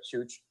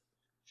 huge.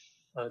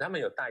 他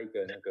们有带一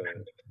个那个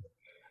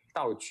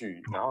道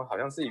具，然后好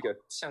像是一个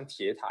像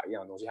铁塔一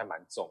样的东西，还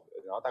蛮重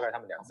的。然后大概他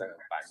们2、3个人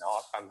搬，然后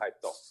搬不太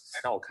动。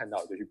然后我看到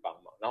我就去帮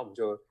忙，然后我们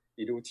就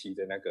一路提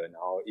着那个，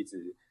然后一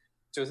直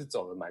就是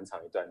走了蛮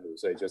长一段路，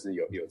所以就是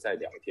有在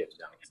聊天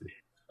这样子。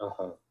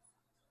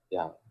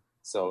Yeah.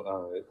 So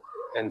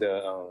and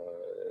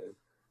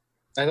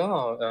I don't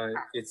know.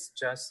 It's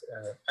just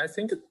I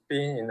think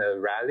being in a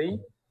rally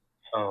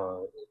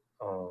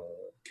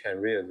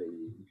can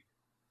really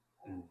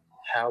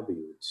help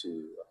you to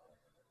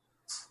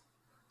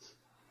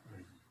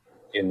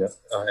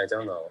I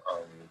don't know,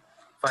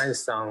 find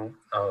some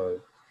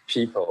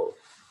people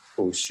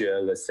who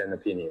share the same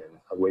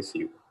opinion with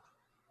you,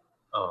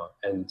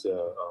 and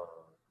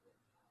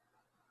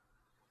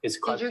it's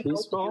quite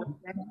peaceful.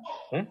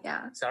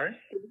 Yeah. Sorry?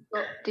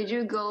 Did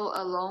you go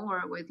alone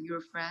or with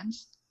your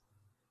friends?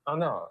 Oh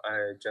no,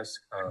 I just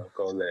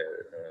go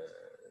there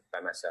by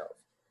myself.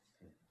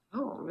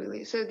 Oh,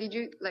 really? So did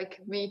you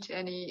meet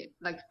any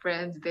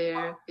friends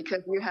there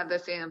because you have the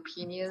same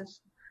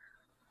opinions?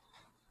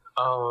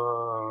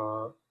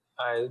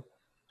 I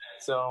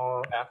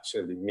don't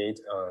actually meet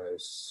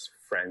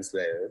friends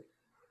there,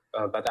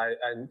 but I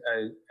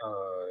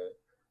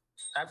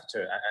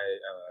after I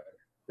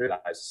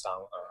realized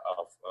some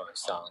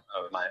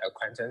of my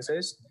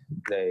acquaintances,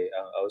 they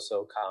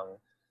also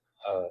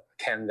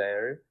came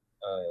there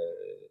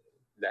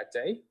that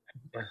day.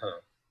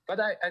 But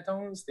I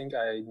don't think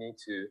I need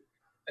to.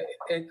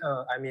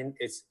 I mean,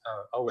 it's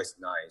always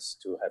nice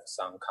to have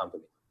some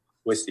company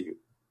with you.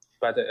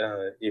 But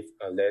if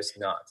there's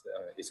not,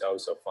 it's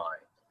also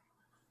fine.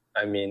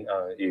 I mean,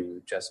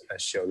 you just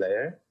show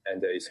there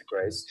and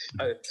express.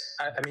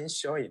 I mean,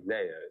 showing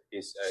there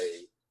is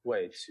a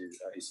way to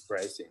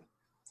expressing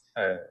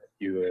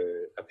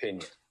your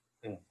opinion,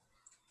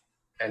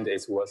 and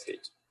it's worth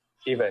it,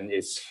 even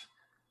it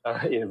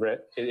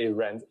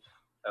ran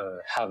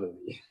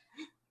heavily.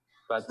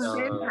 But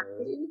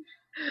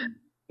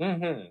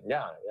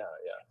yeah.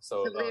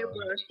 So there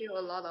were still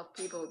a lot of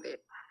people there.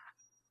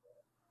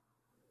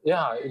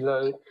 Yeah,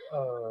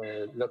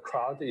 the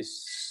crowd is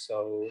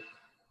so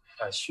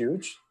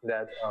huge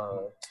that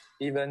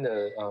even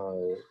the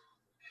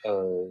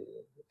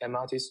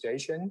MRT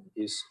station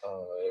is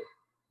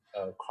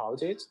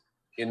crowded.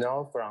 You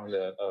know, from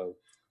the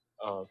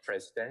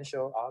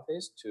presidential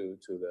office to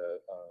the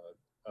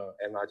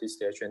MRT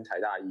station, 台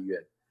大医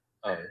院,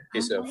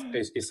 it's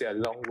a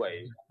long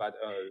way, but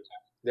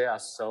there are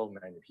so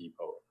many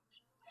people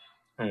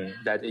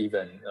that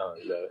even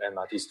the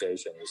MRT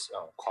station is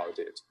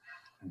crowded.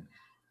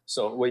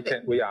 So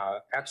we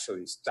are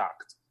actually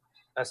stuck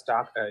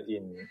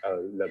in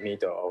the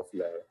middle of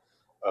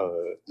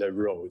the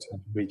road.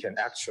 We can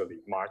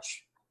actually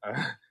march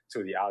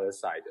to the other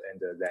side, and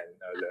then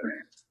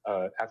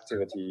the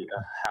activity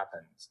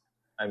happens.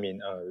 I mean,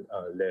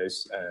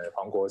 there's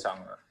黄国昌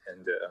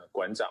and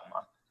馆长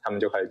嘛，他们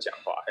就开始讲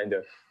话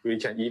and we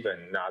can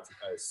even not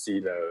see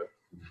the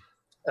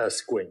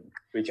screen.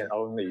 We can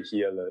only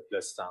hear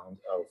the sound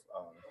of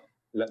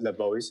the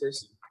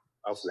voices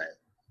of them.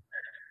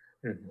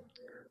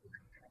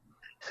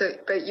 So,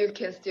 but you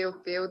can still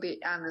feel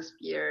the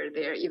atmosphere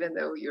there, even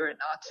though you're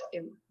not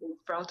in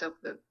front of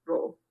the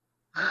row.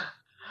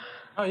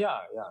 Oh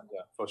yeah,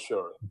 for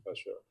sure.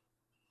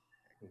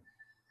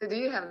 So do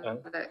you have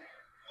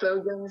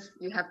slogans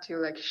you have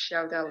to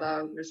shout out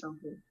loud or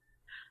something?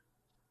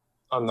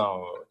 Oh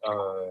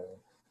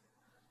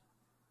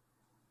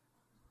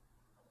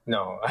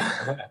no,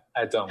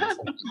 I don't.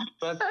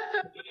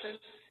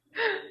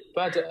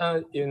 But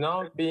you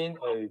know, being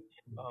a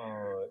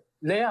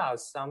there are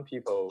some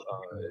people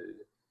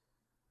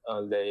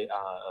they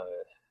are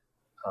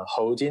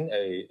holding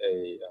a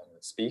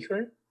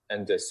speaker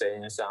and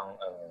saying some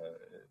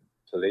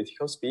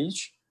political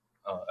speech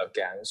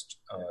against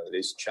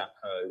this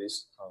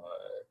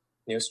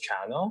news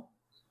channel.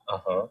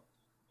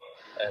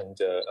 And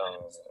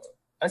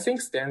I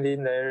think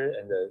standing there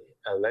and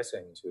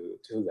listening to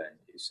them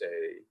is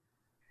a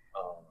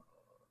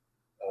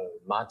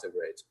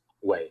moderate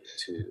way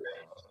to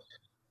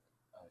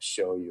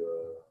show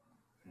your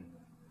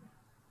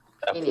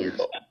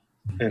approval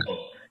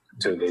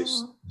to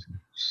this.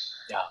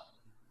 Yeah.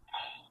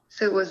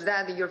 So was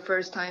that your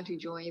first time to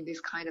join this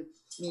kind of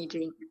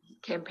meeting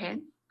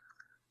campaign?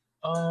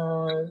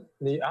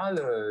 The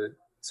other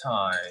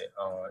time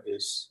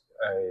is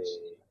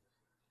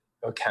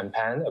a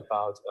campaign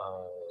about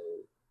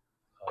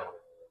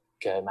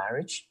gay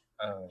marriage.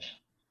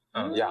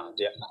 Yeah.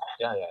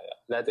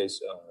 That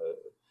is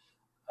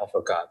I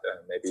forgot.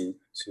 Maybe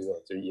 2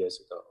 or 3 years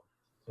ago.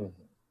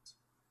 Mm-hmm.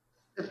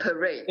 The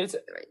parade. It's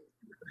right.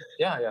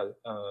 Yeah.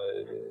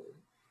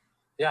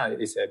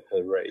 It's a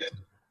parade,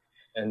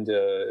 and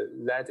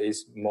that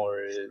is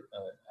more.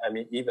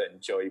 Even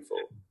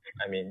joyful.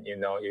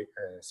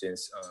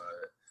 Since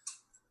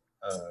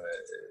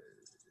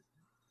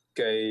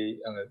gay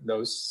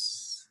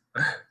those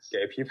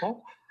gay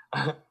people,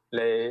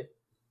 they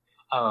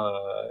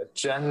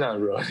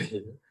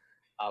generally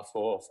are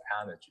full of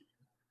energy,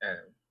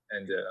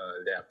 and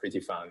they are pretty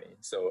funny.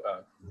 So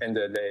and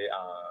they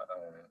are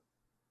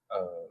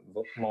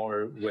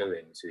more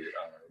willing to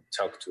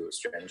talk to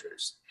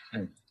strangers.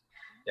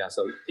 Yeah,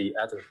 so the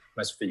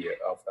atmosphere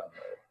of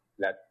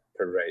that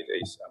parade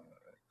is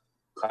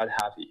quite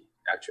happy,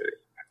 actually.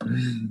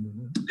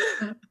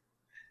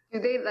 Do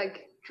they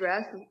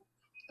dress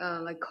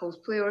like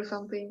cosplay or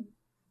something?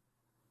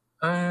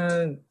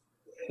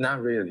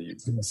 Not really,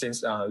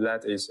 since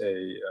that is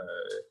a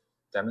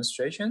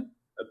demonstration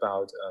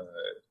about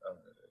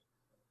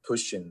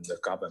pushing the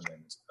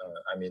government.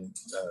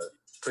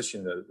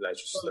 Pushing the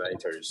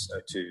legislators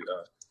to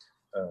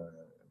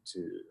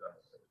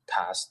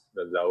pass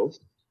the law.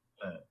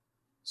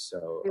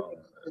 So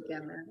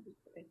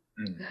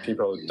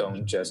people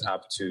don't dress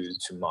up too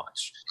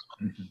much.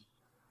 Mm-hmm.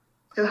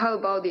 So how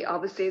about the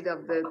opposite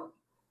of the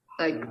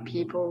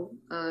people?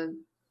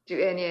 Do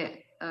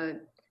any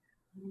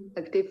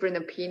different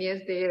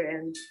opinions there,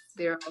 and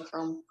there are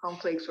some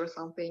conflicts or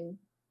something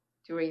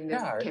during the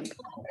campaign?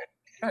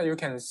 Yeah, you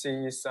can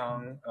see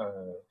some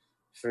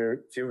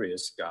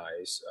furious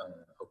guys,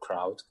 a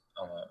crowd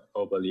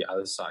over the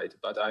other side,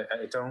 but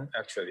I don't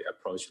actually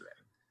approach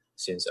them,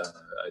 since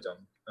I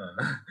don't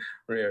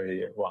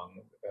really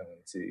want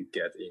to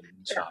get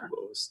in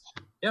troubles.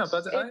 Yeah,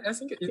 but I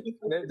think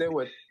they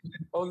would,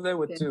 all they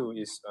would do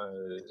is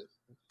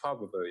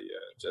probably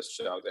just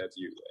shout at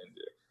you and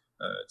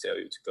tell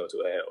you to go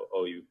to hell,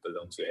 or you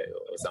belong to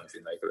hell, or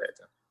something like that.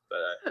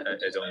 But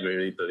I don't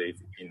really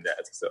believe in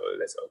that, so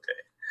that's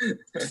okay.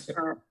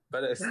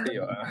 But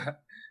still,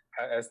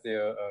 I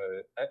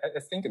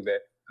think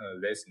that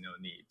there's no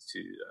need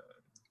to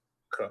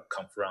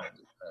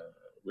confront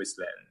with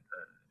them.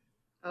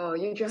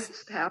 You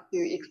just have to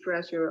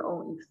express your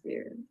own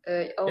experience.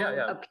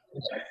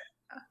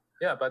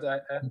 Yeah, but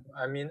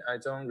I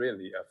don't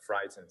really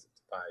frightened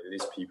by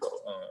these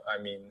people.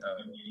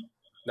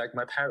 Like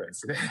my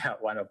parents, they are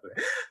one of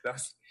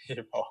those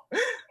people.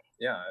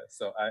 Yeah,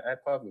 so I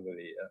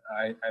probably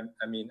I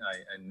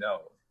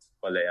know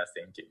what they are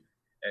thinking,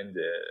 and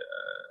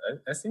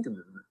I think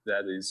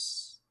that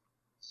is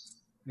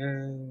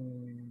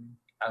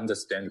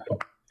understandable.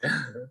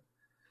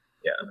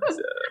 Yeah.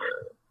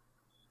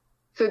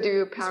 So do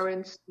your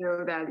parents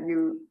know that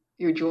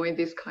you joined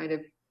this kind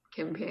of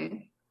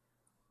campaign?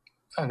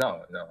 Oh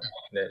no,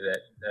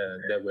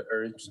 they were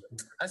urged.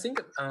 I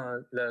think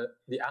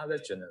the other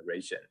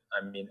generation.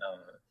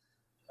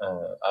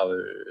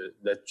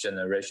 The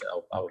generation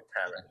of our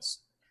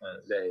parents,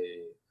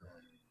 they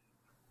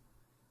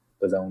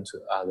belong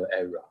to other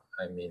era.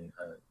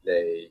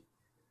 They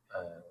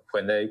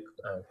when they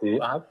grew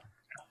up,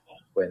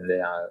 when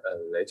they are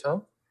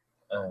little,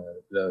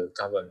 the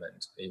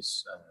government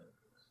is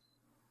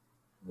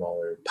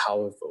more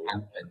powerful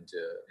and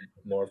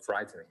more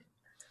frightening.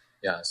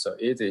 Yeah, so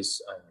it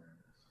is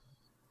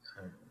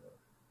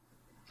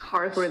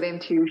hard for them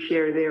to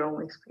share their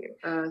own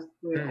experience.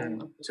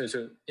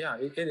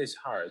 It is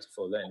hard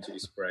for them to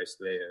express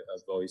their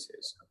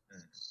voices,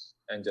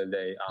 and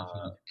they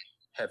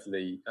have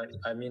the.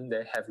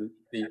 They have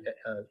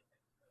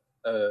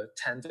the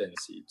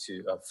tendency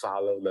to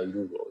follow the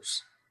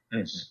rules.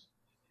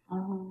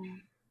 Mm-hmm.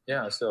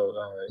 Yeah, so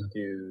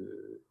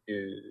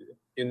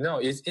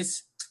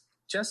it's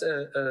just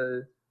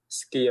a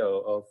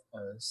skill of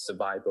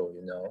survival.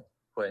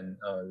 When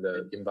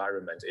the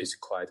environment is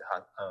quite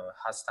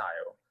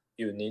hostile,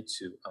 you need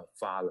to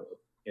follow.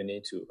 You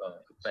need to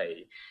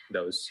obey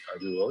those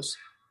rules.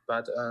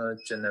 But a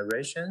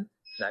generation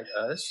like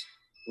us,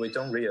 we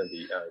don't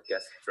really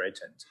get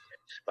threatened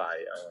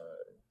by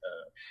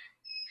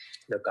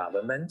the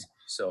government.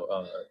 So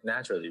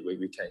naturally,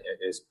 we can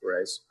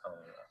express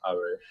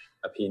our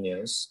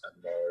opinions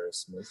more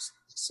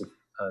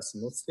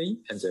smoothly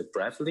and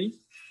bravely.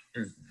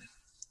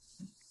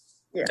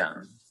 Yeah.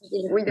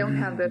 We don't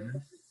have the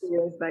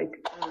experience like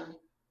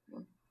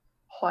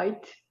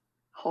white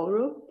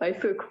horror, 白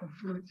色恐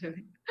怖之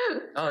类。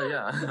Oh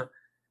yeah.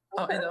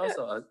 Oh, and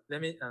also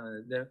let me tell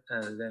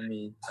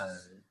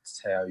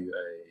you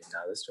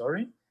another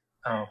story.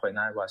 When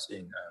I was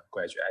in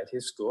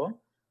graduate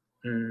school,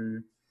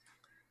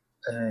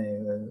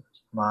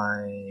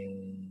 my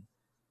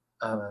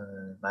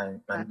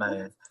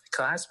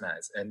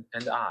classmates and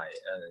I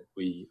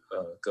we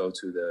go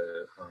to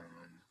the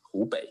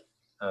Hubei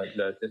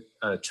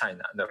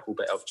China, the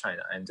Hubei of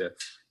China, and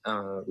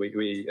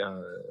we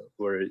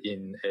were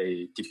in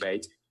a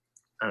debate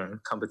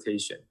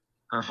competition.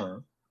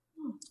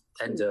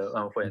 And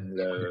when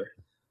the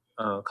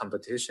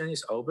competition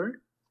is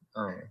over,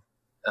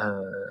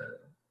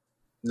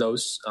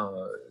 those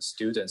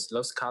students,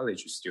 those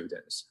college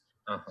students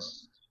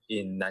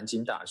in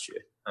Nanjing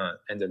Daxue,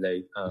 and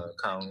they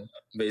come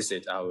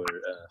visit our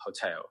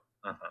hotel,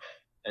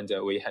 and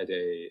we had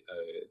a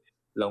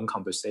long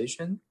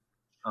conversation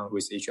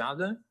with each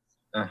other,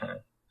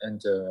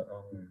 and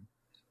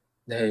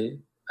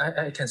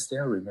I can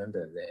still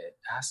remember they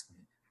asked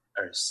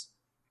us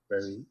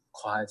very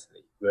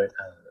quietly,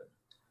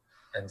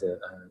 and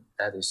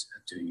that is,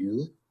 do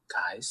you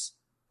guys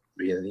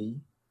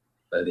really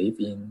believe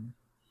in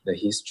the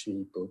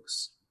history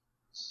books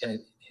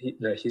and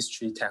the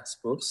history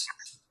textbooks?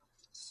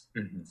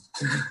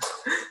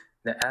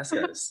 They ask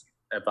us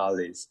about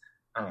this,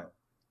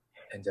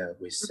 and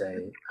we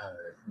say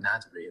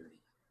not really,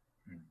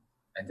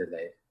 and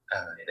they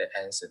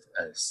answered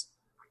us,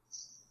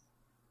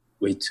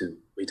 we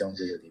don't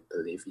really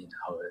believe in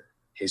our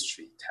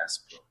history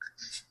textbook.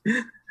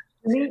 I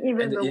mean,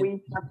 even though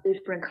we have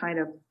different kind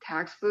of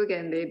textbook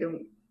and they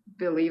don't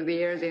believe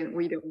theirs and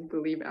we don't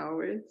believe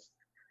ours.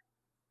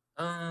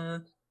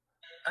 I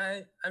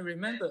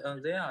remember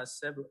there are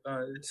several.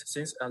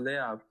 Since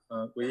there are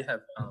we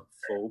have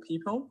 4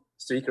 people,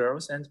 3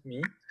 girls and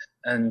me,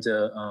 and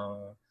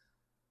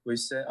we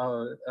say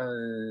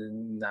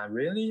not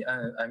really.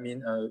 I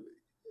mean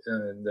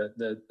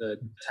the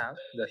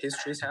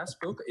history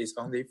textbook is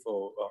only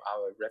for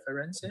our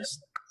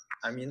references.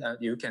 I mean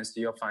you can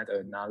still find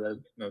another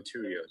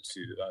material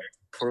to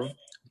prove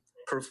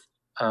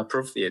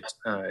it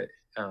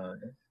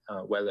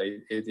whether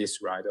it is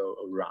right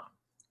or wrong.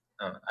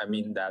 I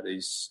mean that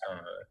is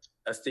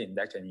a thing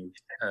that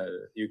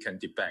you can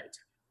debate,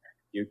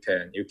 you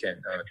can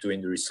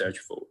doing the research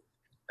for,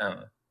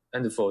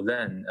 and for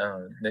them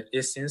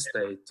it seems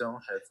they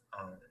don't have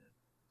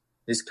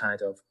this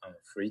kind of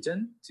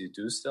freedom to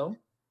do so,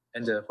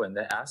 and when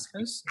they ask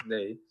us,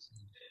 it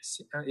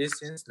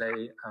seems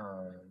they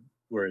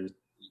were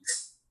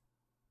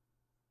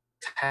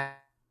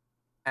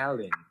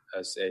telling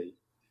us a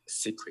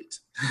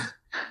secret,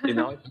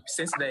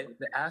 since they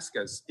ask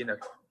us in a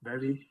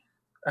very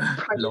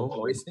low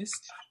voices.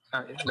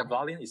 The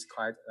volume is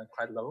quite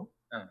low,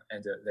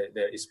 and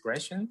their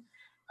expression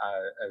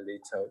are a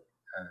little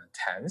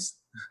tense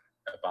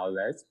about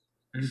that.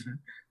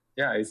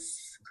 Yeah,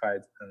 it's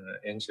quite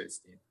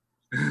interesting.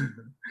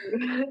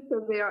 So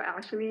they are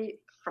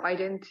actually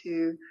frightened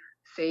to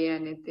say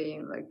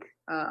anything like,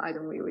 I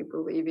don't really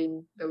believe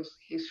in those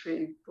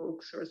history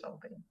books or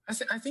something.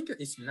 I think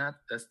it's not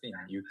a thing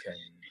you can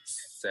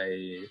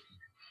say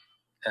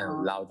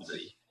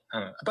loudly.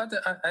 But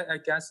I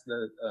guess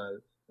the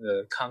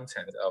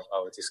content of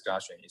our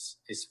discussion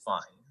is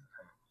fine.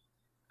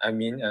 I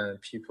mean, I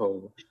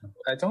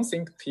don't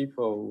think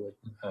people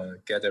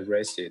would get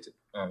arrested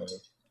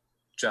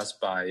just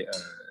by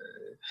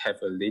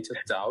have a little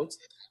doubt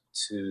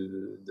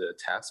to the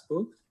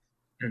textbook.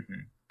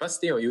 But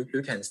still, you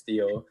can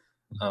still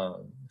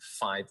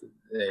find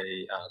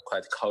they are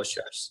quite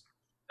cautious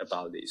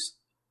about this.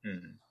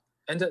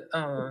 And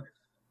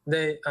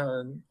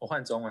我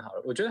换中文好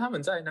了。我觉得他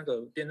们在那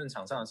个辩论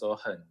场上的时候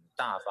很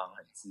大方、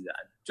很自然，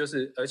就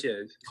是而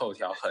且口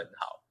条很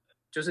好，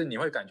就是你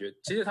会感觉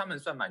其实他们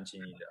算蛮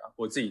精英的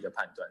我自己的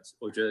判断是，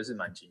我觉得是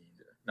蛮精英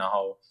的。然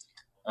后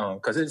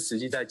可是实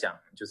际在讲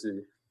就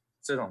是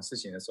这种事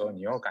情的时候，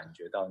你又感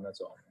觉到那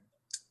种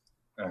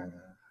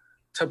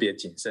特别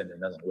谨慎的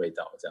那种味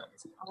道，这样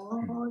子。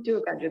就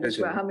感觉得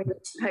出来，他们不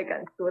太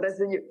敢说，但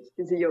是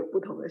就是有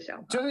不同的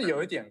想法，就是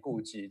有一点顾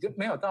忌，就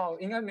没有到，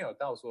应该没有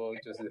到说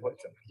就是会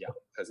怎么样，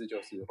可是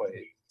就是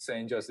会声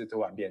音就是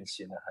突然变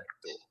轻了很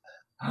多。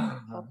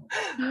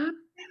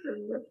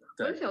真的，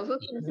我想说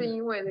是不是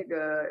因为那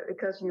个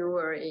because you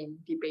were in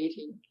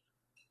debating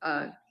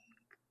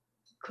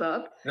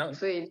club，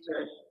 所以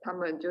他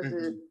们就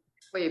是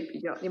会比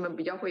较，你们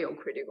比较会有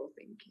critical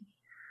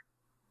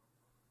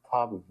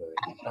thinking。Probably,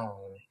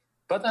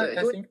 but I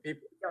think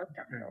people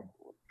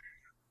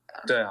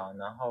对啊，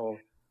然后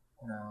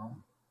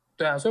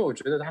对啊，所以我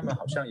觉得他们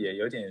好像也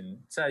有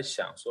点在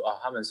想说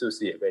他们是不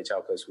是也被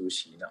教科书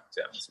洗脑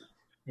这样子，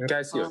应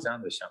该是有这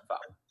样的想法。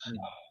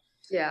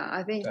Yeah,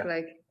 I think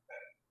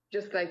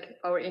just like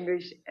our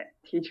English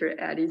teacher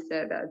Eddie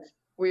said that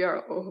we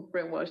are all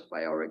brainwashed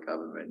by our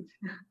government.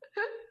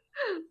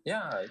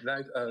 Yeah,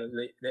 like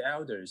the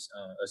elders,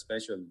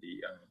 especially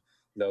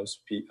those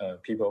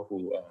people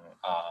who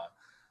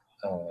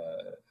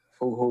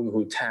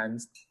who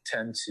tend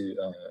to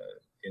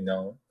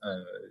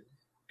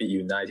be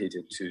united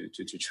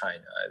to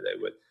China, they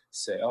would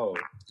say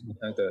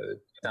那个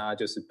大家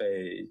就是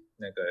被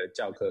那个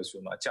教科书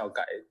嘛，教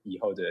改以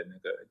后的那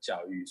个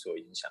教育所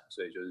影响，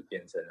所以就是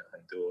变成了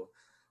很多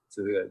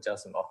这个叫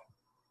什么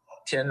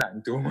天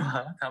然独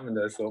嘛，他们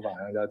的说法好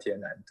像叫天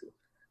然独，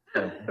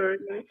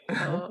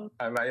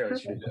还蛮有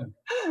趣的。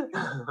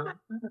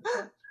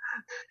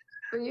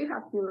So you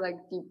have to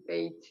like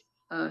debate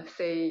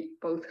say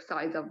both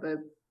sides of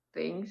the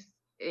things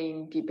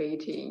in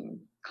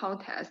debating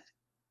contest.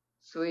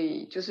 所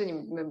以就是你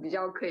们比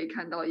较可以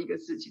看到一个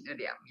事情的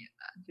两面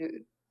啦。就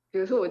比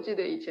如说，我记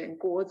得以前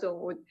国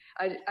中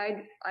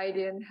，I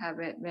didn't have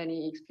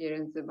many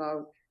experience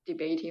about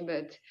debating,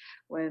 but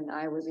when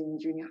I was in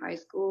junior high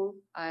school,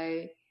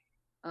 I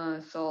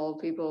saw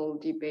people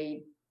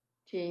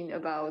debating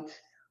about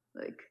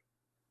like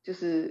就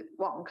是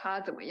网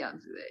咖怎么样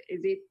之类。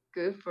Is it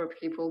good for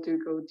people to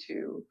go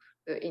to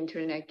the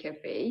internet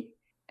cafe?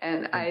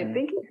 And I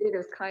think it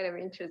was kind of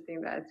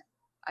interesting that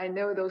I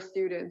know those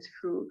students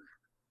who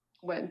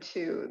went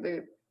to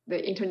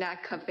the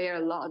internet cafe a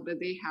lot, but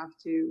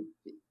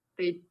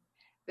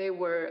they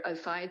were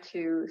assigned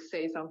to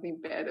say something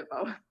bad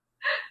about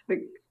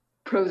the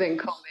pros and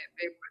cons.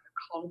 They were the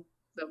cons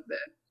of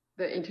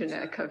the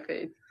internet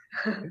cafe.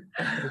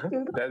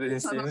 That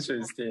is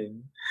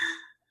interesting.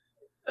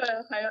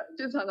 还要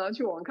就常常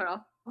去网咖，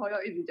然后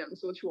要一直讲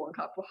说去网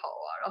咖不好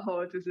啊，然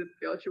后就是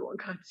不要去网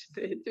咖之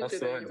类，就觉得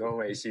说很多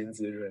违心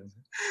之论。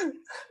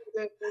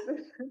对，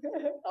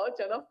然后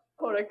讲到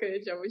后来可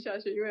能讲不下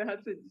去，因为他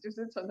自己就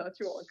是常常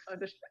去网咖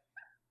的人。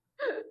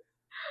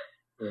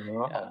有没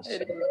有好笑？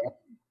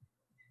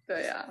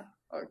对啊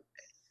 ，OK.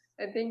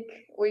 I think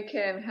we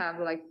can have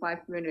like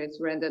 5 minutes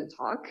random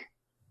talk,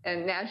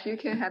 and Nash, you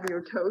can have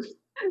your toast.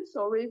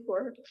 Sorry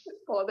for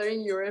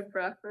bothering your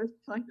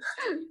breakfast time.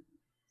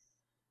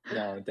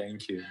 No,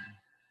 thank you.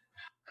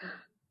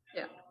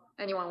 Yeah.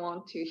 Anyone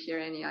want to share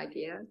any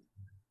ideas?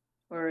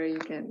 Or you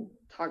can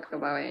talk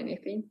about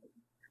anything.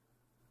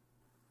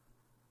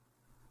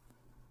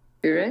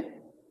 Duran?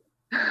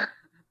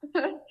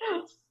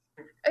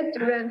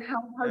 Duran,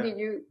 how did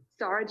you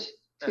start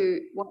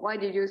to, why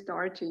did you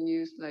start to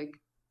use like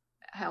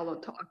Hello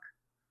Talk?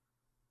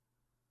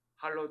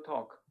 Hello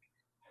Talk?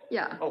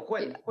 Yeah. Oh,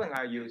 when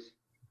I use?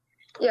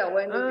 Yeah,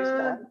 when did you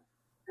start?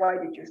 Why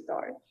did you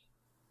start?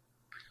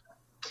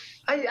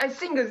 I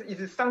think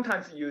it's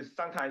sometimes used,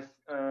 sometimes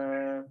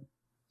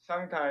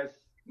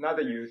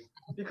not used,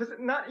 because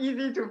it's not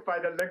easy to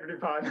find a language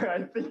partner.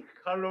 I think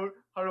Hello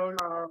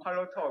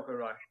Talk,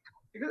 right?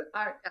 Because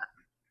I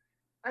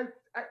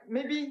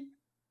maybe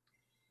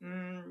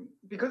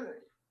because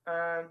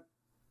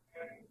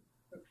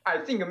I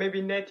think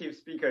maybe native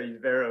speaker is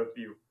very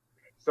few.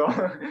 So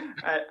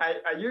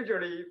I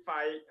usually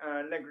find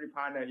language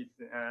partner is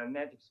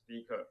native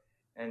speaker,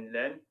 and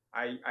then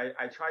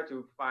I try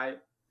to find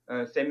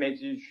send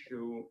message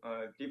to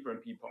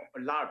different people,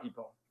 a lot of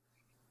people,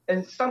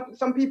 and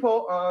some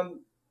people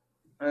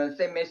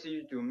send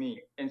message to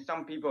me, and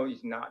some people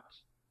is not,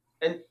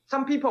 and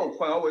some people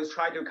when I was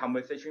trying to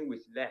conversation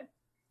with them,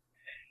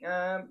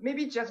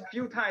 maybe just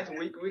few times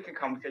we can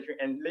conversation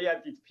and they are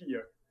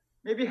disappear.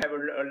 Maybe have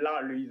a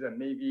lot of reason.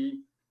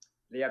 Maybe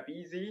they are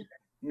busy.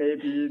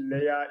 Maybe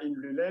they are in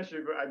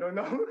relationship. I don't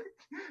know.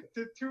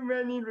 Too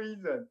many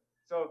reasons.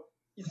 So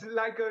it's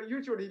like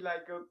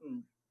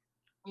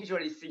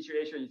usually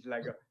situation is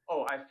like,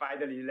 oh, I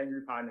find a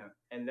language partner,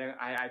 and then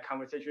I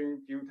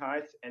conversation few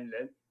times, and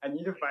then I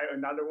need to find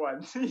another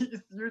one.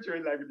 It's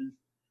usually like this.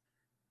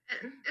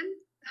 And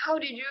how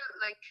did you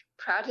like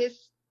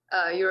practice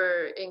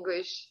your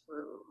English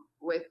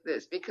with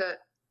this? Because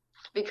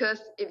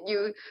if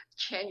you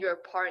change your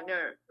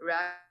partner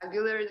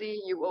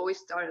regularly, you always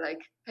start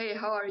like, hey,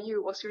 how are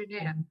you? What's your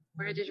name?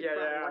 Where did you from?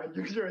 Yeah,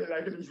 usually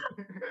like this.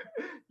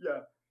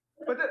 Yeah.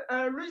 But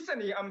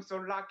recently, I'm so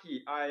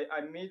lucky. I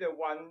made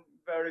one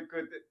very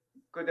good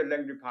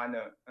language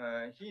partner.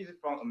 He's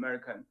from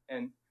American,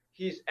 and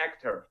he's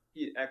actor.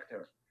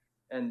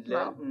 And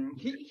then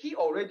he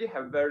already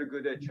have very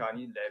good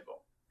Chinese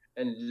level.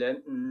 And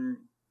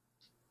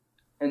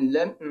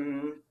then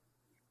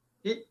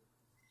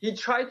he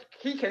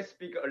can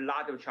speak a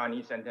lot of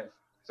Chinese sentence.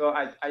 So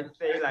I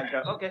say like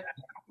okay,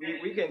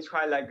 we can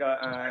try like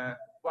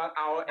 1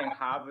 hour and a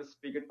half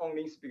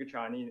only speak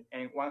Chinese,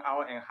 and 1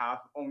 hour and a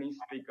half only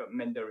speak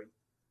Mandarin.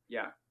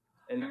 Yeah,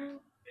 and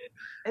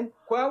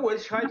when I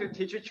was trying to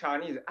teach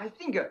Chinese, I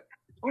think,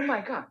 oh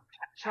my God,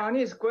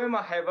 Chinese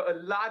grammar have a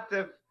lot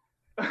of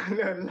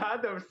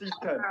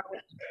system,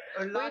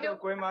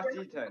 grammar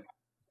system.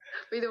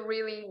 We don't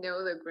really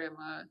know the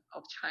grammar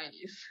of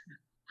Chinese.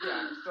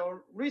 Yeah,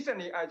 so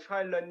recently I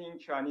tried learning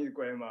Chinese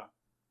grammar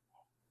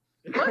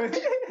because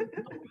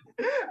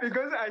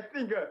I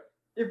think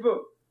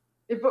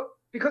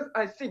because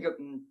I think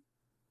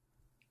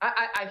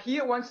I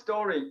hear one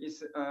story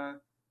is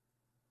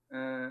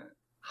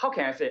how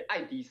can I say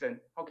爱迪生?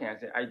 How can I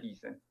say 爱迪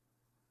生?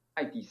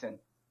 爱迪生.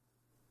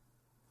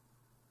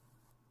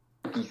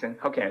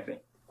 How can I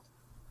say?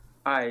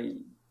 爱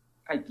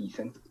迪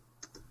生.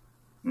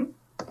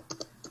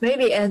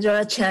 Maybe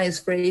Angela Chan is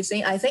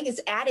phrasing. I think it's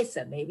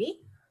Edison,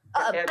 maybe.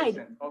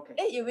 Edison.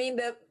 Okay. You mean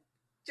the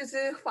就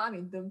是发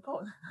明灯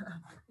泡?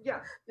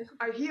 Yeah,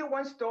 I hear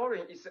one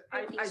story is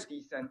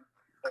Edison.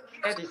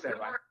 Edison,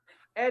 right?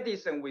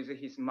 Edison with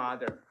his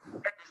mother.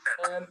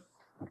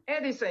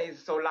 Edison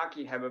is so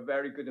lucky have a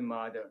very good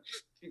mother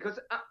because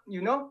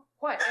you know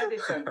why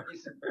Edison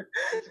is a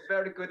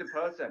very good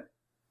person.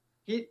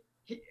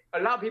 a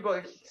lot of people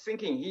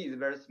thinking he is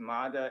very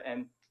smart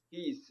and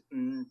he is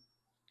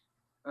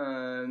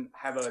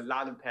have a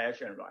lot of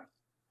passion, right?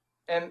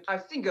 And I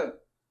think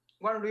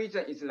one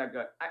reason is like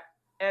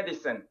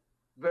Edison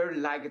very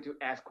like to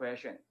ask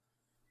question,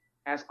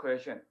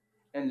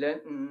 and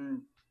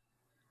then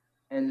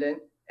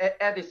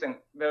Edison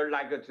very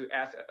like to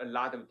ask a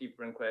lot of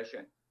different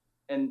questions.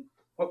 And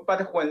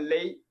but when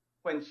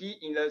he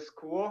in the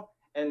school,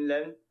 and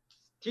then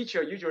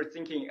teacher usually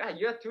thinking,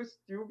 you're too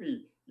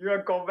stupid, you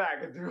will go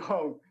back to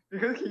home,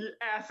 because he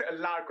asks a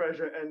lot of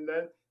questions, and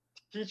then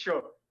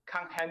teacher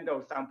can't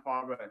handle some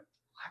problem,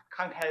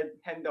 can't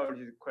handle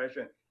this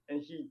question,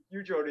 and he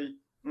usually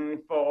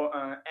for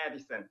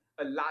Edison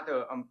a lot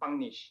of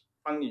punish,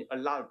 a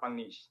lot of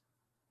punish,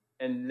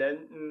 and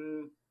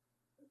then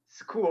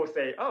school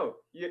say, oh,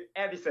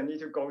 Edison need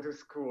to go to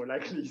school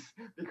like this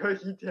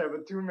because he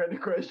have too many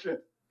questions.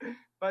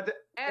 But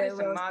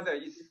Edison's mother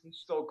is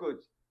so good,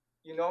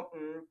 you know.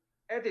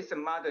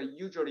 Edison's mother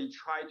usually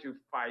try to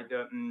find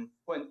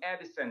when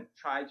Edison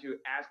try to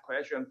ask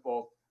question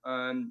for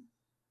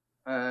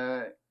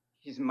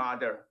his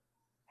mother,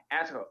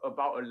 ask her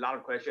about a lot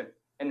of questions,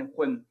 and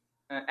when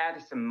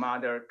Edison's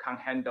mother can't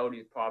handle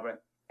this problem,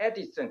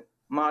 Edison's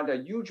mother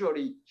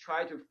usually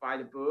try to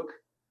find a book,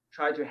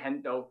 try to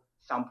handle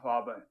some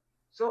problem.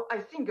 So I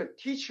think a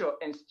teacher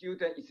and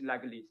student is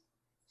like this.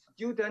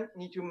 Student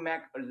need to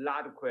make a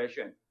lot of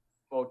questions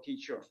for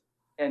teacher,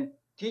 and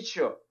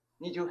teacher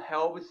need to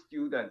help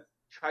student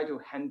try to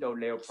handle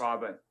their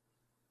problem.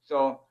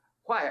 So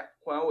when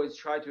I was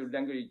trying to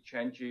language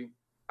change,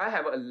 I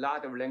have a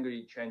lot of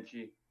language change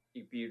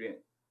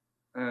experience.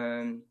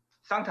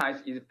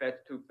 Sometimes it's face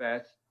to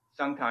face,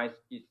 sometimes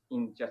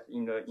it's just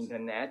in the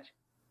internet.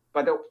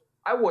 But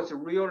I was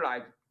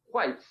realized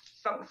why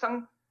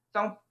some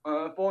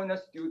foreigner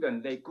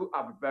students, they grew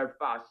up very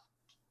fast.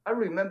 I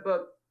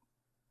remember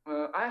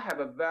I have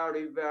a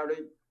very, very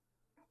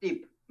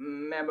deep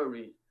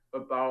memory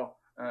about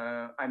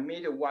I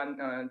met one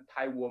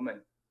Thai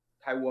woman.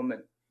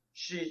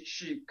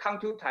 She come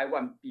to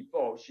Taiwan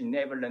before, she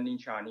never learning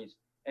Chinese,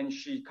 and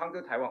she come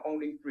to Taiwan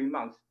only 3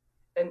 months.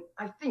 And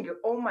I think,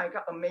 oh my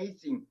God,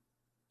 amazing.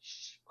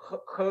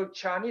 Her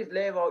Chinese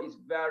level is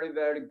very,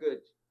 very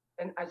good.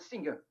 And I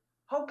think,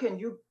 how can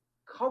you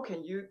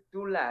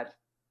do that?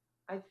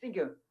 I think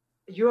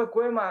your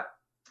grammar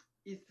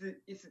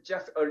is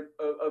just a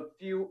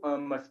few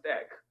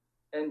mistakes,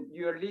 and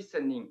your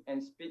listening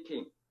and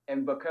speaking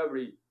and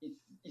vocabulary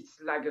is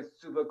like a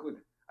super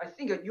good. I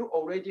think you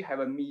already have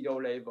a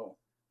middle level.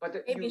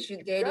 But maybe she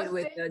dated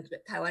with the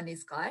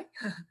Taiwanese guy.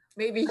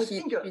 Maybe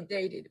she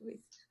dated with.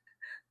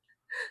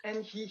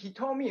 And he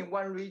told me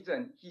one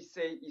reason. He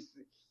said is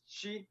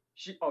she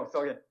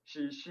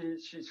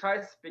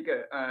tried to speak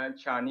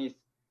Chinese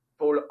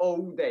for the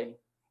whole day,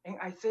 and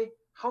I say,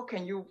 how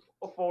can you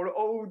for the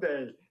whole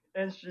day?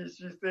 And she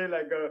said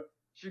like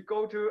she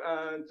go to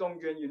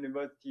Zhongyuan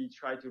University,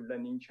 try to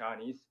learning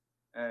Chinese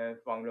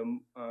from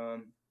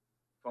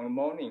the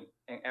morning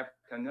and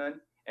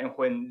afternoon, and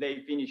when they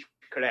finish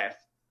class,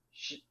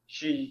 she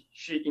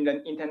in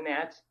the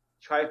internet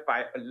try to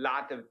find a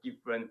lot of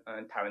different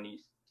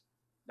Taiwanese,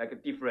 like a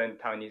different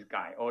Taiwanese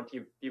guy or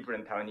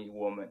different Taiwanese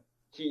woman.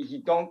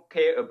 He don't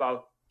care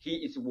about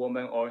he is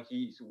woman or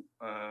he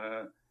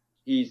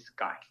is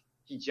guy.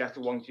 He just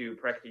want to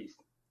practice.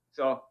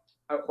 So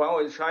when I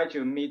was trying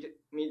to meet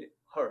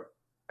her,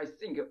 I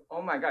think,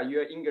 oh my God,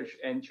 your English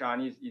and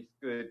Chinese is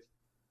good.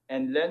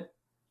 And then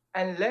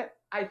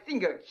I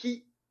think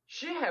she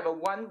have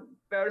one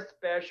very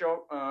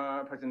special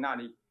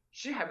personality.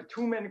 She have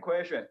too many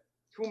questions.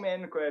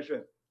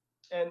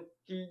 And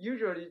he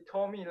usually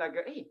told me like,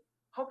 hey,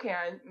 how can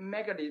I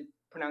make the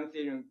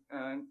pronunciation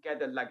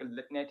get like a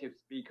native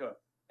speaker?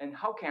 And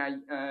how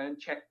can I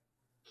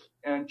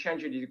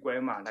change the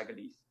grammar like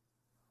this?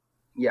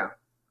 Yeah.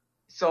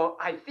 So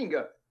I think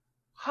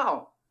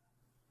how,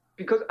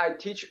 because I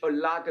teach a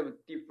lot of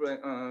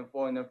different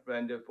foreigner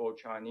friends for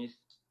Chinese,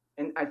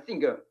 and I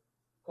think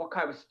what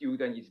kind of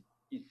student is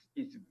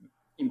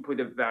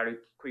inputted very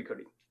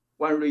quickly.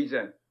 One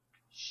reason,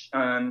 she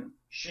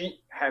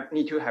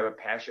need to have a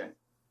passion,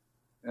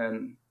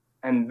 and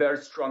very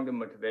strong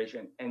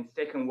motivation. And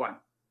second one,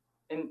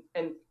 and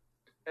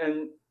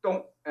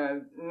don't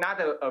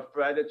not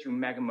afraid to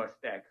make a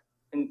mistake.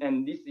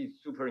 And this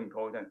is super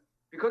important,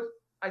 because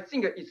I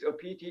think it's a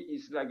pity.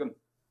 It's like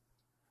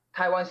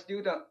Taiwan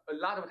student, a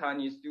lot of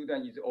Taiwanese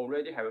students is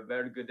already have a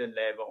very good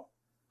level,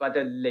 but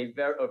they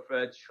very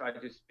afraid to try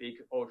to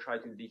speak or try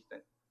to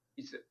listen.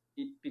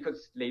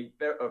 Because they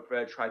very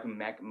afraid to try to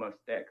make a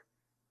mistake.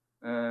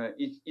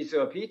 It's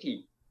a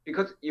pity,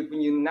 because if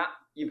you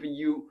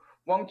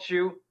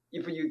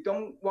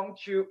don't want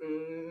to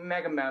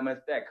make a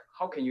mistake,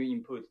 how can you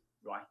input,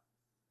 right?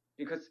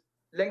 Because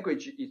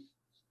language is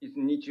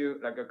need to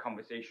like a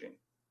conversation.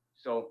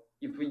 So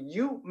if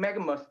you make a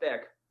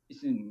mistake,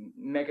 it's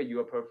make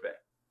you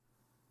perfect.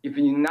 If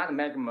you not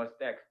make a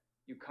mistake,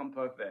 you can't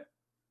perfect,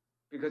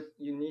 because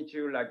you need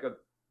to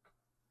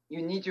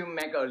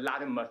make a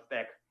lot of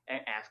mistake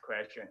and ask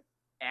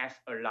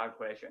a lot of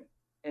questions.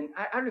 And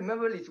I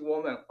remember this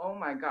woman. Oh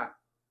my God,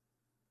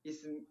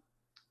 it's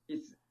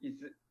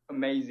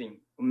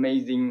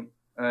amazing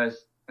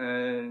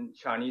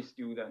Chinese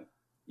student.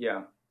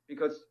 Yeah,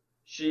 because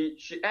she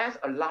asked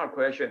a lot of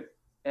questions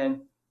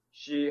and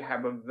she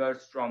have a very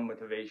strong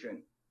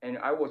motivation. And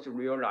I was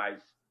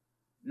realized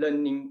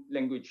learning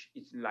language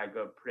is like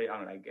a play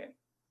online game.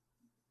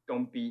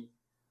 Don't be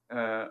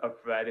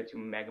afraid to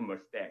make a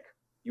mistake.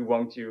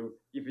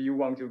 If you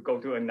want to go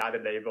to another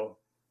level,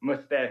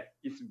 mistake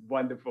is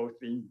wonderful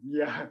thing.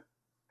 Yeah.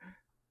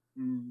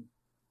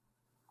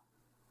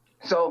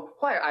 So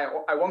why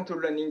I want to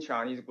learn in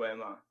Chinese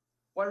grammar?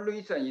 One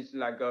reason is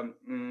like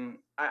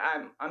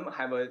I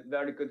have a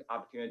very good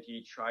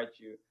opportunity to try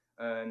to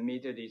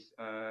meet this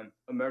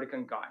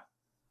American guy,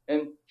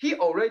 and he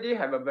already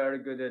have a very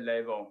good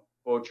level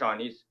for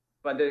Chinese,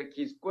 but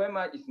his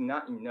grammar is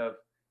not enough,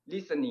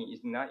 listening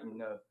is not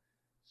enough.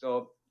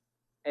 So,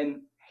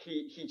 and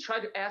he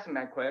tried to ask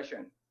my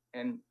question,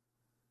 and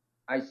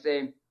I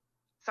say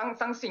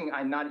something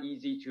I not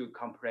easy to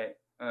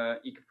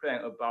explain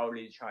about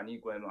the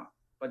Chinese grammar,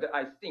 but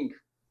I think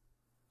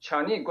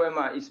Chinese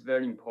grammar is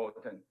very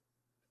important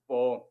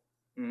for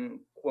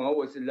when I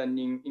was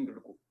learning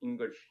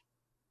English,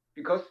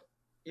 because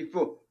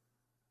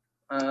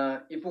I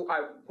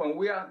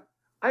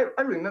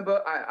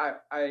remember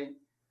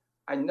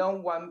I know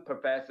one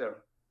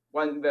professor,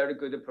 one very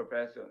good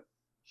professor.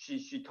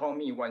 She told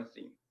me one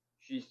thing.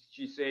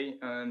 She say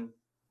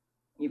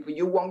if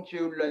you want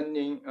to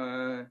learning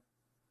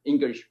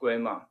English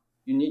grammar,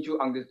 you need to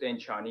understand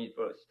Chinese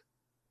first.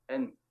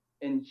 And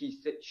she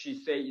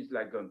say it's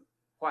like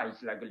why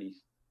it's like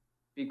this?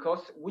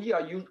 Because we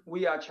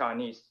are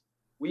Chinese,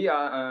 we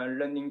are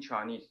learning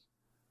Chinese,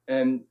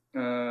 and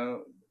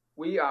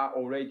we are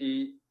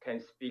already can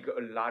speak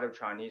a lot of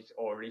Chinese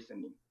or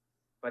listening.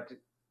 But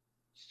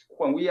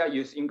when we are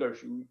use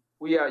English,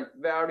 we are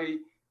very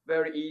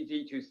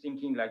easy to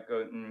thinking like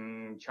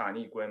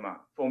Chinese grammar.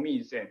 For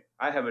me,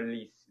 I have a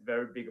this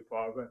very big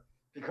problem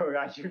because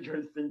I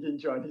usually thinking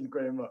Chinese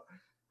grammar,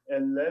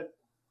 and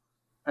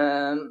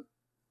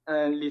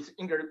this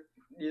English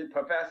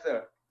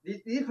professor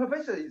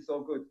is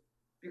so good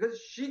because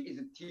she is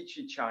teach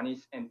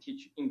Chinese and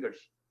teach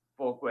English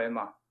for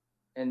grammar,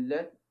 and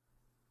then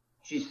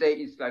she say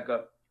it's like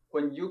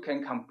when you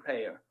can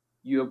compare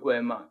your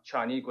grammar,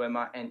 Chinese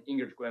grammar and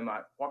English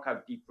grammar, what kind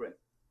of difference?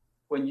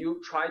 When you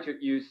try to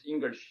use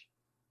English,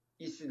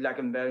 it's like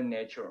very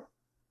natural.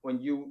 When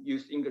you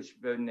use English,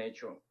 very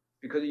natural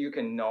because you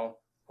can know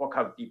what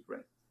kind of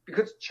difference.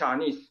 Because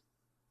Chinese,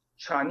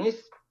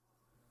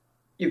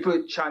 if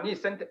a Chinese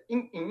sentence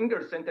in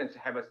English sentence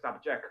have a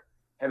subject,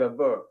 have a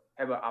verb,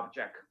 have an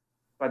object,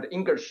 but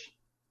English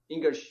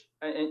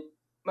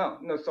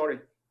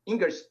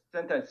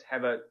sentence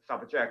have a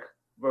subject,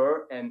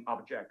 verb, and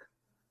object.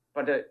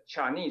 But the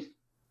Chinese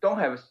don't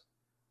have.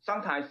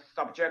 Sometimes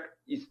subject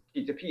is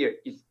disappear.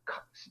 It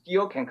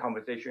still can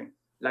conversation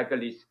like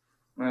this.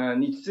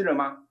 你吃了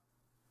吗？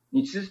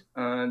你吃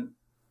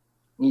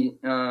你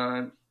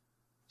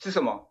吃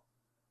什么？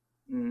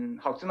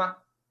好吃吗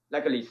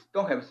？Like this,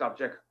 don't have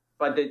subject,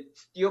 but they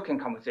still can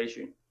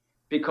conversation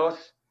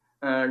because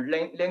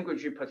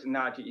language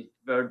personality is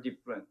very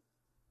different.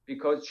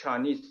 Because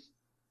Chinese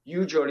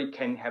usually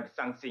can have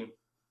something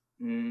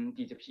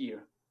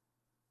disappear,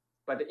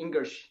 but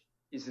English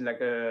is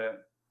like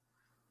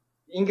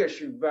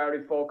English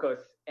very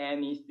focused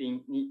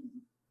anything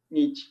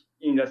need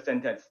in the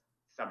sentence,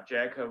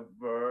 subject,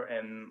 verb,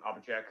 and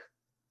object,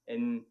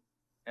 and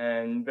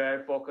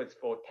very focused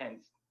for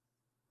tense.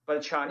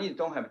 But Chinese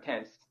don't have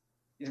tense.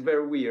 It's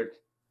very weird.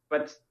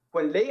 But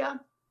when they are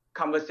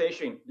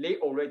conversation, they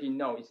already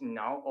know it's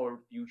now or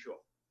future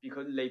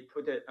because they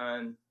put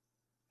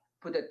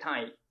a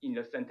time in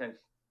the sentence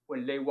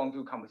when they want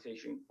to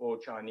conversation for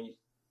Chinese.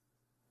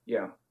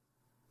 Yeah.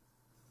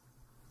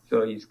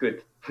 So it's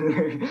good.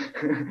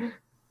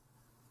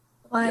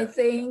 I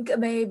think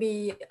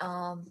maybe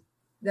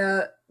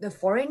the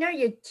foreigner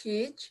you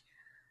teach,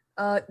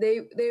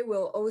 they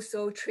will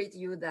also treat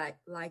you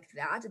like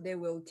that. They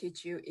will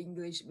teach you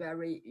English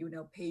very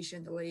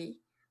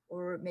patiently,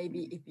 or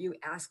maybe if you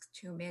ask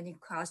too many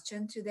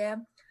questions to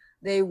them,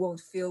 they won't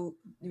feel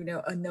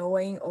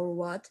annoying or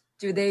what.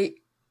 Do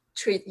they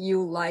treat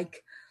you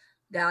like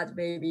that?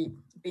 Maybe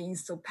being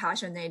so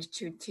passionate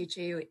to teach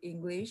you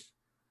English.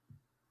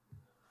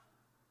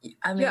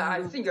 I mean,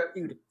 I think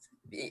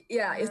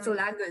it's a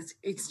language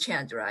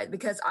exchange, right?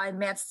 Because I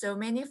met so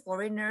many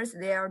foreigners,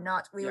 they are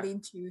not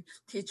willing to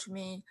teach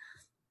me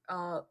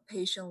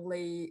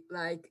patiently.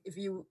 Like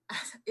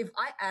if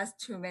I ask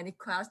too many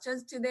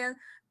questions to them,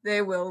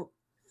 they will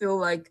feel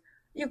like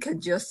you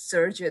can just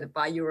search it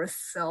by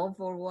yourself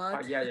or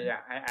what.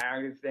 I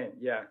understand.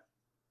 Yeah.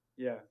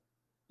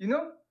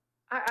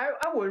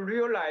 I will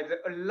realize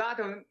a lot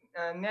of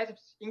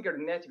English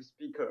native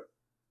speaker,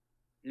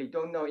 they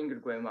don't know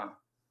English grammar.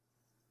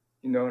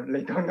 They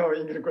don't know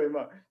English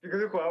grammar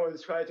because when I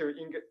was trying to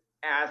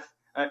ask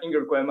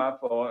English grammar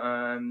for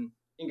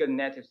English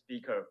native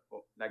speaker,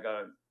 like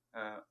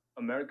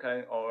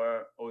American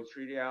or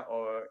Australia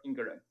or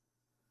England,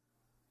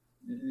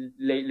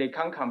 they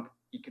can't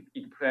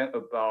explain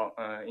about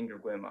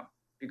English grammar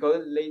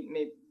because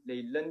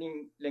they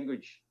learning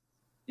language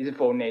is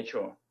for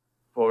nature,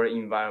 for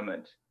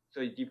environment,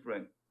 so it's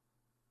different.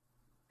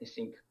 I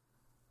think.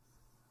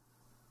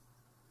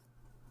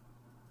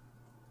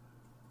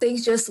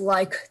 Things just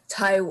like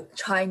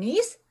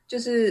Chinese， 就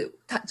是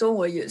中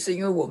文也是，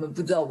因为我们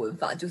不知道文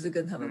法，就是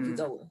跟他们不知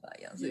道文法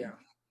一样，所以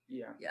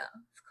yeah,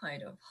 it's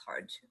kind of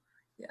hard to,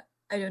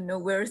 I don't know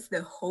where's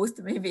the host.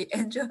 Maybe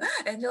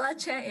Angela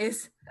Chen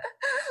is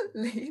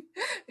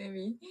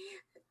maybe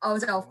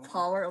out of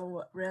power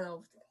or ran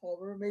out of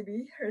power.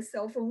 Maybe her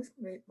cell phone,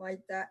 my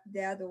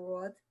dad or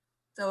what.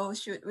 So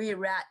should we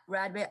wrap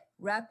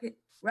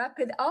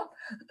it up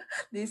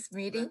this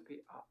meeting? Wrap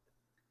it up.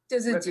 就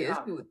是结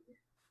束。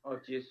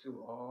结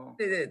束哦。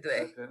对。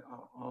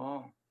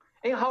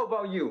How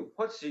about you?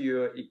 What's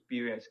your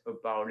experience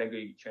about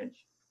language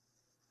exchange?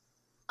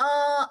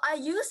 I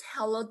use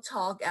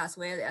HelloTalk as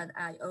well, and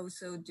I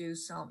also do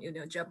some,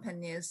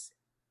 Japanese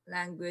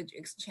language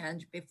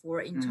exchange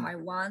before in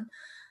Taiwan.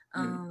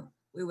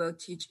 We will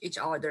teach each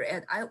other,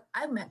 and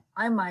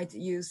I might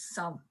use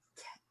some,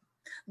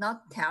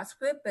 not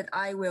textbook, but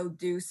I will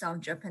do some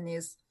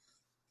Japanese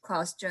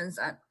questions,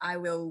 and I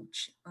will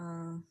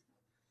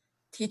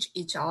teach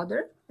each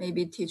other.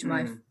 Maybe teach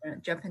my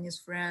Japanese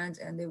friends,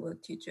 and they will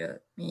teach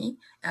me,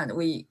 and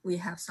we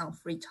have some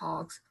free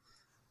talks.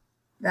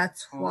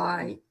 That's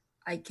why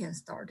I can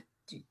start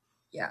to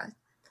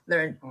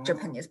learn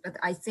Japanese. But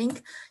I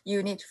think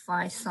you need to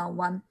find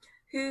someone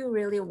who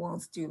really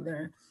wants to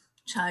learn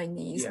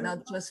Chinese,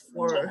 not just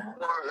for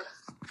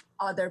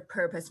other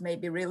purpose,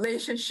 maybe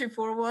relationship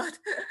or what.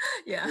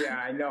 Yeah,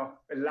 I know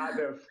a lot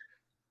of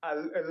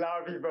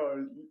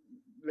people,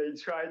 they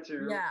try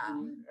to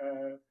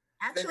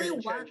actually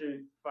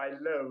find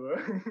love.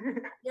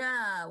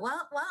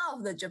 One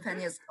of the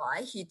Japanese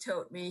guy, he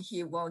told me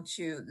he wants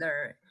to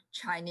learn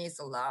Chinese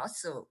a lot.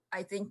 So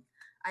I think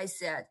I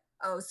said,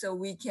 so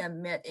we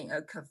can meet in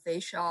a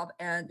cafe shop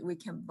and we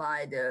can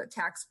buy the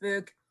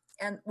textbook.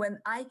 And when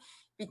I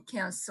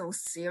became so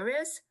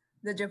serious,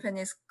 the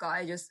Japanese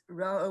guy just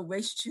ran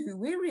away to,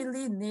 we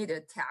really need a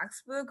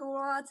textbook or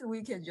what?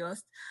 We can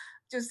just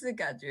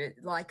get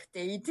it like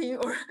dating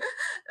or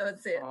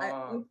let's say, I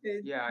know.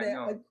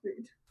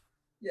 Agreed.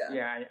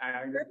 Yeah,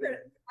 I understand.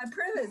 My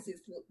preference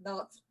is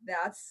not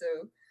that,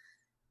 so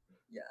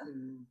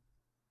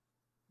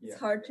it's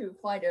hard to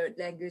find a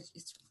language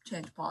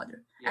exchange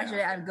partner.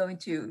 Actually, I'm going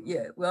to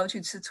我要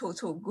去吃臭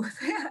臭锅。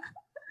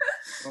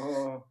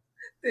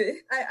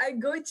对 I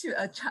go to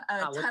a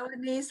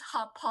Taiwanese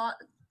hot pot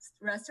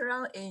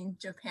restaurant in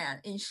Japan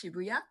in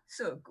Shibuya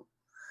涩谷。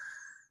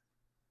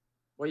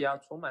我也要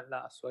出门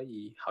了，所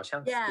以好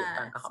像10点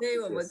半刚好。所以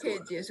我们可以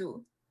结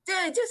束。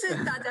对，就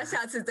是大家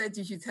下次再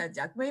继续参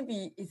加。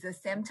Maybe it's the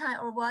same time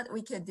or what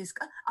we can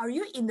discuss. Are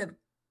you in the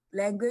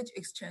language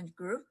exchange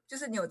group? 就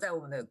是你有在我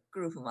们的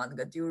group 吗？那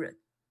个丢人。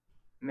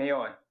没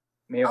有。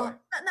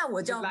那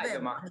我叫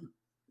Ben 吗？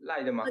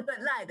赖的吗？对，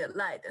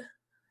赖的。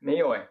没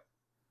有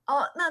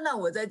那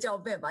我再叫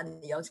Ben 把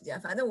你邀请进来。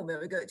反正我们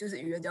有一个就是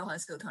语言交换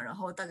社团，然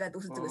后大概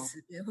都是这个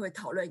时间会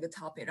讨论一个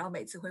topic， 然后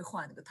每次会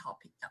换那个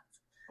topic 这样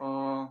子。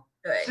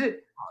对，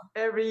是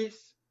every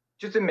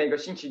就是每个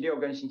星期六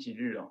跟星期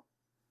日哦。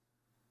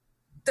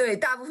对，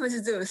大部分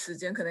是这个时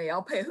间，可能也要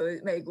配合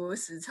美国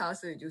时差，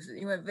所以就是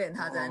因为 Van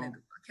他在那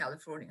个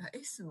California，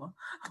是吗？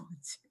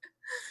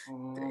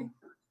对。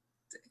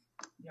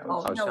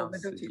那我们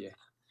就去。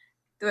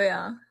对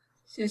啊，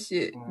谢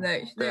谢。那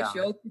需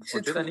要吃。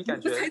我觉得你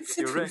感觉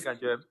有人感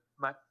觉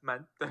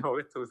蛮对，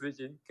我吐司已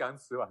经刚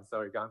吃完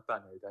 ，sorry， 刚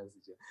断了一段时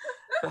间。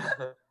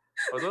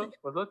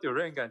我说有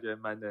人感觉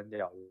蛮能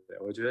聊的，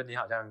我觉得你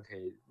好像可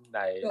以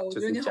来，就是讲。我觉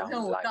得你好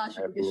像我大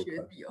学一个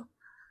学弟哦。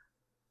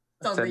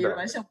长得也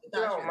蛮像我大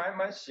学。对啊，我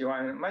蛮喜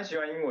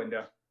欢英文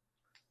的。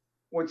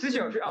我之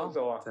前有去澳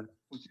洲啊，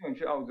我之前有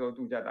去澳洲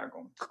度假打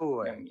工，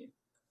酷2年。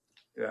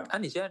对啊。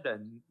你现在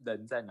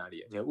人在哪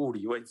里？你的物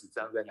理位置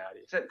这样在哪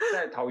里？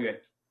在桃园，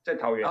在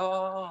桃园。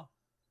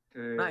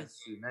对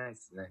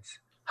 ，nice。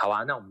好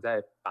啊，那我们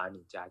再把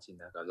你加进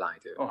那个 Line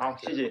的。好，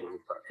谢谢。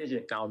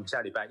然后我们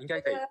下礼拜应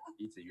该可以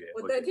一直约。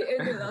我代替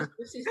Andrew 老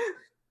师，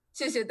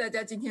谢谢大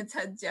家今天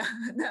参加，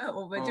那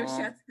我们就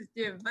下次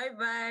见，拜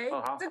拜。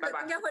这个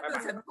应该会录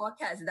成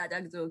podcast， 大家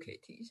之后可以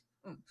听一下。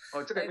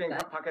这个变成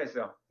podcast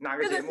哦，哪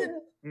个节目？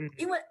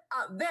因为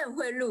Van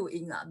会录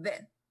音啊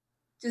 ，Van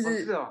就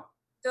是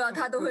对啊，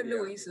他都会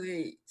录音，所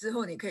以之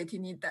后你可以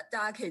听，大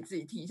家可以自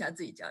己听一下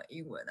自己讲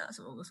英文啊，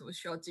什么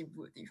需要进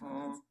步的地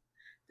方。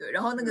对，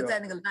然后那个在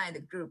那个 Line 的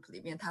group 里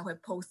面，他会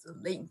post a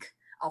link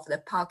of the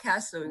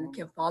podcast, so you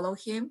can follow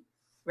him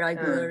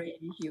regularly.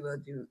 He will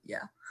do,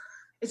 yeah.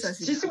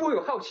 其实我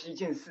有好奇一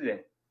件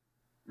事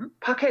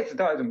，podcast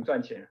到底怎么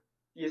赚钱？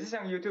也是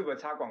像 YouTube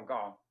插广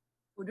告？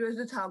我觉得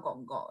是插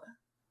广告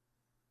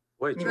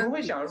你们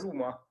会想要录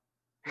吗？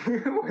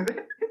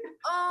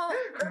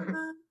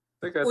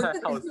这个我自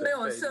己是没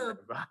有设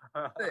吧？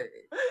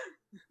对，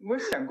我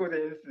想过这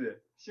件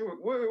事，其实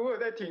我有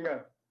在听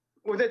啊，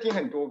我在听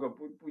很多个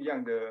不一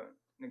样的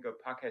那个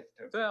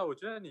podcast。对啊，我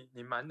觉得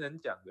你蛮能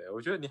讲的，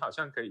我觉得你好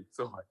像可以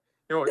做，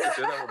因为我觉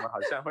得我们好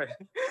像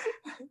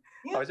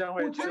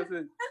会就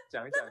是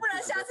讲一讲。不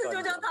然下次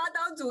就叫他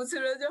当主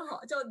持人就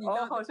好，叫你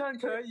当。好像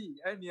可以，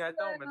你来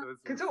当我们主持人。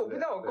可是我不知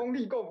道我功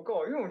力够不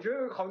够，因为我觉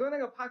得好多那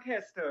个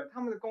podcast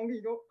他们的功力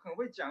都很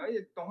会讲，而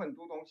且懂很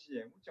多东西。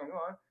我讲的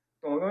好像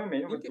懂的东西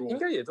没那么多。应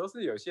该也都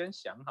是有先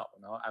想好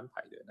然后安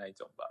排的那一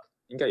种吧，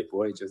应该也不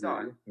会就是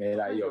没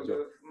来由就。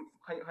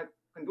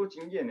很多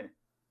经验呢。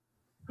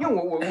因为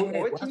我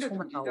会听的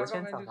主题大概就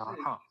是。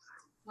好，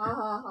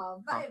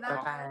拜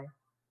拜。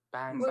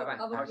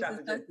好，下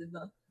次见。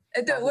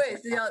对，我也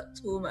是要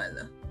出门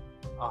了。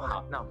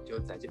好，那我们就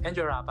再见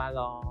 ，Angela， 拜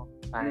喽，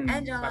拜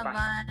 ，Angela， 拜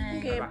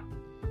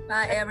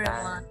 ，Bye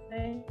everyone，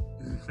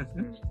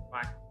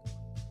拜。